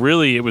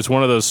really, it was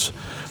one of those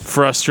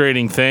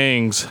frustrating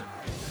things.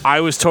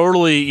 I was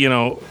totally,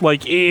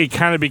 it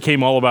kind of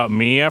became all about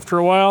me after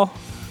a while.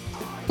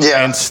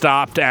 Yeah. And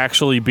stopped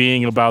actually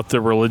being about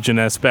the religion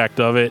aspect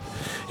of it.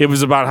 It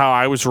was about how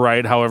I was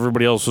right, how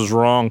everybody else was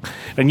wrong.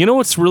 And you know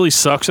what's really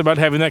sucks about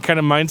having that kind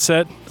of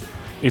mindset?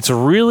 It's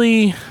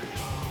really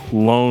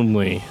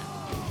lonely.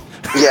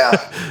 Yeah.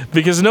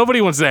 Because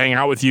nobody wants to hang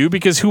out with you,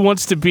 because who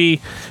wants to be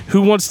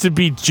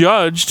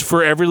judged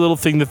for every little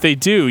thing that they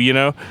do,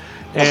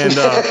 And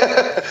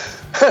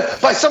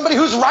by somebody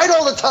who's right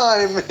all the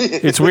time.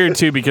 It's weird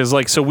too, because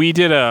we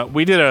did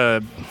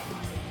a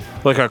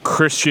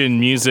Christian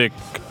music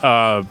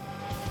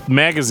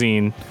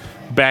magazine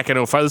back in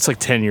 2005. That's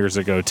 10 years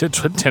ago,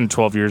 10,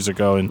 12 years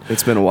ago. And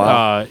it's been a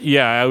while.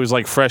 I was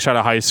fresh out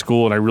of high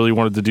school, and I really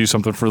wanted to do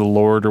something for the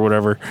Lord or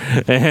whatever.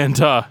 And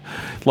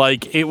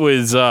it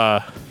was,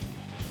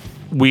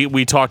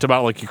 we talked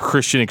about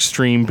Christian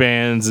extreme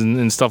bands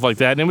and stuff like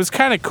that. And it was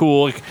kind of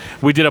cool.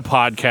 We did a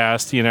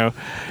podcast,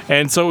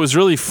 and so it was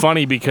really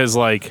funny because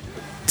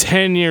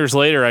 10 years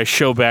later, I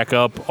show back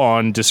up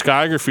on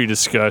Discography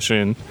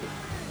Discussion,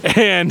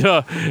 and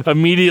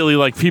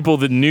immediately people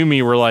that knew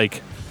me were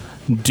like,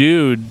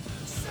 dude,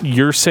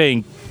 you're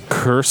saying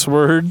curse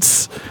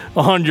words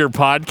on your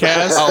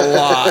podcast a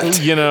lot, and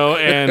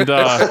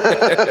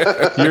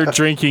you're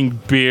drinking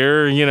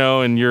beer,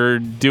 and you're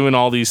doing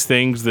all these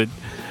things that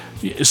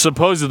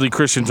supposedly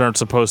Christians aren't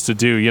supposed to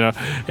do, And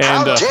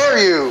how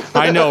dare you?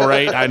 I know,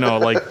 right? I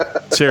know,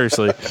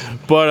 seriously.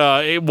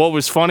 But what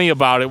was funny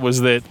about it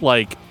was that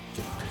I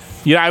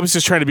was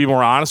just trying to be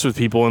more honest with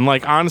people, and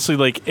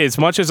honestly, as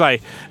much as I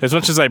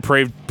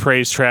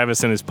praise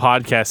Travis and his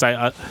podcast,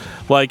 I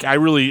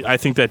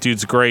think that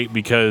dude's great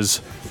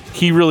because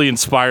he really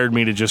inspired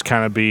me to just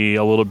kind of be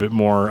a little bit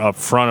more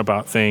upfront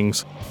about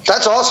things.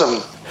 That's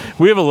awesome.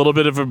 We have a little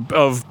bit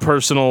of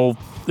personal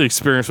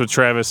experience with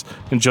Travis,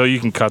 and Joe, you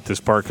can cut this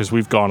part because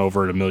we've gone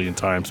over it a million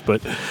times.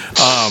 But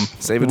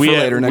save it for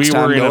later. Next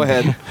time, go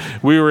ahead.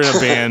 We were in a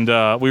band.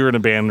 We were in a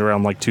band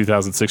around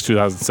 2006,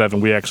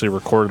 2007. We actually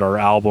recorded our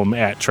album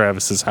at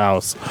Travis's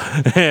house,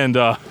 and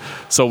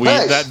so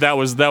nice. that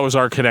was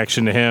our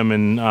connection to him.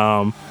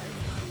 And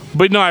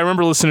but no, I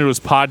remember listening to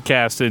his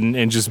podcast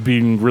and just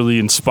being really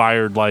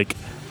inspired.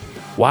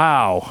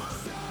 Wow.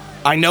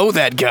 I know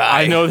that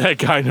guy.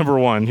 Number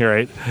one, you're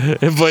right.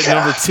 But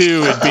number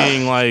two, it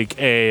being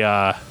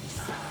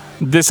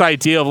this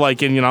idea of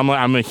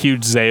I'm a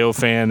huge Zao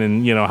fan,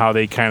 and how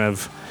they kind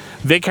of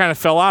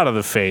fell out of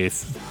the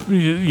faith,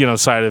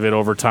 side of it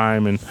over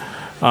time. And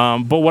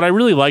but what I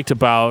really liked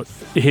about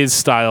his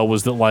style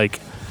was that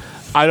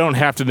I don't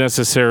have to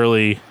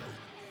necessarily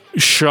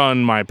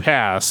shun my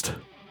past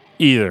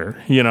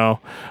either.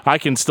 I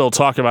can still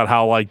talk about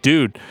how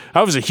dude,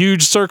 I was a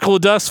huge Circle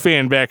of Dust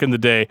fan back in the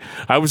day.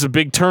 I was a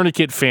big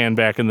Tourniquet fan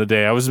back in the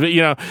day. I was,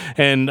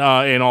 and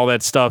all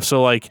that stuff.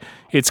 So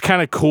it's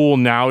kind of cool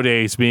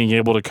nowadays being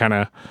able to kind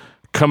of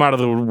come out of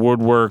the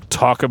woodwork,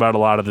 talk about a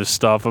lot of this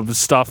stuff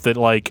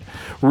that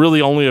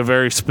really only a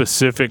very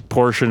specific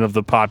portion of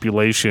the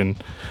population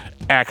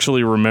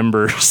actually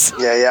remembers.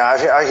 Yeah,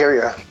 I hear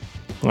you.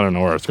 I don't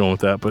know where I was going with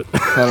that, but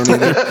I don't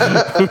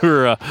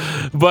either.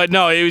 but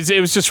no,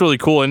 it was just really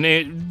cool,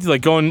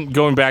 and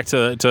going back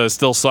to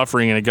Still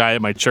Suffering and a guy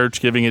at my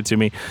church giving it to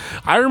me.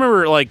 I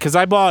remember because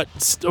I bought,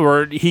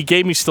 or he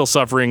gave me Still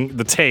Suffering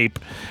the tape,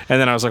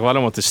 and then I was like, well, I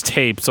don't want this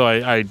tape, so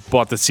I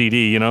bought the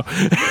CD, and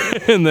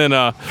then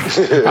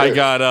I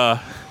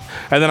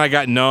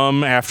got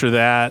Numb after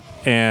that,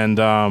 and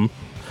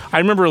I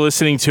remember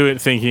listening to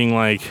it thinking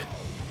like,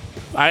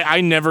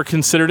 I never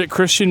considered it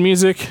Christian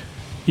music.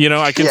 You know,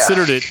 I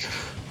considered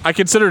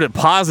it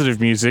positive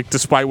music,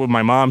 despite what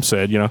my mom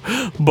said, you know.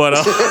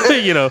 But,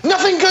 you know.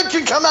 Nothing good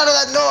can come out of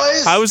that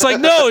noise. I was like,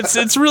 no,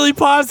 it's really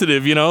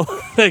positive, you know.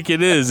 Like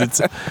it is.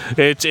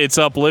 It's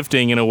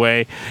uplifting in a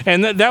way.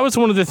 And that was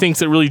one of the things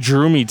that really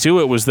drew me to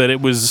it, was that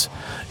it was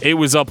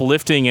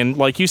uplifting. And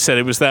like you said,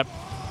 it was that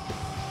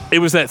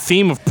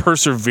theme of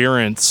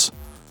perseverance.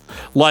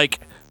 Like,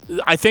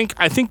 I think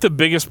the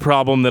biggest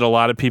problem that a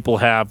lot of people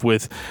have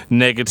with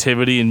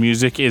negativity in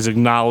music is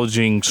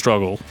acknowledging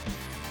struggle.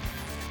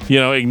 You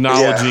know,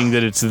 acknowledging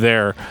that it's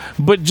there.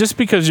 But just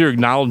because you're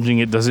acknowledging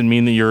it doesn't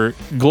mean that you're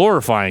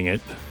glorifying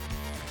it.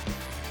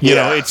 You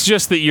know, it's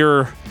just that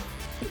you're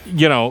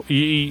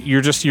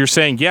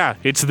saying, yeah,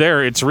 it's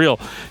there, it's real.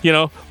 You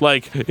know,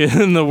 like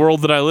in the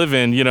world that I live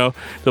in, you know,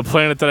 the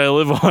planet that I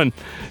live on,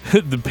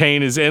 the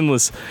pain is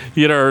endless.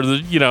 You know, or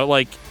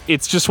like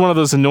it's just one of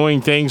those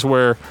annoying things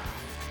where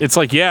it's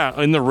like, yeah,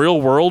 in the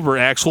real world where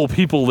actual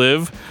people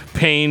live,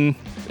 pain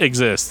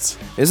exists.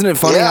 Isn't it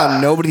funny how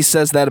nobody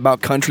says that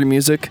about country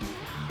music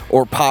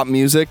or pop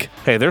music?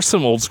 Hey, there's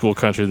some old school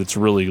country that's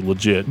really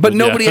legit. But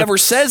nobody ever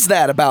says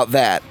that about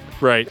that.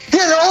 Right.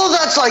 Yeah, all of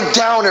that's like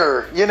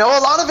downer. You know, a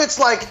lot of it's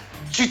like,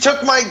 she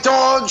took my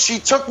dog, she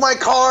took my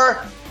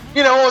car,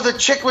 you know, or the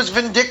chick was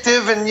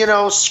vindictive and, you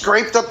know,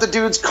 scraped up the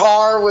dude's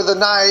car with a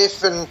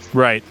knife. And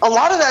right. A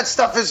lot of that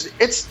stuff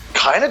it's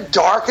kind of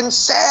dark and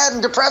sad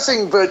and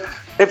depressing, but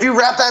if you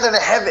wrap that in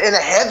a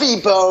heavy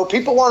bow,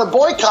 people want to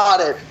boycott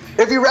it.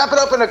 If you wrap it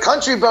up in a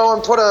country bow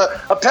and put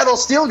a pedal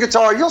steel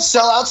guitar, you'll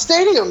sell out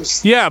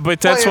stadiums. Yeah,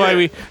 but that's why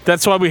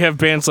we have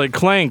bands like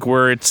Clank,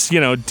 where it's, you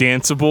know,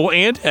 danceable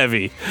and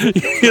heavy.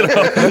 You know,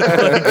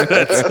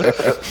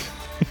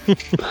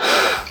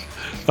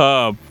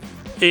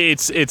 like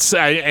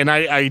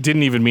I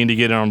didn't even mean to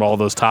get on all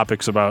those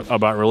topics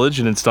about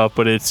religion and stuff,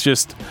 but it's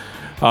just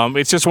one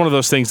of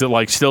those things that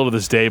like still to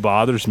this day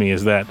bothers me,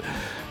 is that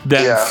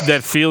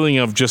feeling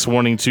of just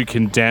wanting to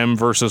condemn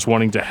versus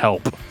wanting to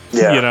help.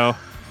 Yeah. You know.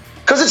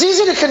 Because it's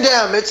easy to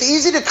condemn. It's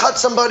easy to cut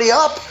somebody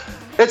up.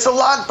 It's a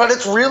lot, but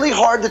it's really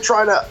hard to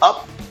try to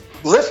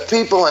uplift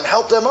people and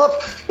help them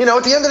up. You know,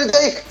 at the end of the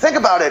day, think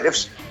about it.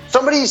 If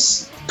somebody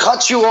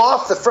cuts you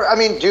off,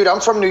 dude, I'm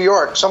from New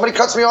York. Somebody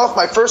cuts me off,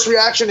 my first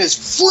reaction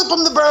is flip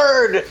them the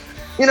bird.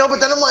 You know, but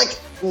then I'm like,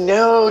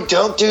 no,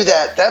 don't do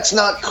that. That's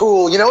not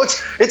cool. You know,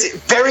 it's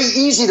very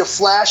easy to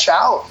flash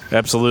out.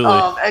 Absolutely.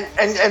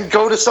 And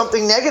go to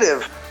something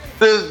negative.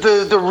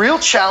 The real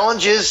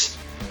challenge is,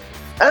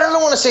 and I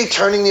don't want to say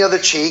turning the other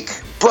cheek,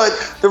 but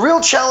the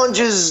real challenge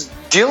is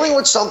dealing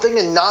with something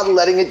and not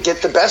letting it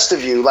get the best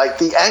of you, like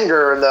the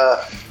anger and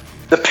the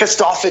pissed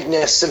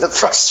offedness and the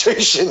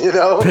frustration, you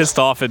know? Pissed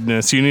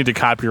offedness. You need to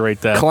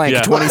copyright that. Clank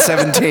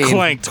 2017.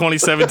 Clank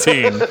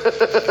 2017.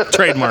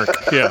 Trademark.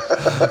 Yeah.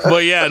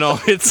 But yeah, no,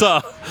 it's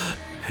I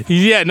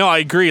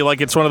agree.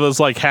 Like, it's one of those,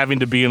 like,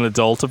 having to be an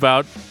adult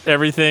about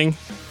everything.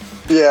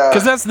 Yeah.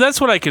 Because that's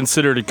what I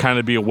consider to kind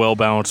of be a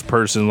well-balanced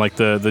person, like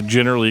the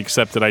generally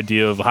accepted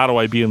idea of how do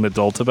I be an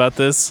adult about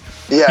this?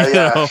 Yeah, you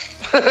know?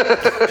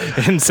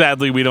 And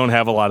sadly, we don't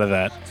have a lot of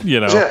that, you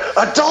know. Yeah.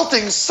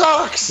 Adulting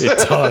sucks. It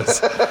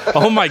does.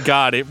 Oh my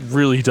God, it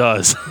really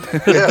does.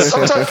 Yeah,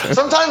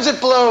 sometimes it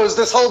blows.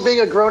 This whole being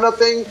a grown-up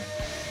thing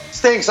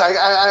stinks.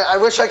 I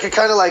wish I could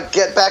kind of like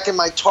get back in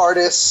my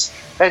TARDIS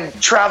and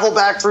travel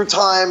back through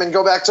time and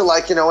go back to,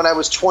 like, you know, when I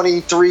was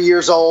 23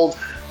 years old,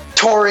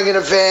 touring in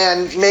a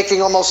van,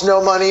 making almost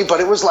no money, but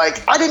it was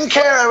like, I didn't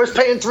care. I was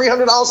paying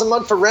 $300 a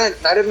month for rent,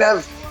 and I didn't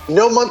have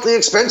no monthly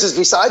expenses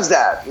besides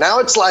that. Now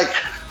it's like,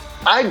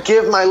 I'd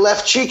give my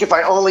left cheek if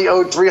I only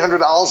owed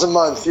 $300 a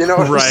month. You know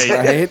what I'm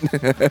saying?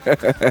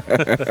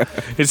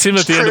 It seemed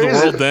at the end of the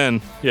world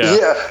then.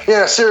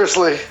 Yeah,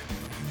 seriously.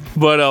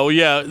 But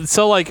yeah,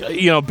 so like,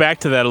 you know, back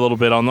to that a little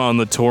bit on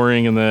the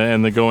touring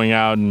and the going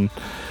out, and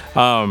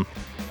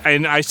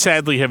I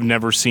sadly have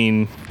never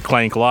seen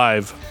Clank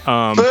live.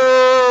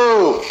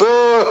 Boo!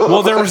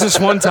 Well, there was this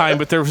one time,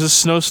 but there was a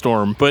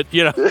snowstorm. But,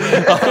 you know.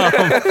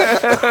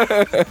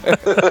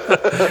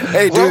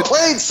 Hey, dude. Well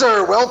played,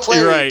 sir. Well played.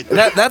 You're right.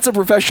 That's a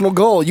professional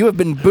goal. You have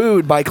been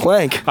booed by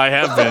Clank. I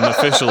have been,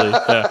 officially.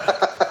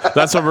 Yeah.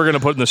 That's what we're going to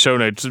put in the show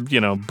notes,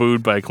 you know,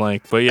 booed by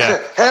Clank. But,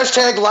 yeah.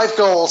 Hashtag life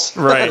goals.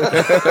 Right.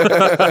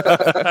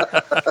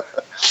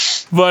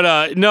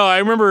 But, no, I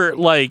remember,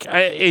 like,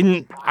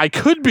 I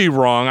could be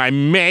wrong. I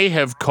may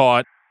have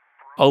caught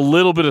a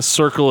little bit of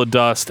Circle of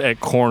Dust at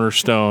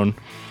Cornerstone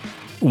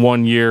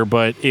one year,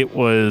 but it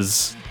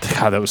was,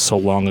 God, that was so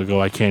long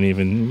ago. I can't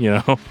even, you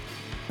know.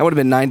 That would have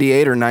been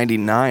 98 or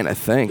 99, I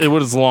think. It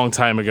was a long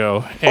time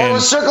ago. Well,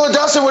 with Circle of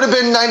Dust, it would have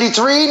been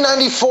 93,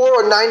 94,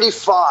 or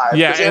 95.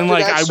 Yeah, and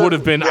like I would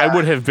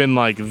have been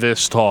like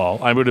this tall.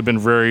 I would have been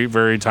very,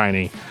 very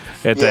tiny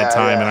at that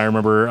time. And I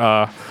remember,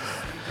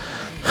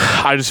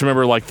 I just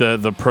remember like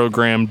the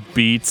programmed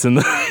beats and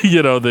the,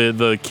 you know,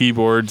 the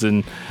keyboards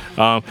and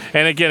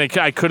again,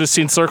 I could have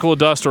seen Circle of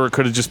Dust, or it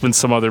could have just been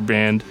some other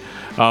band.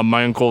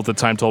 My uncle at the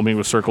time told me it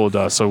was Circle of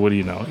Dust, so what do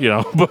you know?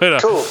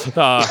 But Cool.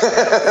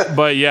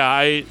 but yeah,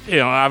 I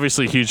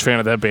obviously a huge fan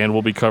of that band.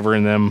 We'll be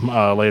covering them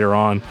later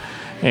on,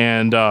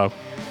 and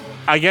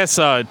I guess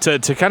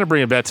to kind of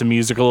bring it back to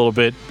music a little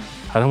bit.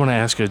 I don't want to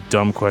ask a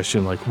dumb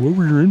question like, what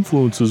were your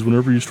influences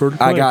whenever you started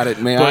playing? I got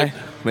it. May I?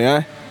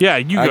 Yeah,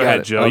 you go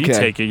ahead, Joe. Okay. You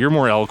take it. You're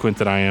more eloquent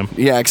than I am.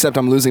 Yeah, except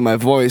I'm losing my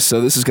voice,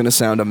 so this is going to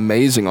sound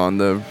amazing on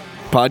the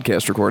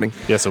podcast recording.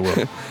 Yes, it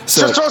will.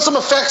 So Just throw some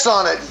effects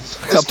on it.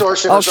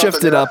 Distortion. I'll or something,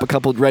 shift it up a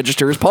couple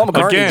registers. Paul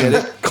McCartney did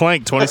Again, it.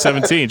 Clank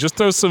 2017. Just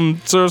throw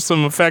some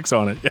effects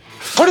on it. Yeah.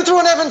 Put it through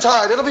an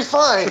Eventide. It'll be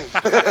fine.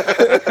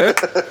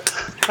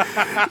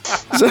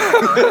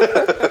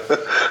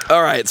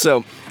 All right,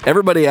 so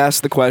everybody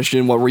asked the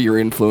question, what were your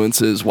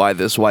influences? Why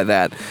this, why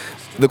that?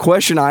 The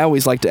question I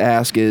always like to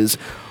ask is,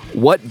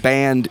 what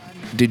band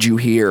did you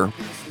hear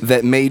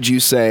that made you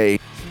say,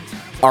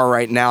 all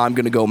right, now I'm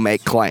going to go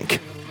make Clank?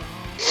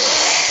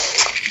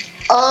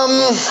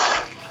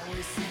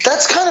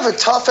 That's kind of a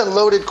tough and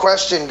loaded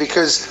question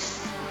because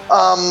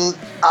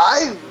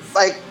I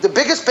like the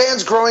biggest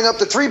bands growing up.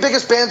 The three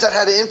biggest bands that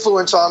had an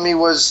influence on me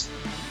was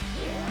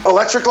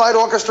Electric Light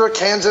Orchestra,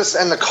 Kansas,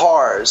 and the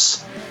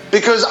Cars.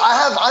 Because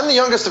I'm the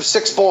youngest of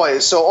 6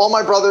 boys, so all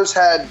my brothers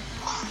had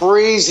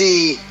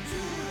crazy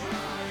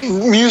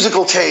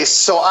musical tastes.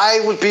 So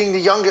I, being the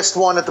youngest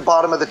one at the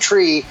bottom of the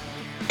tree,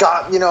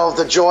 got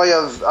the joy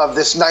of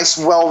this nice,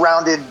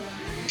 well-rounded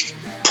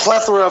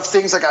plethora of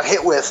things I got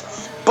hit with.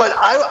 But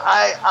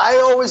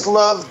I always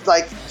loved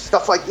like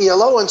stuff like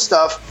ELO and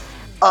stuff.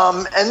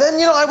 And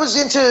then I was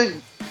into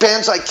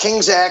bands like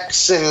King's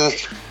X and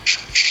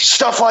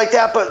stuff like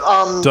that. But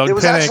Doug it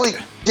was Pinnick. actually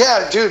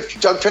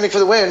Doug Pinnick for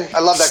the win. I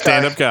love that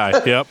Stand-up guy.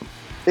 Yep.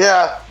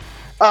 Yeah.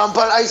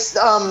 But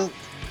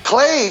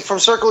Clay from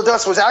Circle of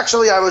Dust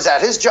I was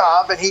at his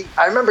job, and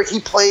I remember he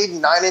played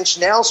 9 Inch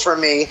Nails for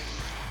me,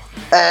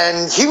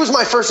 and he was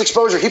my first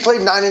exposure. He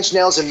played 9 Inch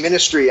Nails in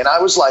Ministry, and I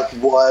was like,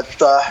 what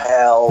the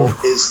hell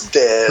is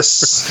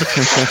this?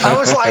 I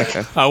was like,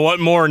 I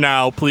want more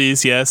now,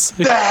 please. Yes.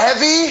 the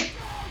heavy,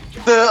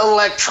 the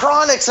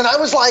electronics, and I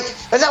was like,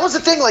 and that was the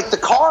thing, like the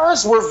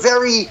Cars were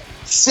very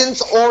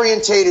synth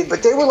orientated,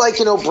 but they were like,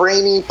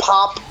 brainy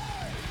pop,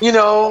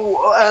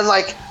 and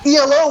like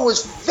ELO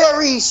was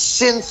very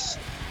synth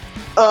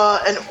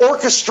and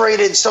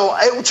orchestrated. So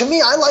to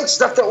me, I like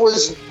stuff that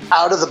was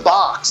out of the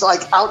box,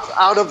 like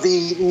out of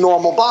the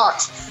normal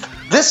box.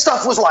 This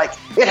stuff was like,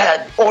 it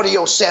had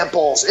audio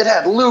samples, it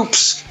had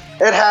loops,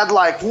 it had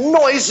like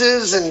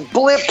noises and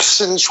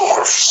blips and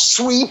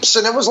sweeps,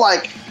 and it was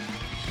like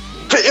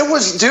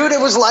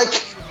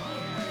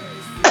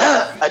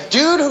a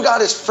dude who got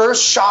his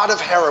first shot of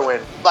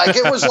heroin. Like,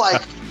 it was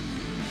like,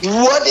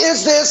 what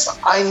is this?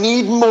 I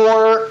need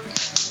more.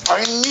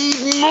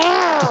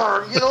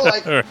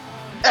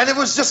 And it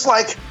was just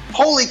like,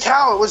 holy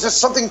cow, it was just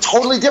something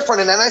totally different.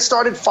 And then I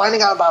started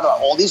finding out about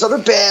all these other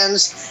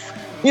bands,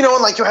 and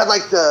like you had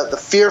like the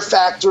Fear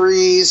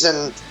Factories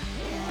and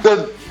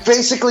the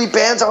basically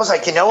bands. I was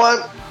like, you know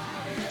what?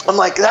 I'm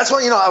like, that's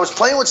when, I was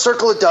playing with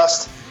Circle of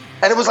Dust,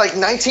 and it was like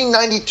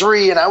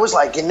 1993, and I was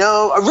like,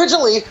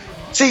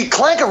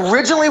 Clank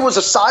originally was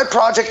a side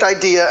project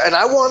idea, and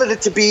I wanted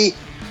it to be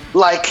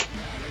like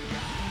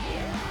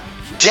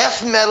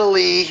death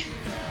metal-y,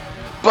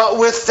 but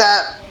with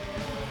that,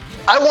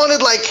 I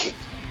wanted like,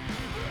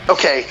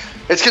 okay,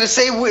 it's gonna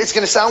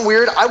sound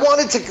weird. I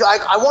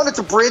wanted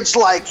to bridge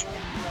like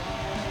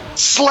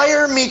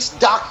Slayer meets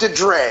Dr.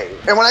 Dre,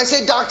 and when I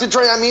say Dr.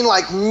 Dre, I mean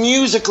like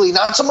musically,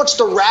 not so much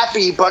the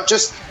rappy, but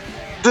just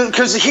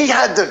because he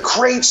had the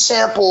great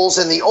samples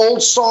and the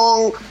old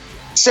song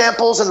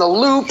samples and the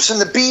loops and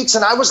the beats,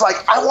 and I was like,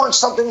 I want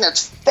something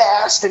that's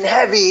fast and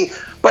heavy,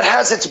 but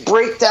has its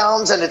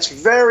breakdowns, and it's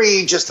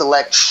very just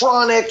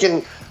electronic,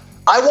 and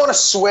I want to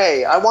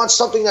sway. I want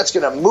something that's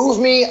going to move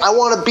me. I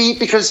want a beat,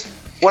 because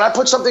when I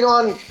put something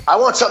on, I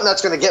want something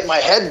that's going to get my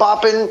head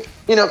bopping,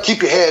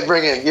 keep your head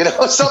ringing,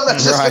 something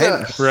that's just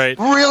going to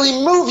really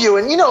move you.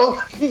 And,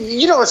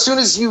 as soon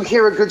as you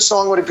hear a good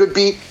song with a good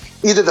beat,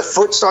 either the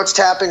foot starts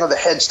tapping or the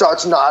head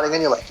starts nodding,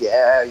 and you're like,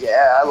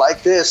 yeah, I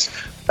like this.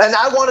 And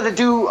I wanted to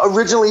do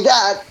originally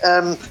that.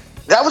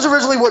 That was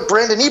originally what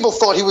Brandon Ebel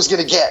thought he was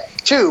going to get,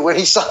 too, when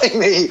he signed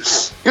me.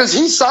 Because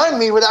he signed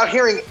me without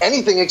hearing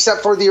anything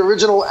except for the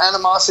original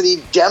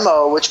Animosity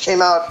demo, which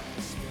came out.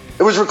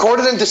 It was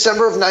recorded in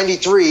December of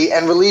 93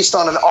 and released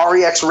on an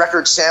REX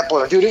record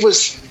sampler. Dude, it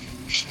was,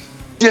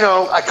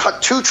 I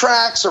cut 2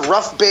 tracks, a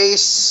rough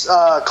bass.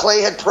 Clay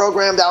had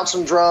programmed out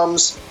some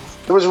drums.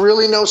 There was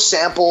really no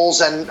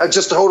samples and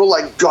just a total,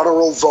 like,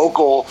 guttural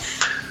vocal.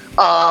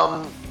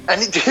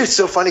 And it's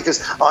so funny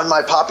because on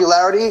my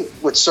popularity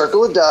with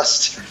Circle of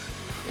Dust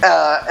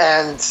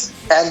and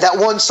that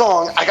one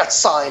song, I got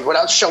signed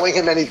without showing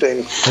him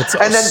anything.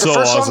 And then the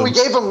first song we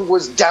gave him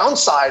was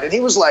Downside, and he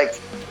was like,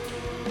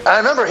 I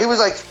remember he was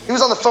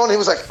on the phone, and he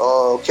was like,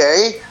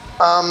 okay,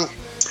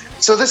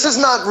 so this is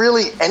not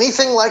really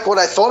anything like what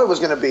I thought it was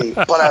going to be,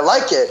 but I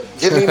like it.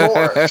 Give me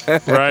more.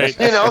 Right.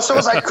 So it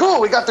was like, cool,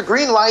 we got the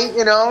green light,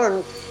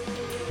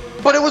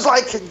 but it was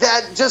like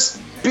that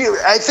just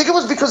I think it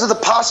was because of the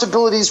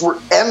possibilities were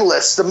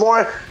endless. The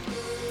more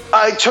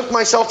I took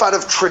myself out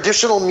of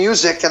traditional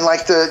music and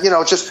like the,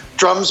 just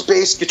drums,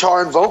 bass,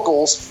 guitar, and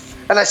vocals,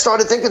 and I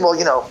started thinking,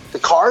 well, the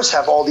Cars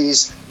have all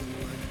these,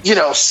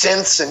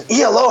 synths, and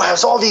ELO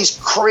has all these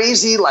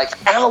crazy like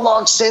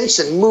analog synths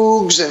and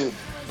Moogs and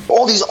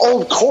all these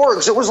old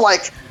chords. It was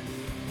like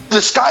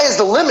the sky is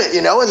the limit,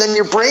 and then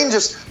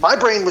my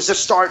brain was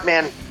just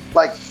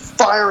like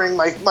firing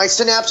my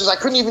synapses. I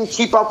couldn't even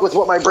keep up with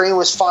what my brain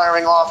was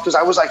firing off because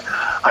I was like,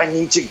 I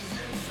need to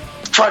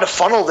try to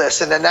funnel this.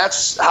 And then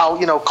that's how,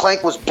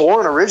 Clank was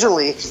born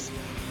originally.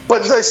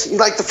 But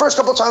the first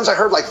couple of times I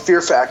heard like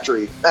Fear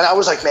Factory, and I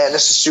was like, man,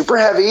 this is super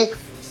heavy.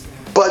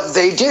 But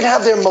they did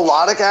have their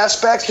melodic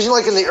aspects because,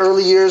 like in the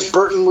early years,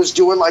 Burton was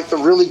doing like the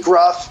really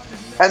gruff.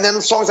 And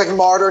then songs like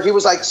Martyr, he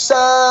was like,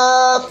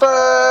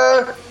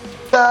 suffer,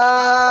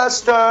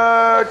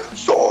 bastard,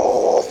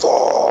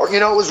 suffer.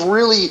 It was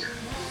really,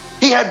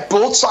 he had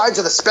both sides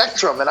of the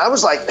spectrum. And I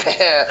was like,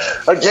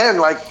 again,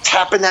 like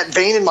tapping that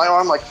vein in my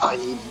arm, like, I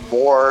need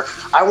more.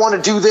 I want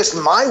to do this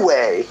my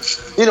way.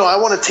 I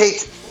want to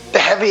take the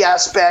heavy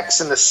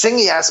aspects and the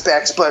singy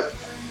aspects, but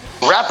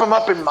wrap them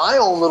up in my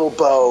own little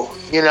bow,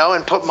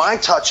 and put my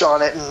touch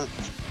on it. And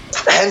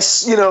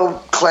hence,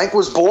 Clank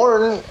was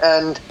born.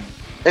 And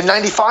in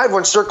 95,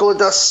 when Circle of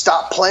Dust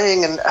stopped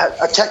playing and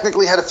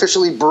technically had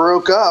officially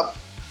broke up,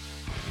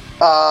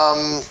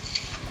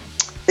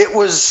 it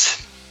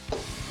was,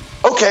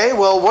 okay,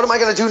 well, what am I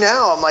going to do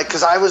now? I'm like,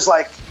 because I was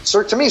like,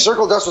 to me,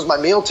 Circle of Dust was my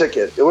meal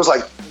ticket. It was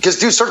like, because,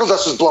 dude, Circle of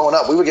Dust was blowing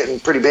up. We were getting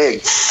pretty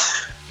big.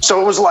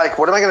 So it was like,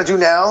 what am I going to do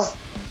now?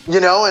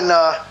 And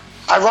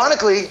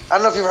ironically, I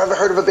don't know if you've ever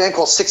heard of a band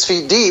called 6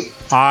 Feet Deep.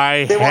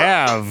 I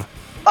have.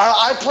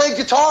 I played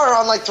guitar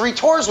on like 3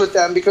 tours with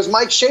them because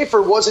Mike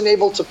Schaefer wasn't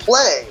able to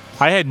play.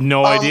 I had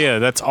no idea.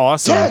 That's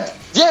awesome.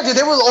 Yeah, dude,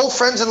 they were old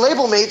friends and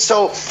label mates.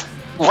 So,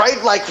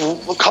 right, like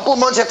a couple of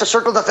months after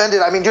Circle of Death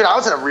ended, I mean, dude, I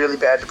was in a really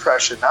bad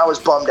depression. I was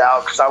bummed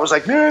out because I was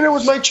like, man, it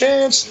was my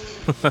chance,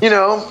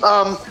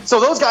 So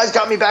those guys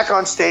got me back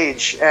on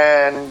stage,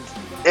 and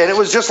it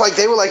was just like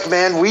they were like,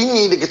 man, we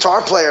need a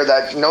guitar player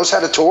that knows how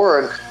to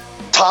tour. And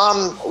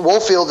Tom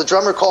Woolfield, the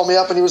drummer, called me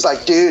up and he was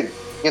like, dude,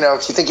 do you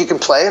think you can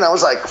play? And I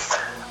was like,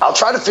 I'll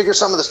try to figure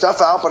some of the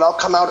stuff out, but I'll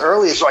come out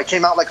early. So I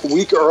came out like a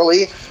week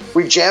early.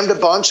 We jammed a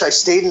bunch. I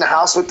stayed in the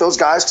house with those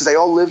guys because they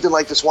all lived in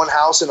like this one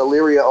house in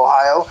Elyria,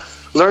 Ohio.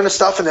 Learned the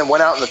stuff and then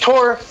went out on the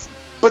tour.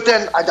 But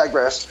then, I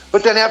digress.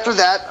 But then after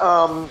that,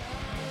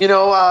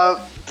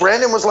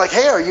 Brandon was like,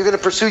 hey, are you going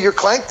to pursue your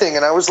Clank thing?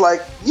 And I was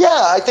like,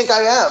 yeah, I think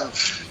I am.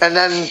 And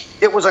then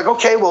it was like,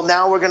 okay, well,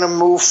 now we're going to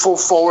move full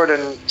forward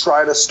and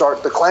try to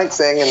start the Clank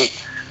thing. And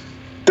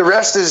the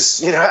rest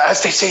is,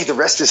 as they say, the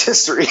rest is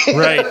history.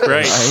 Right.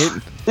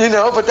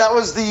 But that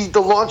was the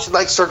launch,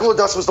 like Circle of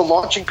Dust was the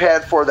launching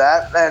pad for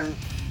that. And,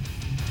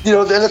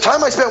 and the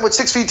time I spent with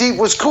 6 Feet Deep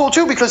was cool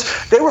too because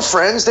they were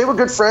friends, they were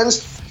good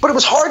friends, but it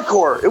was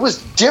hardcore. It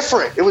was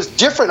different. I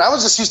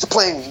was just used to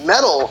playing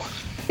metal.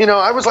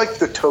 I was like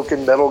the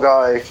token metal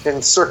guy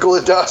in Circle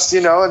of Dust,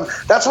 and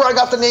that's where I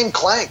got the name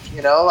Clank,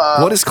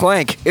 What is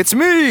Clank? It's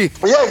me!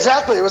 Yeah,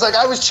 exactly. It was like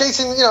I was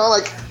chasing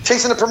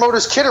the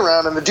promoter's kid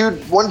around, and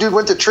one dude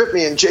went to trip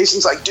me, and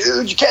Jason's like,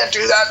 dude, you can't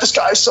do that. This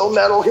guy's so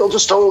metal, he'll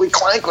just totally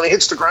clank when he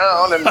hits the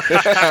ground. And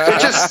it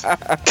just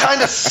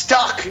kind of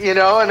stuck,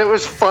 and it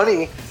was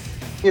funny,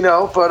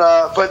 but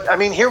I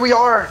mean, here we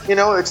are,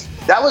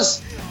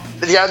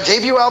 the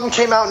debut album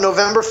came out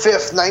November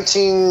 5th,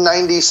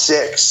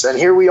 1996, and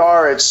here we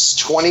are. It's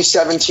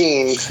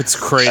 2017. It's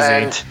crazy.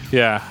 And,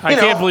 I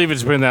can't believe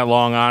it's been that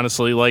long,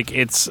 honestly. Like,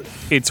 it's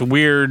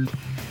weird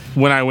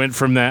when I went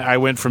from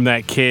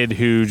that kid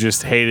who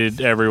just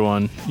hated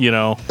everyone,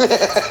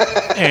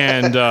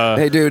 And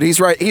hey, dude, he's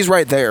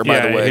right there,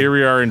 by the way. Here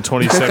we are in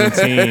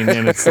 2017,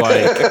 and it's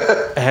like,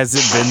 has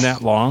it been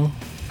that long?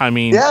 I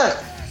mean, yeah.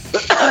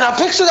 Now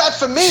picture that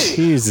for me.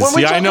 Jesus,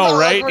 I know,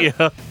 right?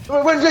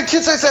 When the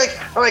kids say,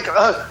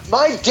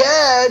 my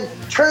dad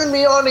turned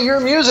me on to your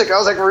music. I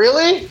was like,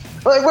 really?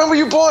 Like, when were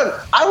you born?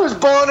 I was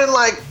born in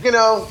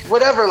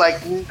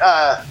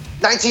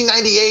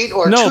 1998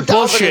 or 2002. No,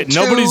 bullshit.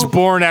 Nobody's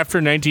born after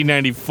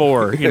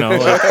 1994. Yeah.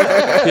 And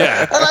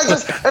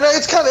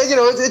it's kind of,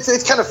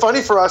 it's kind of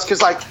funny for us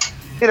because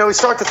we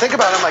start to think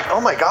about it. I'm like, oh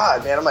my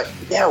God, man. I'm like,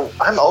 yeah,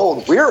 I'm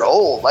old. We're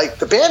old. Like,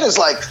 the band is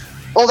like.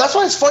 Oh, that's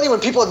why it's funny when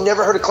people have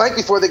never heard of Clank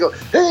before. They go,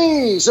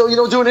 hey, so,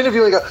 do an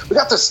interview. And they go, we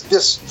got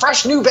this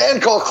fresh new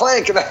band called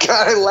Clank. And I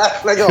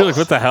laugh and I go, you're like,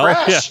 what the hell?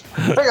 Fresh?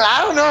 Yeah. I go,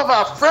 I don't know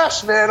about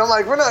fresh, man. I'm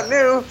like, we're not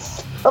new.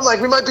 I'm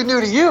like, we might be new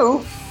to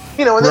you.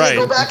 And then They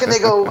go back and they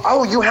go,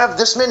 oh, you have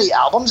this many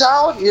albums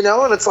out?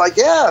 And it's like,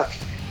 yeah.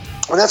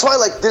 And that's why,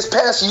 this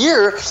past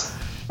year,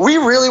 we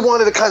really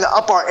wanted to kind of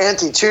up our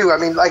ante, too. I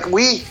mean, one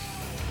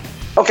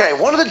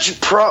of the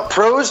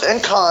pros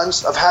and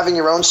cons of having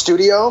your own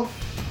studio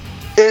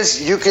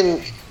is you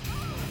can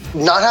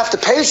not have to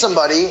pay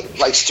somebody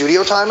like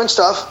studio time and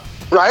stuff,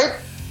 right?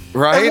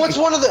 Right. And what's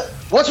one of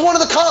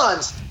the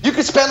cons? You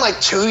could spend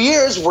 2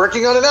 years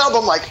working on an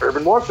album like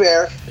Urban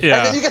Warfare, and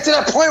then you get to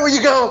that point where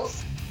you go,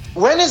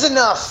 when is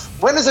enough?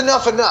 When is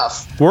enough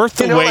enough? Worth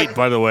the wait, like,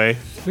 by the way.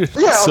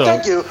 Yeah, So,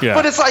 thank you. yeah.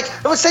 But it's like,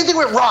 it was the same thing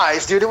with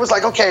Rise, dude. It was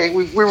like, okay,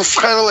 we were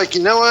kind of like,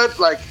 you know what?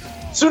 Like,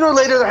 sooner or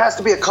later, there has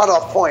to be a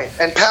cutoff point.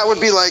 And Pat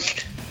would be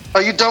like,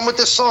 are you done with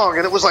this song?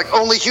 And it was like,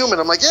 Only Human.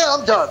 I'm like, yeah,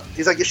 I'm done.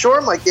 He's like, you sure?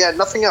 I'm like, yeah,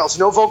 nothing else.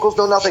 No vocals,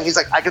 no nothing. He's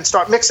like, I can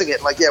start mixing it.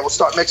 I'm like, yeah, we'll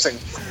start mixing.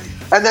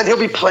 And then he'll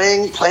be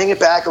playing it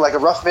back like a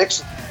rough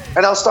mix.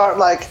 And I'll start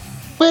like,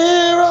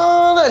 we're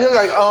on. And he'll be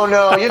like, oh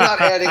no, you're not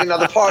adding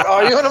another part,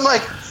 are you? And I'm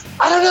like,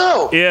 I don't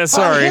know. Yeah,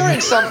 sorry. I'm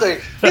hearing something.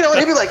 And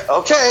he'd be like,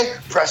 okay,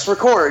 press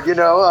record,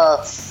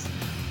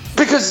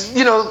 because,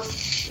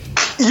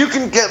 you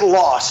can get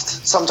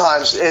lost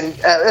sometimes. And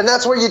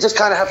that's where you just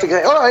kind of have to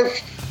go, all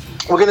right,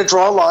 we're going to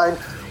draw a line.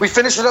 We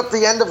finished it up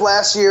the end of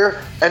last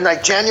year, and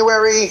like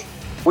January,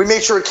 we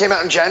made sure it came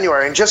out in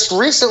January. And just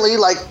recently,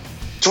 like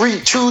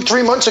 3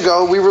 months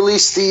ago, we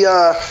released the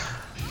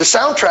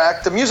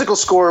soundtrack, the musical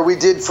score we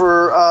did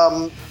for,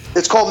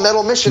 it's called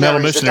Metal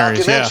Missionaries, the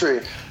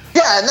documentary.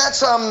 Yeah, and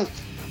that's and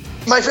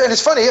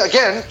it's funny,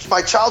 again,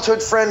 my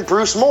childhood friend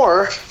Bruce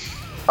Moore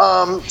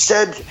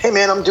said, hey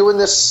man, I'm doing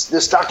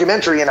this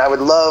documentary and I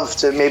would love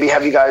to maybe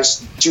have you guys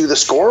do the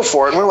score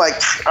for it. And we're like,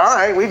 all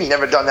right, we've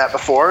never done that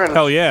before. And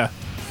hell yeah.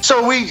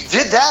 So we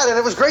did that, and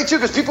it was great too,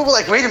 because people were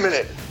like, wait a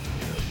minute,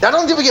 not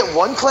only did we get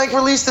one Clank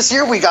release this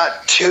year, we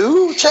got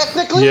 2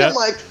 technically? Yeah. I'm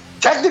like,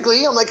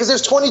 because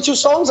there's 22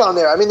 songs on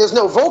there. I mean, there's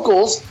no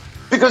vocals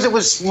because it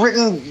was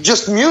written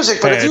just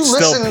music, but if you it's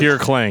listen... still pure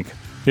Clank.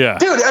 Yeah.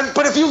 Dude,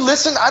 but if you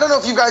listen, I don't know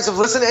if you guys have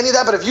listened to any of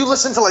that, but if you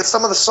listen to like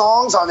some of the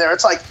songs on there,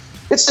 it's like,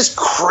 it's this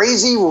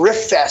crazy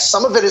riff fest.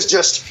 Some of it is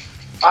just,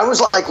 I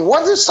was like,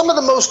 what is some of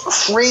the most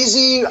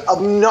crazy,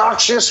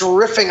 obnoxious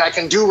riffing I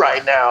can do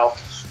right now?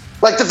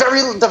 Like the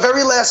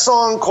very last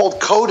song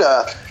called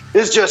Coda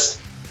is just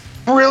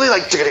really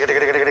like,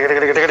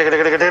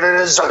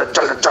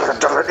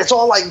 it's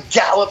all like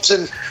gallops,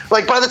 and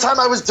like by the time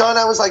I was done,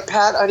 I was like,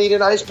 Pat, I need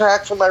an ice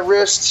pack for my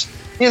wrists,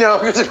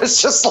 because it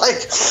was just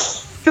like...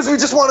 Because we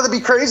just wanted to be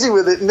crazy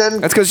with it, and then...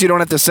 That's because you don't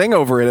have to sing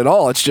over it at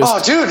all. It's just... Oh,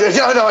 dude,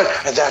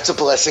 and that's a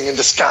blessing in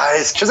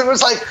disguise. Because it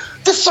was like,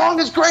 this song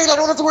is great. I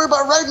don't have to worry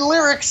about writing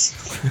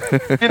lyrics,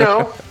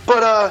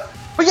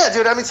 But yeah,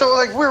 dude. I mean, so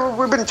like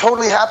we've been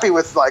totally happy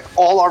with like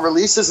all our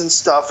releases and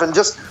stuff, and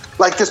just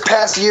like this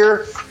past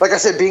year, like I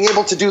said, being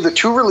able to do the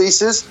 2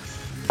 releases,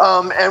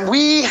 and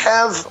we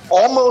have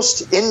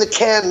almost in the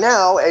can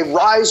now a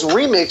Rise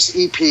Remix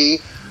EP,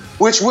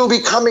 which will be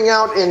coming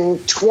out in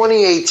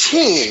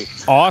 2018.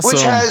 Awesome.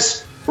 Which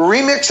has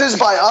remixes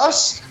by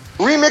us,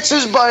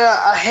 remixes by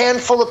a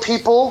handful of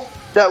people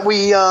that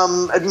we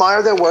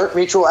admire their work,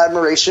 mutual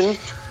admiration.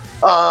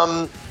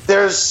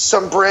 There's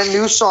some brand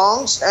new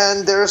songs,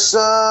 and there's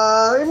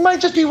it might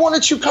just be 1 or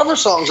 2 cover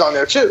songs on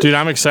there too. Dude,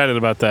 I'm excited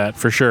about that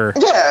for sure.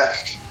 Yeah.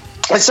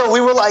 And so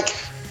we were like,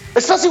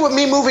 especially with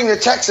me moving to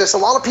Texas, a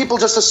lot of people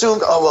just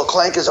assumed, oh, well,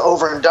 Clank is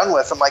over and done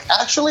with. I'm like,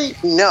 actually,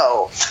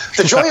 no.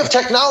 The joy of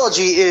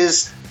technology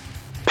is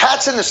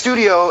Pat's in the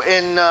studio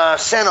in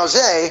San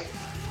Jose,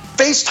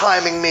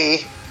 FaceTiming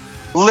me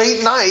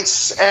late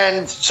nights,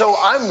 and so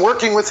I'm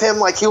working with him.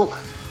 Like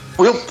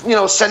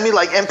we'll send me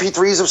like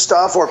MP3s of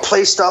stuff or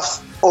play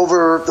stuff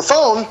over the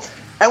phone,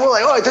 and we're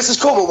like, all right, this is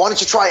cool, but why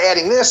don't you try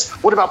adding this?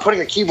 What about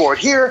putting a keyboard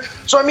here?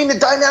 So I mean, the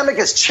dynamic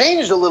has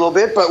changed a little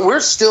bit, but we're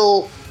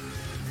still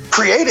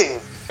creating.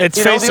 It's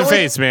face to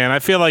face, man. I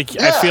feel like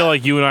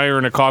you and I are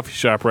in a coffee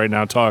shop right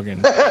now talking.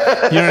 You know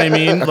what I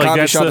mean? Like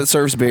coffee shop that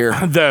serves beer.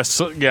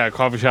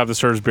 Coffee shop that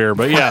serves beer.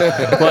 But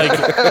yeah,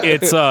 like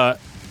it's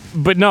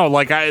but no,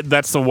 like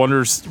that's the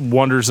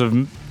wonders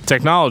of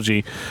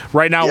technology.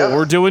 Right now, what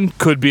we're doing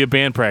could be a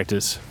band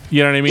practice.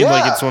 You know what I mean? Yeah.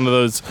 Like it's one of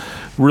those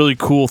really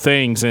cool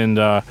things, and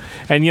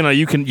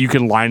you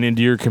can line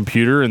into your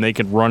computer and they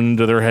can run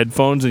into their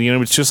headphones, and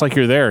it's just like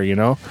you're there, Dude,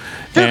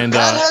 and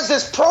Pat has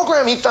this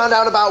program he found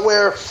out about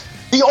where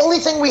the only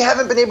thing we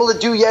haven't been able to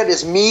do yet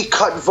is me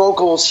cut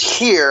vocals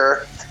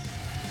here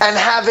and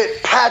have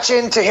it patch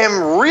into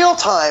him real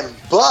time,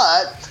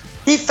 but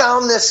he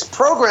found this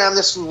program,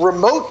 this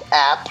remote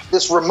app,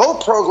 this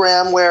remote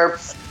program where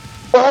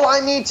all I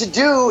need to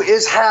do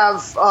is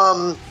have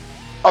a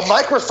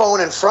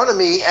microphone in front of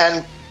me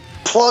and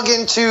plug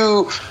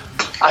into,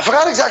 I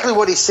forgot exactly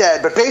what he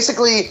said, but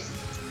basically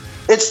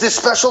it's this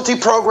specialty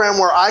program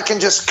where I can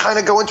just kind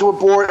of go into a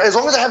board. As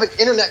long as I have an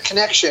internet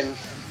connection,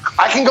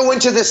 I can go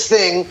into this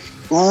thing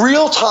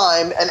real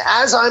time, and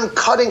as I'm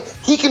cutting,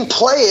 he can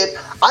play it.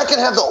 I can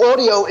have the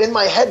audio in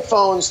my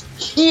headphones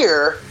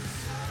here,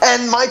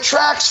 and my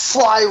tracks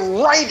fly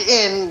right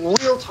in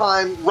real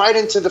time, right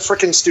into the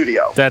frickin'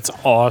 studio. That's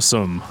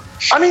awesome.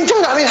 I mean,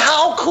 dude,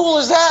 how cool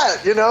is that,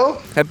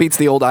 That beats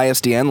the old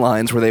ISDN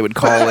lines where they would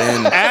call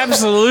in.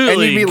 Absolutely.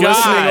 And you'd be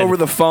listening over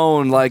the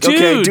phone like, Dude,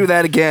 okay, do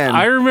that again.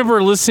 I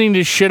remember listening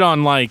to shit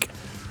on like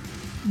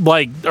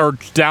or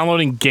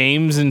downloading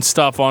games and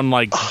stuff on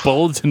like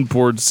bulletin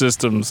board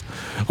systems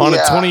on a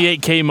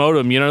 28K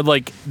modem,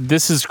 like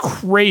this is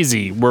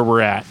crazy where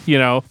we're at,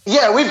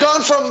 Yeah, we've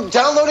gone from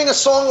downloading a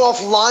song off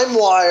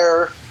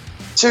LimeWire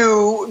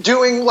to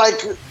doing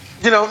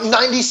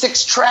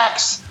 96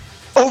 tracks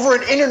over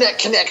an internet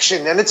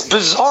connection, and it's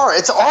bizarre.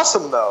 It's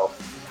awesome though.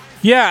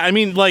 Yeah, I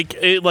mean, like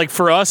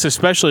for us,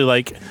 especially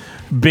like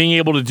being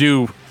able to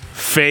do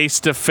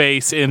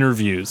face-to-face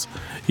interviews,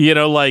 you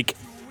know, like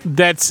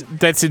that's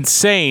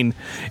insane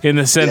in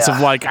the sense of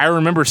like, I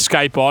remember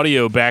Skype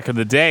audio back in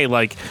the day.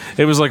 Like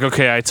it was like,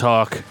 okay, I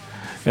talk,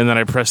 and then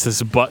I press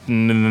this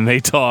button, and then they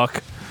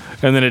talk,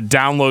 and then it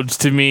downloads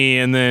to me,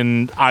 and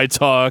then I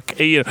talk.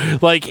 You know,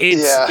 like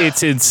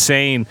it's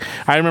insane.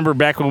 I remember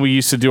back when we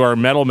used to do our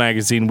metal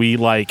magazine,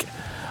 I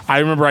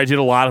remember I did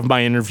a lot of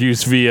my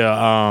interviews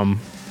via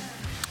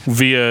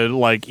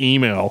like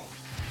email.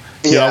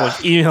 You know,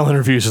 like email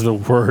interviews are the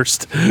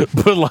worst.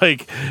 But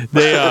like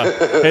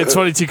it's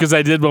funny too because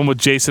I did one with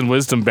Jason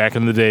Wisdom back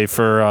in the day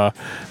for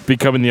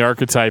Becoming the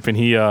Archetype, and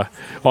he on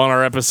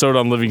our episode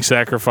on Living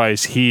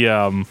Sacrifice, he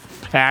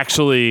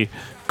actually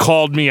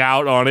called me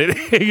out on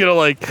it. You know,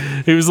 like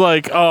he was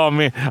like, "Oh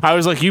man," I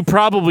was like, "You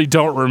probably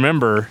don't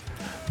remember,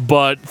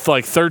 but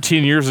like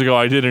 13 years ago,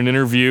 I did an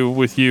interview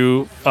with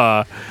you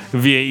via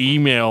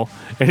email."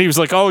 And he was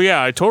like, "Oh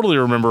yeah, I totally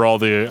remember all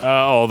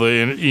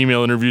the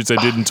email interviews I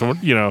did in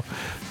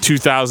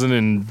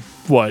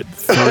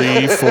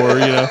 2003, 4, you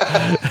know."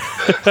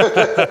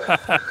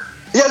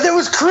 Yeah, that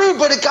was crude,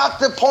 but it got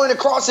the point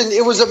across, and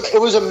it was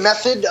a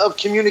method of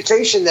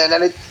communication then,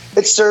 and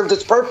it served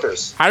its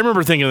purpose. I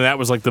remember thinking that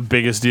was like the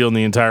biggest deal in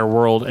the entire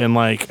world, and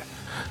like,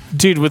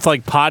 dude, with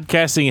like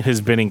podcasting, it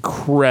has been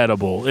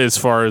incredible as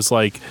far as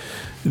like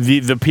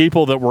the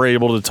people that we're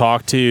able to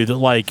talk to that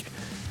like.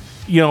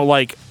 You know,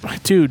 like,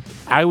 dude,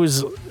 I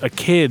was a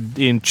kid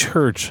in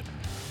church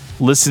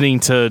listening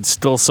to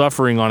Still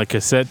Suffering on a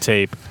cassette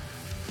tape,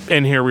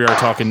 and here we are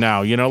talking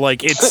now. You know,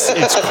 like,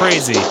 it's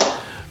crazy.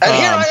 And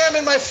here I am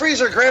in my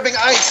freezer grabbing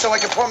ice so I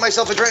can pour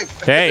myself a drink.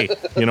 Hey,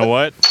 you know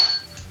what?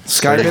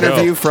 Skype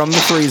interview from the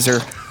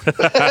freezer.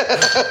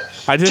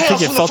 I did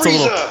think it felt a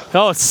little...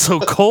 Oh, it's so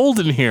cold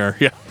in here.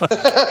 Yeah.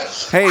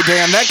 Hey,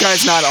 damn, that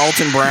guy's not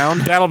Alton Brown.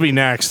 That'll be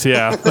next,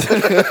 yeah.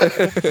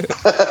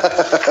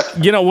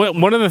 You know,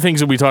 one of the things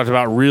that we talked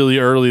about really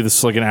early, this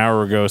is like an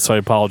hour ago, so I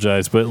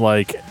apologize, but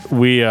like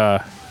we...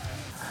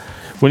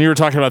 when you were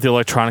talking about the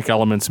electronic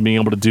elements and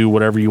being able to do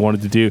whatever you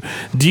wanted to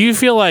do you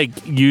feel like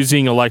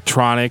using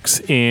electronics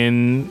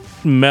in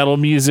metal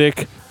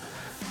music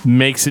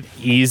makes it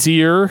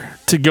easier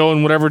to go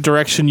in whatever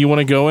direction you want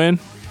to go in?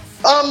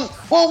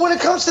 Well, when it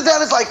comes to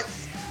that, it's like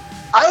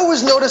I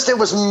always noticed there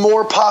was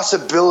more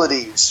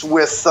possibilities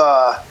with, you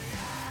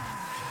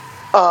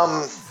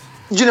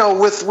know,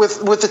 with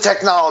the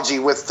technology,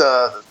 with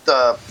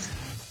the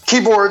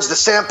keyboards, the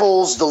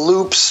samples, the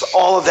loops,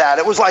 all of that.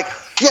 It was like,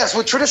 yes,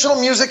 with traditional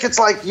music, it's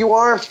like you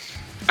are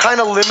kind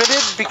of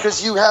limited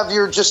because you have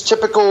your just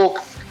typical,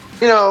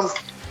 you know,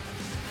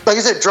 like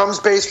I said, drums,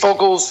 bass,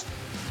 vocals,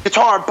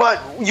 guitar,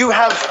 but you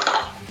have,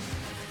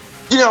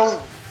 you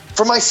know,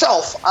 for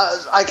myself,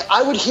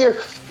 I would hear,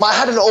 I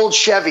had an old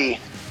Chevy,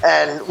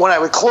 and when I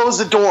would close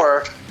the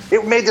door,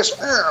 it made this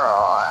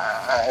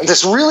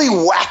really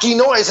wacky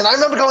noise, and I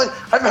remember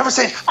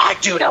saying,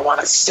 dude, I want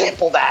to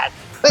sample that.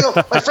 They go,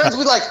 my friends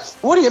would be like,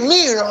 what do you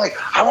mean? And I'm like,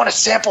 I want to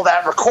sample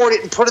that, record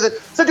it, and put it in.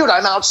 So, dude,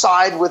 I'm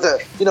outside with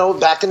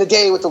back in the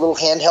day with a little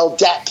handheld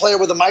DAT player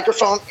with a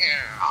microphone,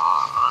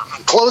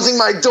 closing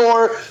my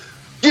door,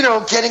 you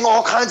know, getting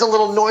all kinds of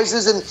little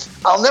noises. And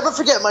I'll never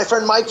forget my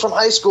friend Mike from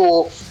high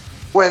school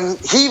when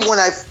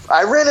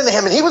I ran into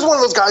him, and he was one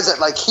of those guys that,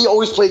 like, he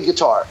always played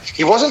guitar.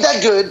 He wasn't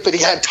that good, but he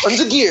had tons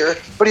of gear,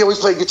 but he always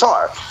played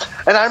guitar.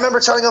 And I remember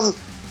telling him,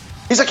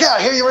 he's like, yeah,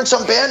 I hear you're in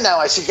some band now.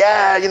 I said,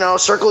 yeah, you know,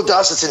 Circle of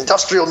Dust, it's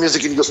industrial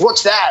music. And he goes,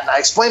 what's that? And I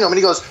explained to him, and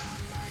he goes,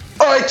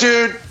 all right,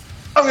 dude,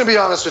 I'm going to be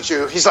honest with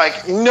you. He's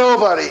like,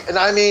 nobody, and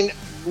I mean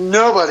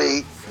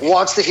nobody,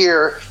 wants to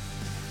hear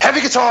heavy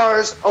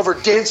guitars over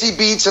dancey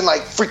beats and,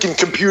 like, freaking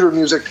computer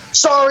music.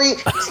 Sorry,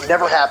 it's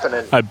never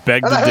happening. I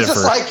beg to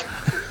differ.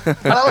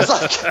 I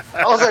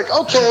was like,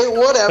 okay,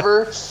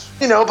 whatever,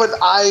 you know, but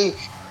I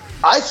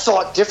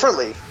thought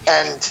differently.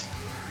 And,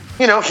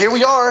 you know, here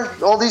we are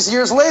all these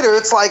years later.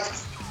 It's like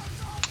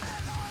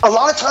a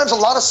lot of times, a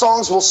lot of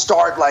songs will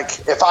start,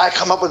 like, if I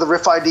come up with a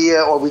riff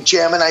idea or we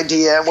jam an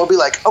idea, and we'll be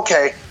like,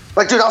 okay,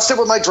 like, dude, I'll sit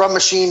with my drum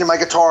machine and my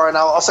guitar, and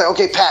I'll say,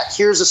 okay, Pat,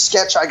 here's a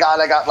sketch I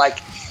got like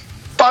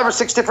 5 or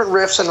 6 different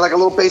riffs and like a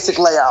little basic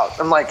layout.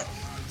 I'm like,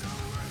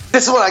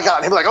 this is what I got.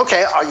 And he'll be like,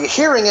 okay, are you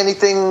hearing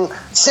anything,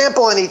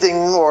 sample anything,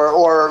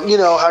 or you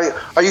know,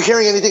 are you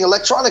hearing anything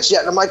electronics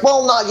yet? And I'm like,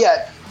 well, not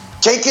yet.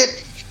 Take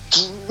it,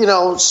 you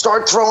know,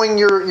 start throwing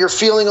your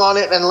feeling on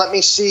it, and let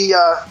me see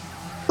how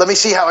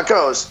it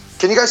goes.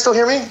 Can you guys still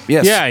hear me?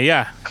 Yes.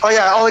 Yeah. Oh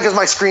yeah, only because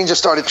my screen just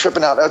started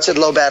tripping out. It said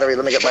low battery.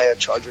 Let me get my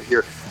charger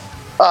here.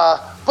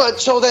 But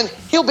so then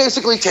he'll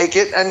basically take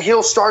it and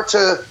he'll start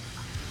to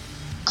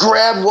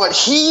grab what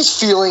he's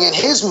feeling in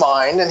his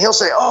mind, and he'll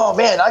say, oh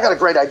man, I got a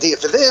great idea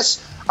for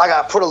this. I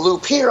got to put a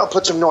loop here, I'll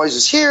put some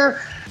noises here.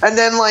 And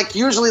then, like,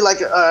 usually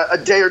like a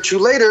day or two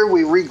later,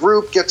 we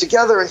regroup, get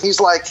together, and he's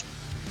like,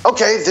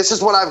 okay, this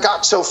is what I've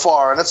got so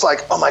far. And it's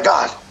like, oh my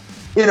God,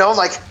 you know,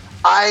 like,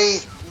 I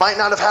might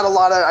not have had a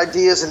lot of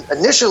ideas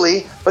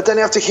initially, but then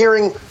after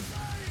hearing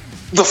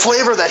the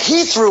flavor that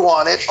he threw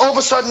on it, all of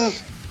a sudden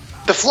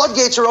the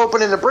floodgates are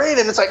open in the brain,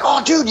 and it's like,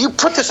 oh, dude, you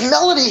put this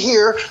melody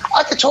here.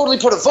 I could totally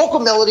put a vocal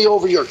melody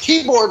over your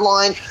keyboard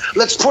line.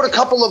 Let's put a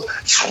couple of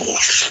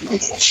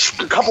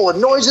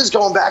noises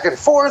going back and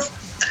forth.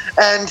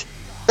 And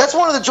that's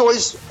one of the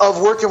joys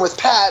of working with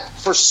Pat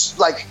for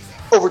like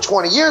over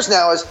 20 years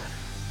now, is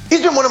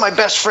he's been one of my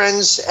best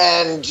friends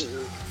and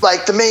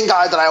like the main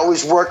guy that I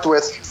always worked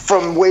with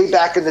from way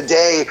back in the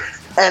day.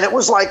 And it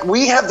was like,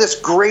 we have this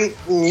great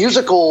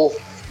musical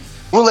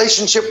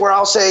relationship where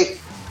I'll say,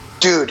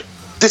 dude,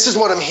 this is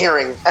what I'm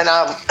hearing, and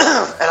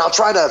I'll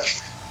try to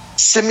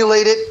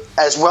simulate it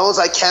as well as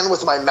I can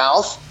with my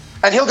mouth.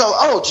 And he'll go,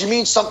 oh, do you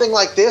mean something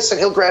like this? And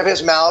he'll grab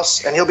his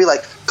mouse, and he'll be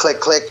like,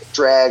 click, click,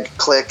 drag,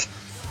 click,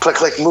 click,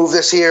 click, move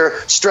this here,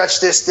 stretch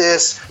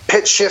this,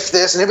 pitch shift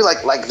this. And he'll be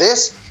like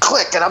this,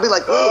 click. And I'll be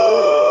like,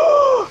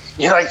 oh.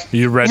 You're like,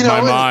 you read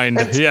my mind.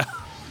 And, yeah.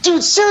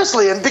 Dude,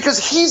 seriously. And because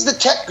he's the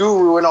tech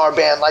guru in our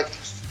band, like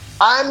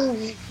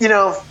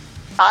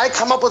I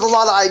come up with a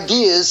lot of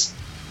ideas.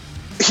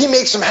 He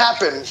makes them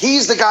happen.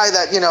 He's the guy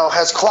that,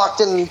 has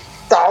clocked in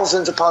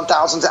thousands upon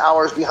thousands of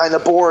hours behind the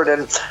board.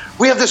 And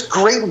we have this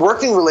great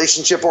working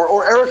relationship.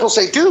 Or Eric will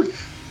say, dude,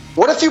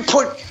 what if you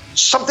put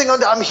something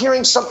under, I'm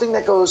hearing something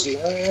that goes,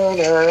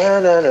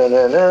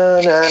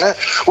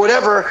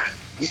 whatever,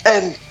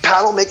 and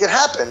Pat will make it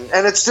happen.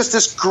 And it's just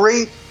this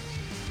great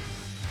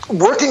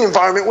working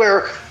environment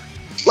where,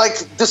 like,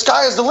 the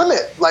sky is the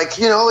limit. Like,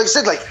 like I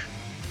said, like,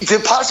 the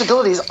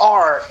possibilities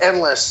are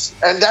endless.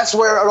 And that's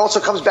where it also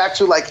comes back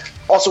to, like,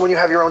 also when you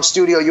have your own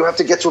studio, you have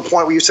to get to a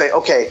point where you say,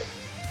 okay,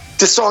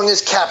 this song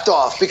is capped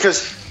off,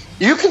 because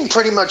you can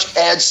pretty much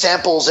add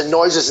samples and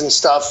noises and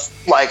stuff,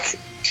 like,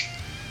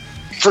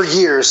 for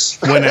years.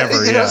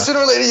 Whenever, yeah. Sooner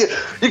or later,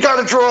 you got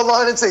to draw a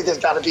line and say, there's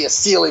got to be a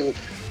ceiling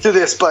to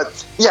this.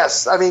 But,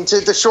 yes, I mean,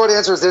 the short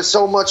answer is there's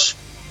so much,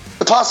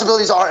 the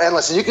possibilities are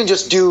endless. And you can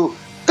just do,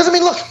 because, I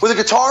mean, look, with a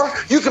guitar,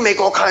 you can make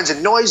all kinds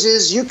of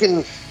noises. You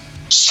can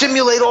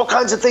simulate all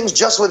kinds of things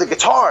just with a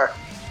guitar.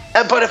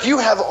 But if you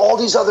have all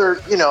these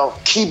other,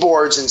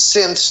 keyboards and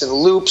synths and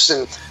loops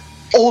and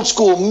old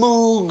school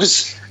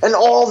Moogs and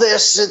all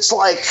this, it's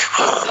like,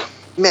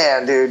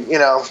 man, dude,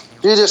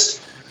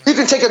 you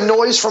can take a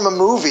noise from a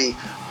movie,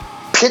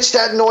 pitch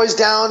that noise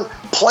down,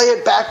 play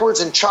it backwards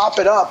and chop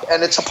it up,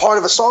 and it's a part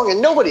of a song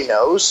and nobody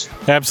knows.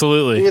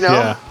 Absolutely.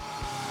 Yeah.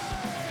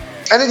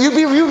 And you'd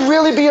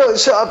really be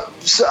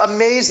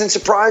amazed and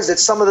surprised at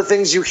some of the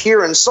things you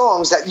hear in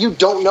songs that you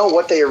don't know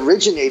what they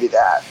originated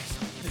at.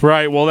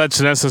 Right. Well,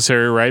 that's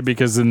necessary, right?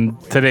 Because in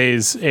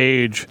today's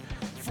age,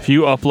 if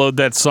you upload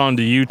that song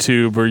to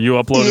YouTube or you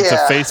upload it to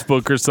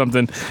Facebook or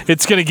something,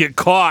 it's going to get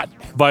caught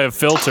by a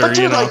filter, but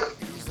dude, like,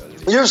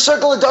 you're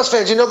Circle of Dust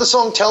fans. You know the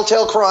song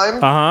Telltale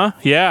Crime? Uh-huh.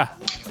 Yeah.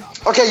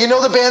 Okay, you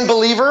know the band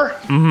Believer?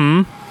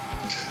 Mm-hmm.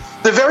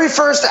 The very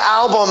first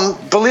album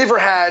Believer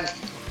had,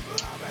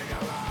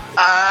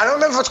 I don't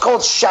remember if it's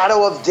called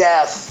Shadow of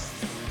Death.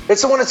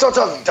 It's the one that starts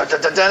off.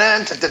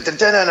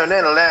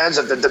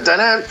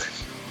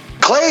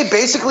 Clay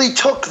basically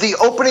took the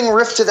opening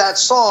riff to that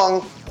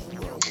song,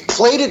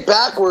 played it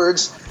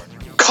backwards,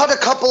 cut a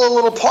couple of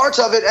little parts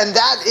of it, and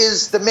that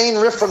is the main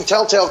riff from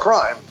Telltale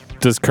Crime.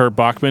 Does Kurt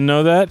Bachman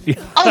know that?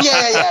 Oh,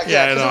 yeah.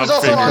 Yeah, It was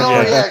also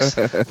on REX.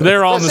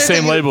 They're all on the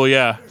same label,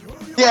 yeah.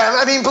 Yeah,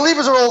 I mean,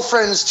 Believers are old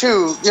friends,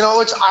 too.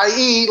 It's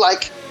i.e.,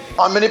 like,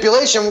 on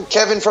Manipulation,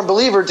 Kevin from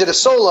Believer did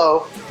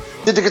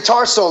the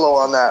guitar solo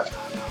on that.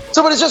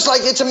 So, but it's just,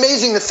 like, it's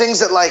amazing the things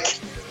that, like,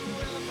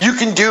 you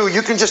can do.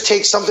 You can just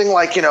take something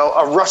like,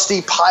 a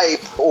rusty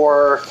pipe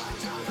or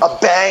a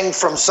bang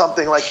from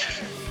something. Like,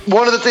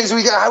 one of the things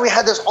we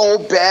had this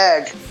old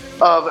bag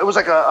of, it was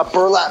like a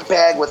burlap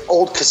bag with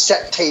old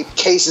cassette tape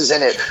cases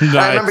in it. Nice.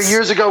 I remember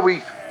years ago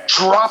we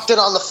dropped it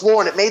on the floor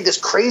and it made this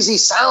crazy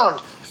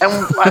sound. And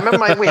I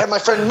remember we had my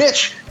friend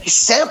Mitch, he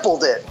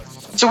sampled it.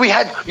 So we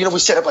had, we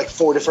set up like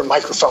 4 different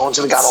microphones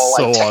and we got all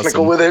like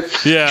technical with it.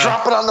 Yeah.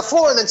 Drop it on the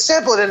floor and then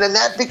sample it. And then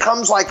that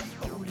becomes like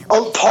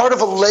a part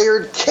of a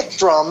layered kick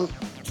drum,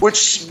 which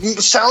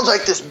sounds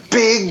like this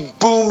big,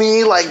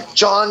 boomy, like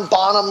John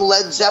Bonham,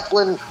 Led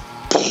Zeppelin,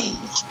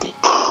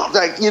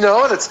 like,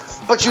 and it's,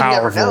 but you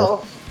never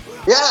know.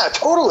 Yeah,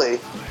 totally.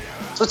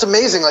 So it's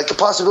amazing. Like, the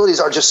possibilities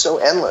are just so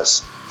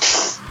endless.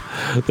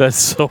 That's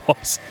so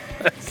awesome.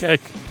 Okay.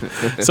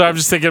 So I'm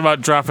just thinking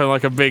about dropping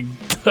like a big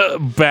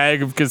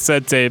bag of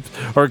cassette tapes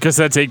or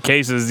cassette tape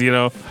cases,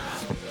 Yeah,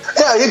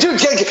 you do.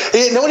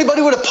 Know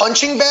anybody with a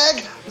punching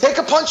bag? Take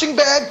a punching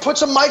bag, put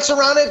some mics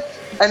around it,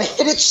 and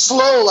hit it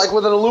slow, like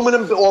with an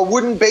aluminum or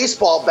wooden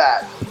baseball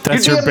bat.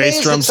 That's your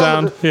bass drum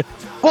sound? Yeah.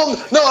 Well,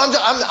 no,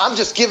 I'm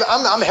just giving.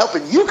 I'm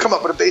helping you come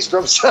up with a bass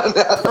drum sound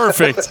now.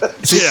 Perfect.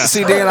 Yeah.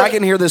 See, Dan, I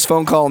can hear this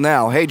phone call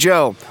now. Hey,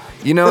 Joe,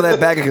 you know that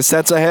bag of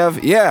cassettes I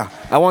have? Yeah,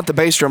 I want the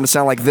bass drum to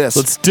sound like this.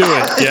 Let's do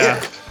it.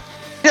 Yeah.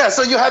 Yeah.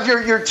 So you have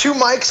your 2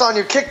 mics on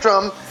your kick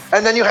drum,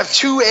 and then you have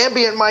 2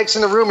 ambient mics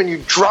in the room, and you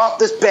drop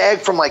this bag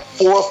from like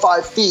 4 or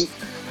 5 feet,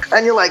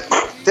 and you're like,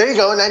 there you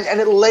go, and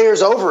it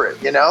layers over it.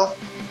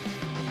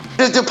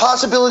 The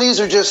possibilities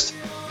are just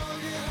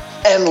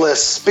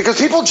endless because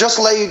people just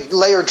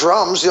layer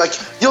drums. Like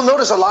you'll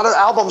notice a lot of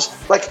albums,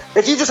 like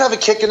if you just have a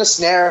kick and a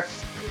snare,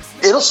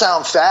 it'll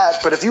sound fat,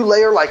 but if you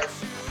layer like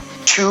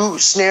 2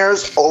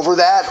 snares over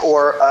that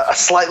or a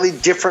slightly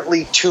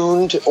differently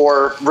tuned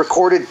or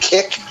recorded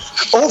kick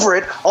over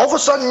it, all of a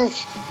sudden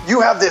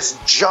you have this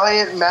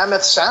giant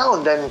mammoth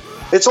sound, and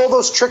it's all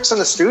those tricks in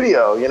the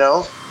studio, you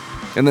know?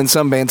 And then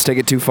some bands take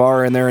it too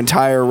far, and their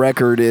entire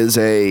record is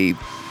a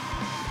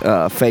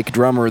fake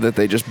drummer that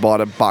they just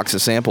bought a box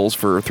of samples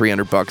for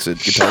 $300 at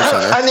Guitar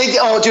Center. And they,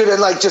 oh, dude,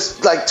 and like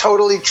just like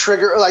totally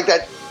trigger like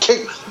that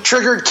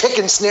triggered kick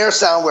and snare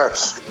sound where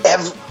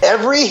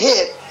every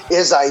hit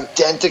is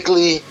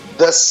identically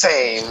the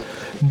same.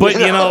 But you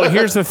know,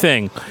 here's the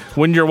thing: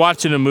 when you're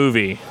watching a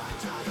movie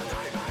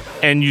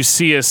and you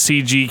see a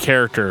CG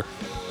character,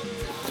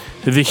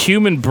 the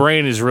human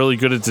brain is really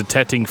good at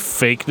detecting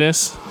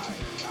fakeness.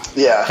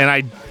 Yeah. And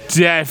I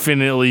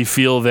definitely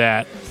feel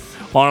that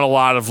on a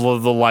lot of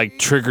the like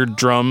triggered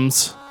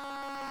drums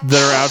that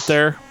are out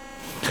there,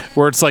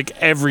 where it's like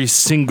every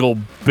single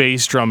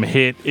bass drum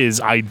hit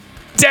is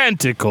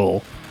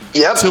identical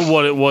to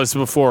what it was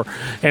before.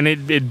 And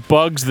it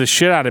bugs the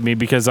shit out of me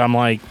because I'm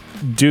like,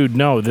 dude,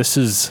 no, this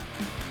is...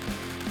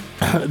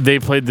 They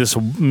played this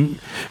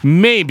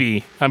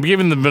maybe, I'm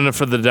giving the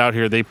benefit of the doubt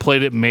here, they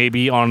played it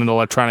maybe on an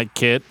electronic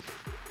kit,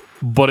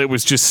 but it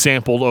was just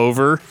sampled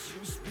over.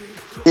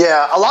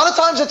 Yeah, a lot of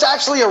times it's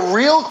actually a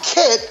real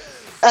kit,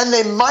 and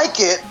they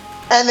mic it,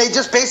 and they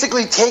just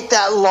basically take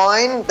that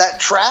line, that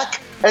track,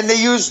 and they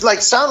use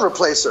like sound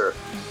replacer.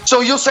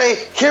 So you'll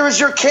say, here is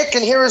your kick,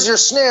 and here is your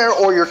snare,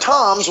 or your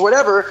toms,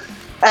 whatever,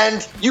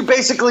 and you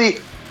basically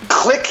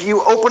click,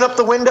 you open up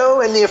the window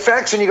in the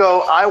effects, and you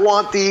go, I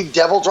want the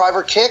Devil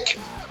Driver kick,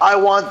 I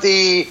want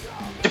the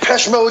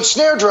Depeche Mode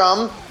snare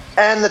drum,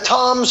 and the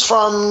toms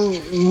from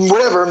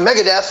whatever,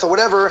 Megadeth or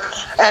whatever,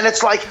 and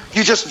it's like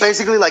you just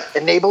basically like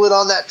enable it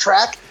on that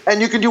track,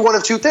 and you can do one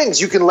of 2 things.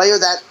 You can layer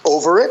that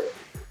over it,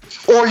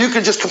 or you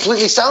can just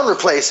completely sound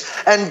replace.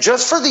 And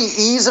just for the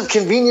ease of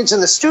convenience in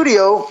the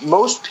studio,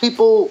 most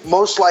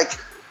like,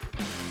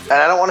 and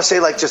I don't want to say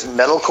like just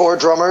metalcore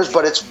drummers,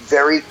 but it's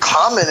very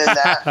common in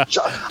that.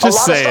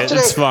 Just say it,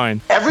 today, it's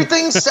fine.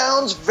 Everything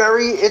sounds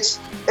every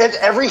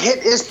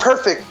hit is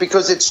perfect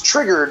because it's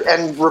triggered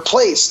and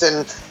replaced,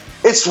 and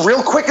it's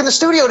real quick in the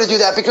studio to do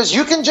that because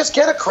you can just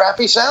get a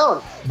crappy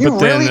sound. You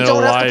but really then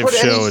don't in a have to live put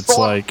show, any it's thought.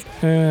 like,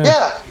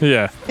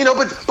 yeah. You know,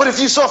 but if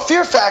you saw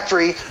Fear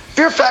Factory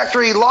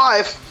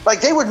live,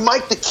 like they would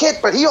mic the kit,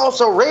 but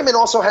Raymond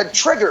also had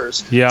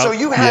triggers. Yeah. So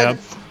you had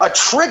a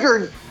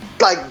triggered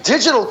like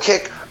digital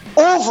kick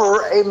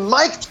over a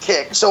mic'd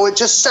kick, so it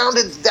just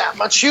sounded that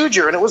much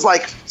huger, and it was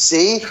like,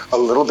 see, a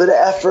little bit of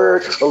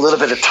effort, a little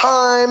bit of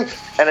time,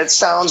 and it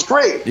sounds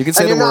great. You can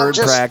say the word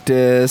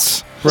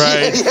practice.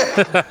 Right.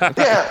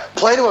 Yeah.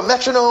 Play to a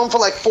metronome for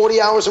like 40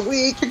 hours a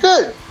week, you're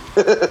good.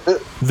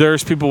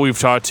 There's people we've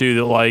talked to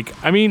that like,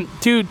 I mean,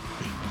 dude,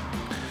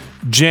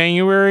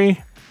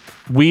 January,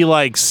 we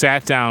like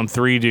sat down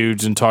 3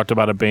 dudes and talked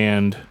about a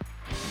band.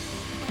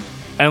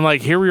 And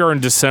like here we are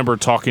in December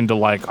talking to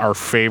like our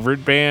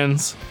favorite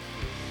bands.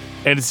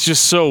 And it's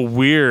just so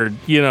weird,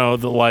 you know,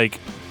 that like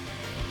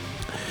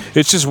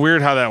it's just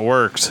weird how that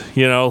works,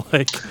 you know,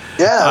 like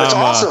yeah, it's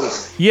awesome.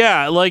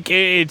 Yeah, like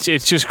it's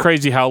just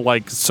crazy how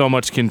like so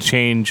much can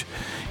change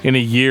in a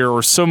year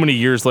or so many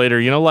years later,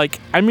 you know, like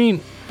I mean,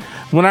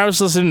 when I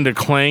was listening to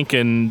Clank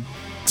and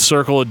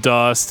Circle of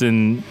Dust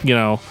and, you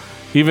know,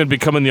 even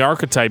Becoming the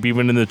Archetype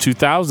even in the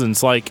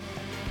 2000s, like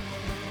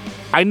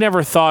I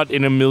never thought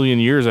in a million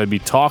years I'd be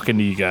talking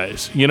to you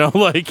guys. You know,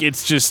 like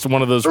it's just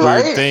one of those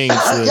weird things.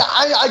 Yeah,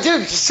 I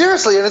do,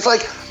 seriously. And it's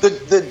like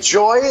the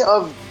joy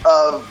of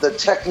the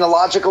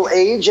technological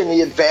age and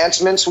the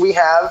advancements we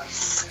have,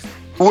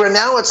 where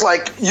now it's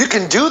like you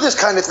can do this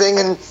kind of thing.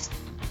 And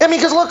I mean,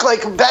 because look,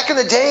 like back in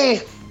the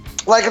day,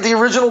 like the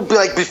original,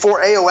 like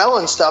before AOL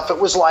and stuff, it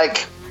was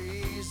like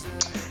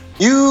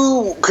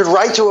you could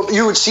write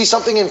you would see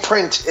something in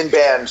print in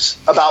bands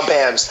about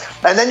bands,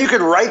 and then you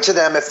could write to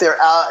them if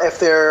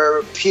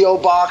their PO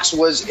box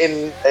was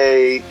in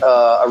a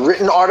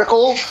written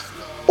article,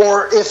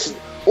 or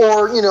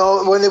you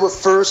know when they were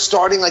first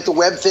starting like the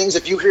web things.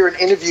 If you hear an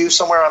interview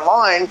somewhere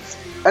online,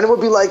 and it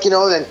would be like, you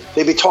know, then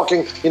they'd be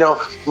talking, you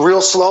know,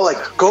 real slow, like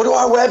go to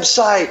our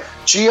website,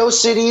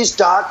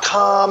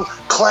 geocities.com,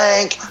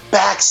 clank, /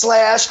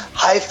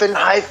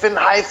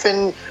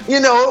 you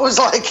know, it was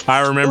like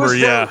I remember,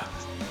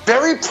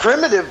 very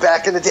primitive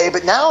back in the day,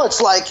 but now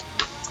it's like,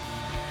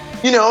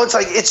 you know, it's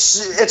like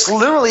it's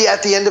literally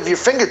at the end of your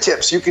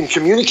fingertips. You can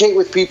communicate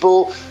with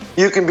people,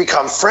 you can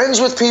become friends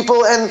with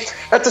people, and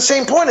at the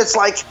same point, it's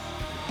like,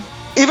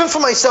 even for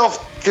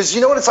myself, because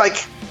you know what it's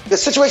like, the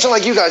situation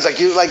like you guys,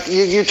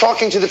 you're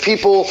talking to the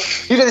people,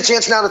 you get a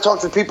chance now to talk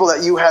to the people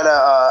that you had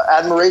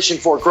admiration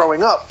for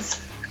growing up,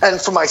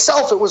 and for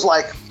myself, it was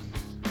like.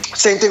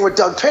 Same thing with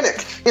Doug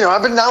Pinnick. You know,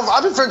 I've been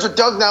friends with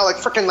Doug now like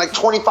freaking like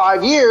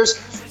 25 years.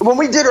 When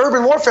we did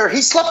Urban Warfare,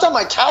 he slept on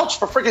my couch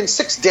for freaking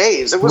 6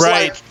 days. It was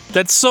like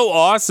that's so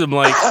awesome.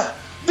 Like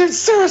Dude,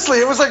 seriously,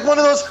 it was like one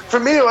of those, for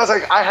me, it was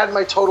like I had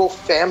my total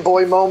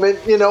fanboy moment,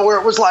 where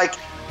it was like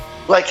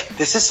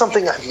this is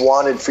something I've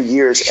wanted for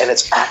years and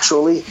it's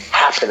actually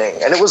happening.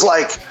 And it was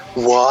like,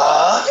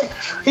 what?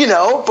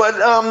 But,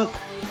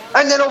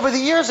 and then over the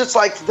years, it's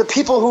like the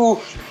people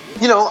who,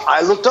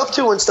 I looked up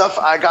to and stuff,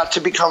 I got to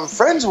become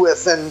friends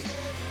with. And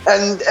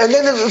then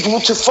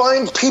to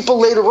find people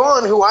later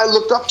on who I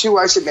looked up to,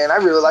 I said, man, I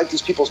really like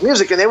these people's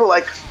music. And they were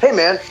like, hey,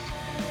 man,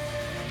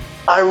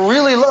 I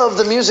really love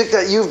the music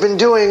that you've been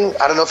doing.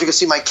 I don't know if you can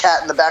see my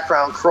cat in the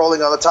background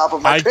crawling on the top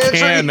of my pantry.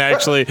 I can,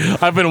 actually.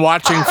 I've been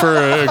watching for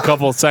a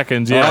couple of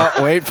seconds, yeah.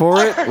 Wait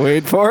for it.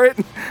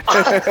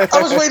 I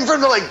was waiting for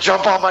him to, like,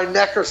 jump on my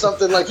neck or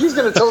something. Like, he's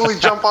going to totally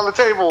jump on the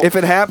table. If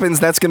it happens,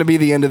 that's going to be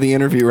the end of the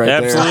interview right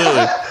there.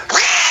 Absolutely.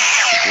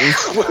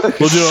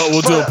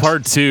 We'll do a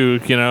part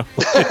 2,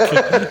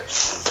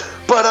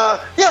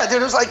 But, yeah,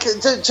 dude, it was like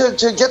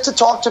to get to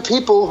talk to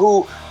people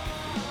who,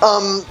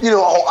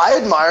 I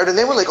admired, and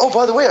they were like, oh,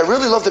 by the way, I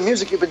really love the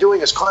music you've been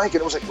doing as Clank.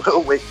 And it was like, oh,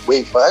 wait,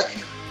 what?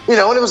 And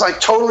it was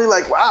like totally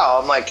like, wow.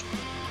 I'm like,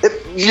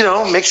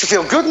 it, makes you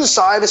feel good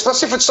inside,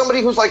 especially if it's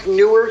somebody who's like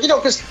newer,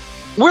 because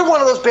we're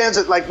one of those bands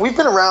that like, we've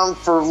been around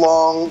for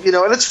long,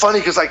 and it's funny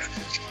because like,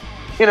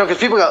 because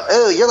people go,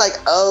 oh, you're like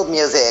old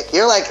music.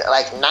 You're like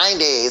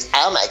 90s.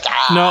 Oh my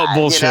God. No,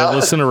 bullshit.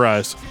 Listen to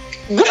Rise.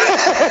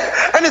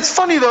 And it's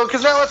funny though,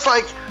 because now it's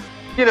like,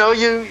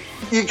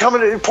 you come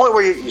at a point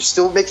where you're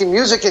still making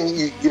music and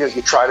you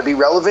try to be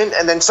relevant,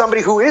 and then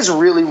somebody who is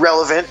really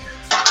relevant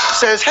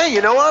says, hey,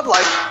 you know what,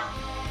 like,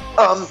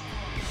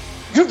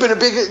 you've been a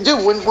big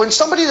dude. When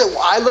somebody that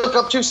I look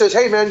up to says,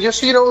 hey man, just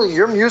so you know,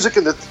 your music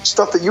and the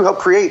stuff that you helped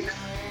create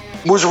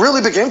was a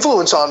really big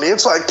influence on me,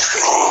 it's like,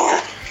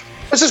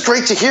 this is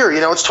great to hear.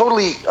 It's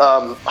totally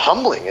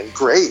humbling and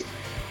great,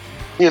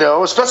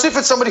 especially if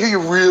it's somebody who you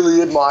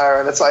really admire,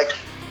 and it's like,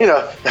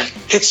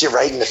 hits you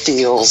right in the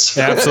feels.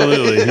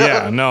 Absolutely.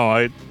 Yeah. No,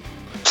 I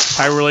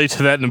relate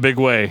to that in a big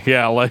way.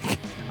 Yeah. Like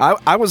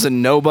I was a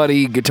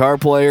nobody guitar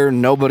player,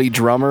 nobody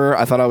drummer.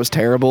 I thought I was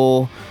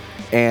terrible.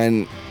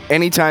 And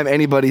anytime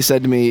anybody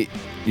said to me,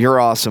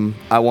 you're awesome,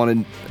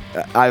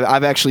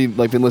 I've actually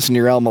like been listening to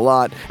your album a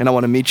lot and I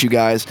want to meet you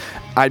guys,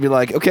 I'd be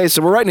like, okay,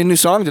 so we're writing a new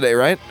song today,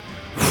 right?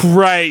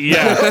 Right,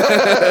 yeah.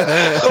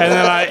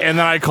 and then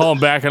I call him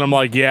back and I'm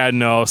like, yeah,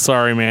 no,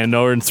 sorry, man,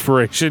 no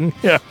inspiration.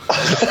 Yeah.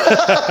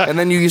 And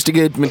then you used to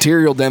get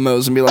material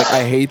demos and be like,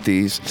 I hate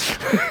these.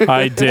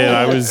 I did.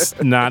 I was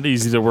not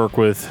easy to work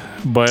with,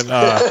 but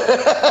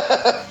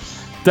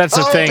that's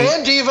the thing.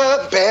 Band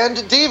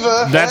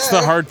diva. That's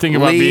the hard thing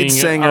about being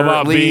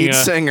lead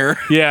singer.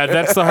 Yeah,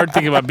 that's the hard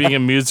thing about being a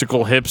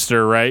musical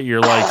hipster, right?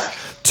 You're like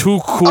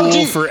too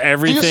cool for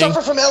everything. Do you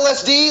suffer from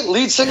LSD,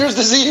 lead singer's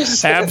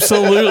disease?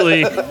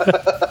 Absolutely.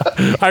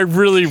 I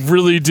really,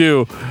 really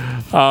do.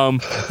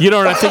 And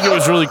I think it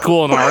was really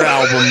cool on our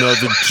album, though,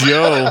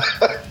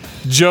 that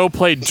Joe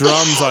played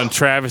drums on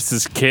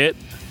Travis's kit.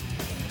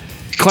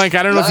 Clank,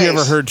 I don't know if you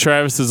ever heard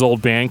Travis's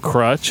old band,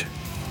 Crutch.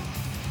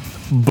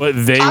 But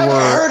I've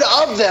heard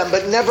of them,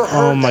 but never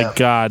heard them. Oh, my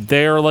God.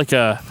 They were like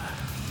a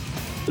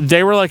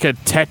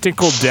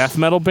technical death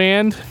metal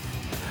band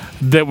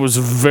that was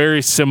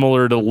very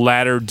similar to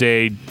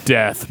latter-day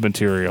Death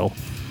material.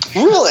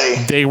 Really?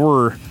 They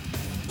were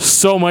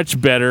so much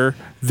better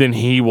than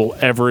he will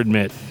ever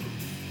admit.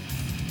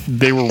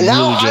 They were really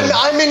good.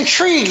 I'm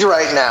intrigued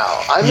right now.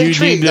 You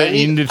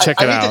need to check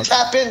it out. I need to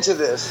tap into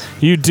this.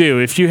 You do.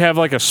 If you have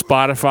like a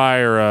Spotify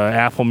or a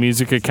Apple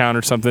Music account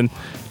or something,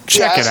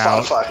 check it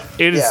out. Spotify.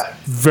 It is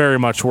very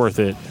much worth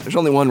it. There's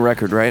only one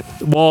record, right?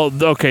 Well,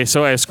 okay,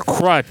 so as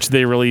Crutch,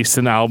 they released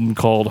an album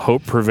called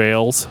Hope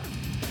Prevails.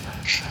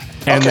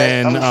 And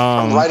then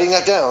I'm writing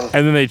that down.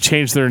 And then they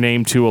changed their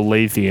name to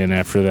Alathian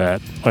after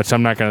that, which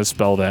I'm not going to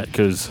spell that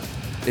because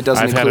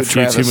I've had a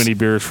few too many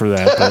beers for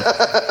that.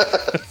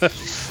 But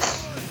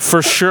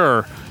for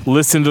sure,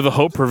 listen to the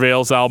Hope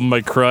Prevails album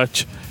by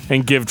Crutch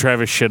and give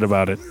Travis shit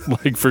about it,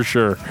 like for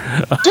sure.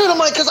 Dude, I'm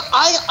like, because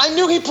I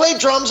knew he played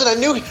drums and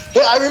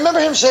I remember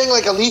him saying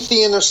like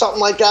Alethian or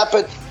something like that,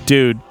 but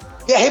dude.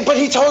 Yeah, but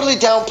he totally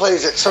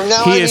downplays it. So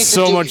now he is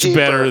so much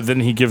better than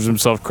he gives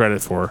himself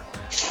credit for.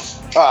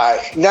 All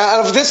right.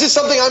 Now, if this is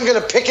something I'm going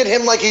to pick at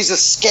him like he's a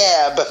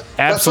scab.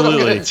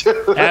 Absolutely. That's what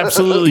I'm gonna do.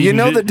 Absolutely. You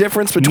know the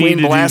difference between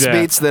blast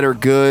beats that are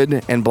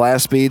good and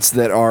blast beats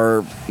that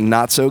are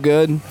not so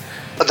good?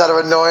 That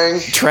are annoying?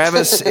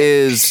 Travis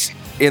is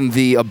in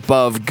the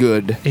above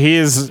good.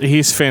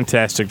 He's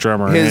fantastic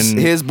drummer.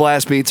 His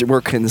blast beats were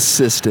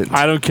consistent.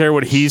 I don't care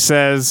what he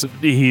says.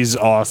 He's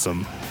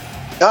awesome.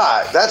 All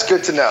right. That's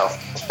good to know.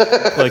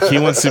 Like, he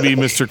wants to be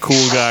Mr.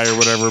 Cool Guy or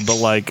whatever, but,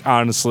 like,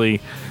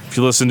 honestly, if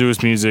you listen to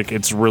his music,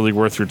 it's really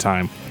worth your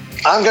time.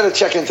 I'm going to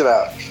check into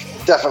that.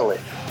 Definitely.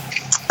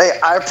 Hey,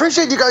 I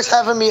appreciate you guys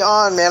having me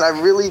on, man. I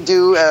really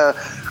do.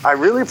 I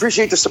really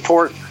appreciate the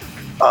support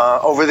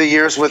over the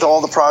years with all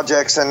the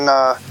projects. And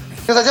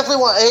because I definitely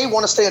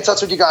want to stay in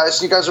touch with you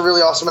guys. You guys are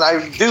really awesome. And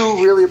I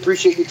do really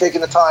appreciate you taking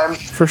the time.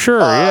 For sure,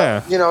 yeah.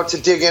 To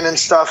dig in and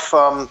stuff.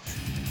 At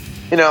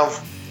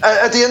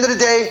the end of the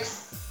day,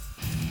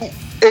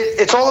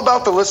 it's all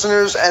about the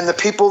listeners and the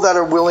people that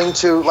are willing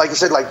to, like I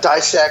said, like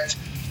dissect,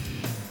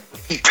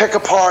 pick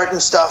apart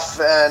and stuff,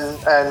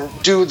 and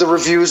do the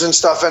reviews and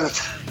stuff. And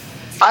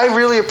I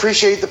really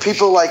appreciate the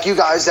people like you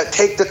guys that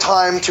take the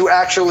time to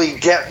actually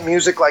get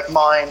music like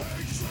mine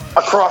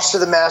across to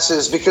the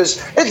masses, because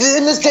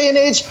in this day and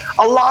age,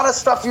 a lot of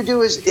stuff you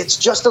do it's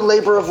just a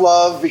labor of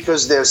love,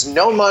 because there's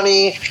no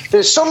money.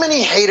 There's so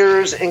many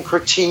haters and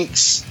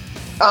critiques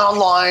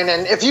online,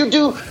 and if you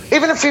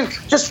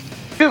just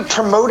do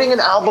promoting an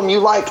album you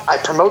like, I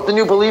promote the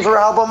New Believer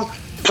album.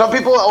 Some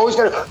people are always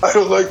going to, I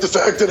don't like the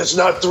fact that it's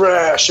not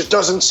thrash. It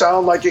doesn't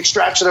sound like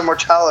Extraction of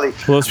Mortality.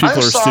 Well, those people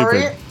I'm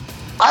sorry. stupid.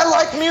 I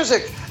like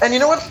music. And you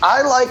know what?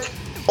 I like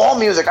all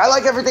music. I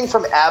like everything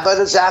from ABBA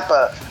to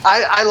Zappa.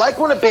 I like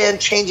when a band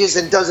changes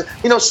and does it.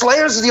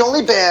 Slayer's is the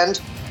only band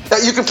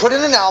that you can put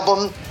in an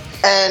album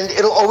and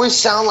it'll always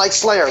sound like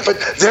Slayer. But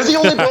they're the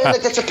only band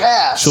that gets a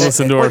pass. Should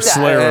listen to our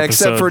Slayer episode.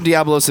 Except for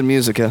Diablos and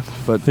Musica.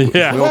 But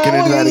Yeah. we won't get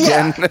into that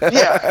again.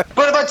 Yeah.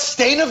 But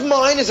Stain of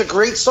Mine is a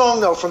great song,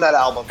 though, from that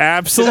album.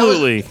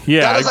 Absolutely.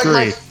 That was I like agree.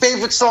 my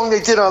favorite song they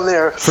did on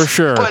there. For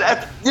sure. But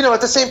at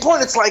the same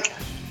point, it's like,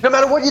 no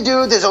matter what you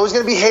do, there's always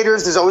going to be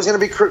haters. There's always going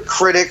to be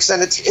critics,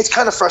 and it's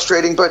kind of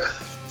frustrating. But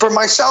for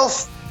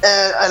myself,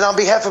 and on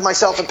behalf of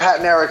myself and Pat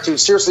and Eric, dude,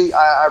 seriously,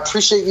 I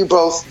appreciate you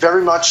both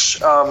very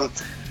much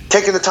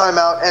taking the time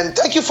out, and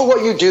thank you for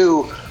what you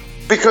do,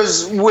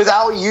 because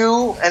without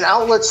you and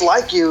outlets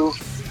like you,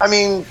 I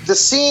mean, the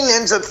scene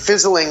ends up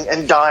fizzling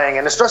and dying,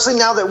 and especially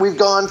now that we've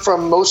gone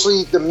from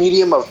mostly the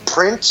medium of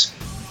print.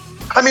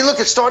 I mean,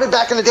 look, it started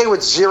back in the day with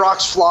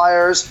Xerox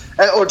flyers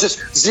or just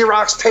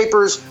Xerox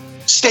papers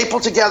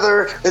stapled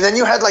together, and then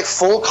you had like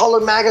full color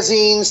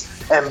magazines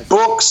and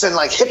books and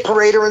like Hit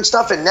Parader and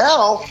stuff, and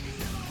now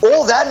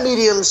all that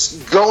medium's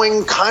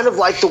going kind of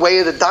like the way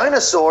of the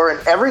dinosaur,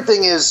 and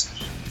everything is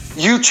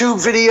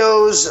YouTube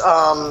videos,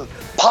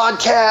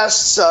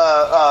 podcasts,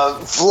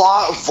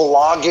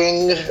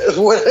 vlogging,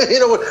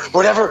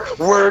 whatever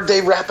word they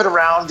wrap it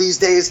around these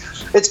days.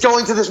 It's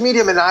going to this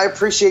medium, and I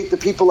appreciate the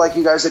people like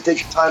you guys that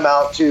take the time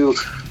out to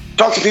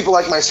talk to people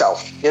like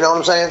myself. You know what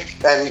I'm saying?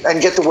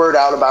 And get the word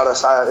out about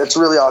us. It's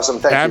really awesome.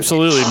 Thank you.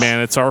 Absolutely, man.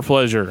 It's our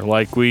pleasure.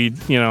 Like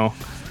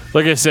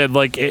like I said,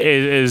 like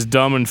as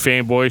dumb and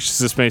fanboyish as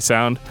this may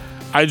sound,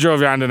 I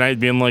drove down tonight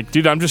being like,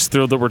 dude, I'm just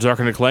thrilled that we're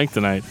talking to Clank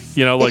tonight.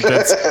 Like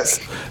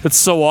that's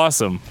so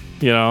awesome.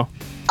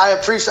 I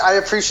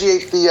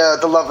appreciate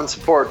the love and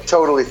support.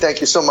 Totally.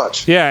 Thank you so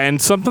much. Yeah,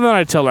 and something that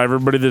I tell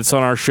everybody that's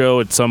on our show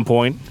at some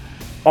point,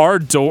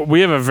 we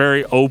have a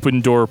very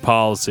open door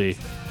policy.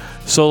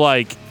 So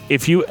like,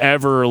 if you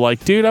ever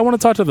like, dude, I want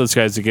to talk to those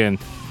guys again,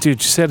 dude,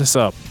 just hit us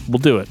up. We'll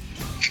do it.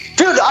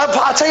 Dude,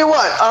 I'll tell you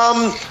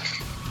what.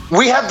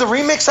 We have the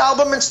remix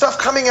album and stuff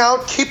coming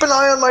out. Keep an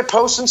eye on my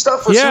posts and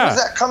stuff. As soon as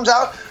that comes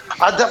out,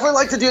 I'd definitely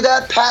like to do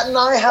that. Pat and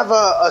I have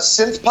a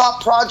synth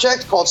pop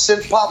project called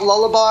Synth Pop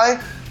Lullaby,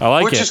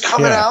 which is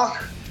coming out.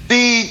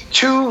 The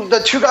two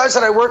guys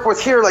that I work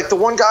with here, like the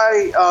one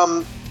guy,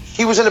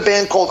 he was in a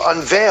band called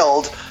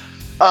Unveiled.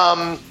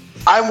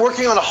 I'm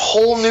working on a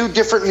whole new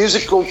different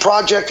musical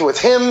project with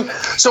him.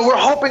 So we're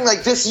hoping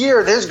like this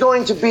year there's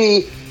going to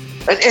be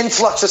an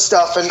influx of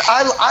stuff. And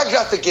I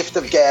got the gift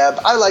of gab.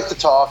 I like to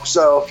talk.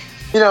 So,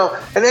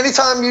 and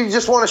anytime you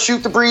just want to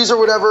shoot the breeze or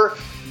whatever,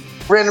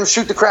 random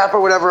shoot the crap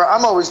or whatever,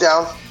 I'm always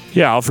down.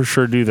 Yeah, I'll for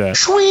sure do that.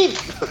 Sweet.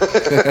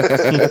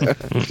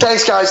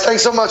 Thanks, guys.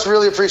 Thanks so much.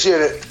 Really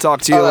appreciate it.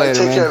 Talk to you later,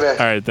 take man. care, man.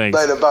 All right, thanks.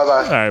 Later.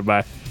 Bye-bye. All right,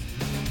 bye.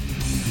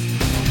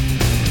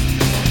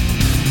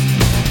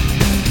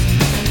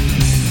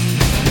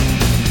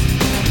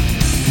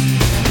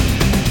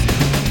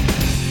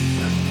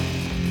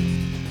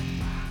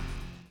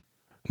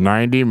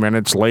 "90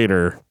 minutes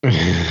later."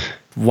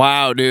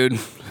 Wow, dude.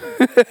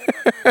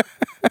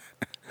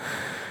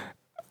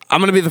 I'm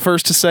going to be the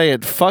first to say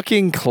it.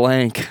 Fucking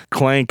Clank.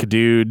 Clank,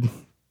 dude.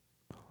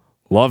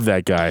 Love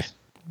that guy.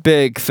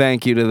 Big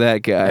thank you to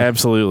that guy.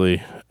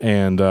 Absolutely.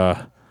 And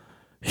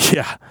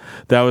yeah,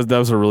 that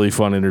was a really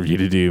fun interview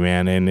to do,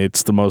 man. And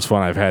it's the most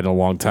fun I've had in a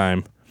long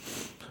time,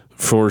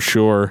 for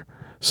sure.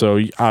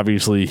 So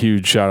obviously,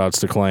 huge shout outs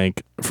to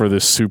Clank for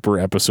this super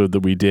episode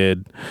that we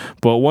did.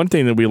 But one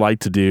thing that we like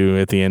to do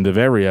at the end of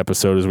every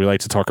episode is we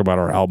like to talk about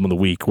our album of the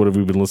week. What have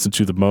we been listening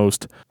to the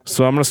most?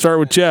 So I'm going to start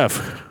with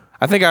Jeff.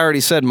 I think I already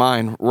said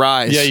mine.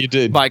 Rise. Yeah, you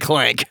did. By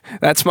Clank.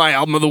 That's my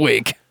album of the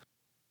week.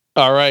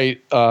 All right.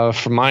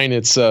 For mine,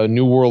 it's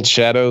New World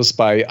Shadows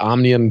by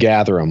Omnium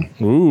Gatherum.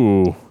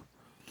 Ooh.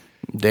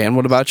 Dan,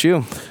 what about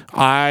you?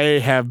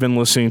 I have been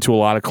listening to a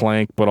lot of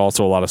Clank, but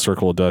also a lot of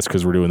Circle of Dust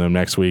because we're doing them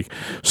next week.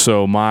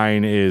 So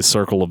mine is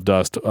Circle of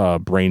Dust,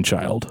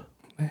 Brainchild.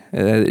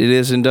 It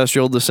is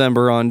Industrial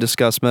December on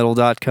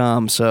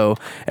DiscussMetal.com, so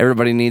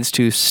everybody needs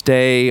to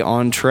stay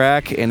on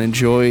track and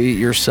enjoy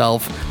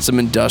yourself some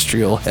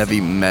industrial heavy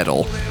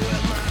metal.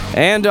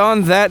 And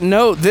on that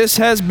note, this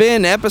has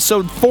been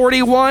episode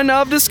 41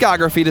 of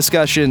Discography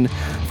Discussion.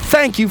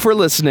 Thank you for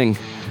listening.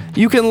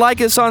 You can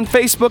like us on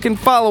Facebook and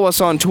follow us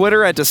on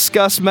Twitter at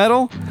Discuss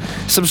Metal.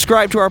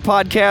 Subscribe to our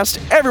podcast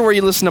everywhere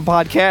you listen to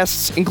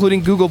podcasts,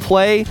 including Google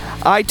Play,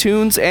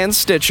 iTunes, and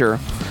Stitcher.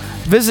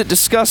 Visit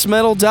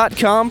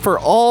DiscussMetal.com for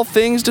all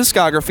things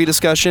discography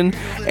discussion,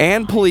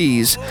 and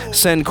please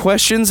send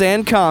questions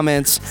and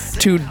comments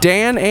to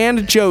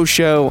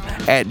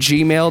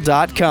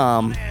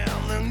danandjoeshow@gmail.com.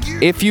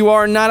 If you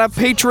are not a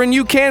patron,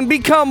 you can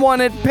become one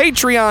at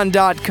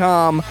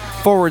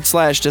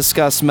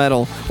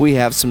patreon.com/DiscussMetal. We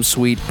have some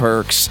sweet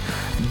perks.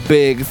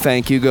 Big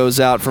thank you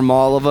goes out from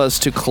all of us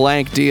to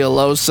Clank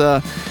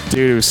Dialosa.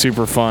 Dude, it was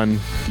super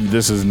fun.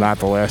 This is not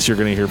the last you're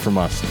going to hear from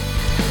us.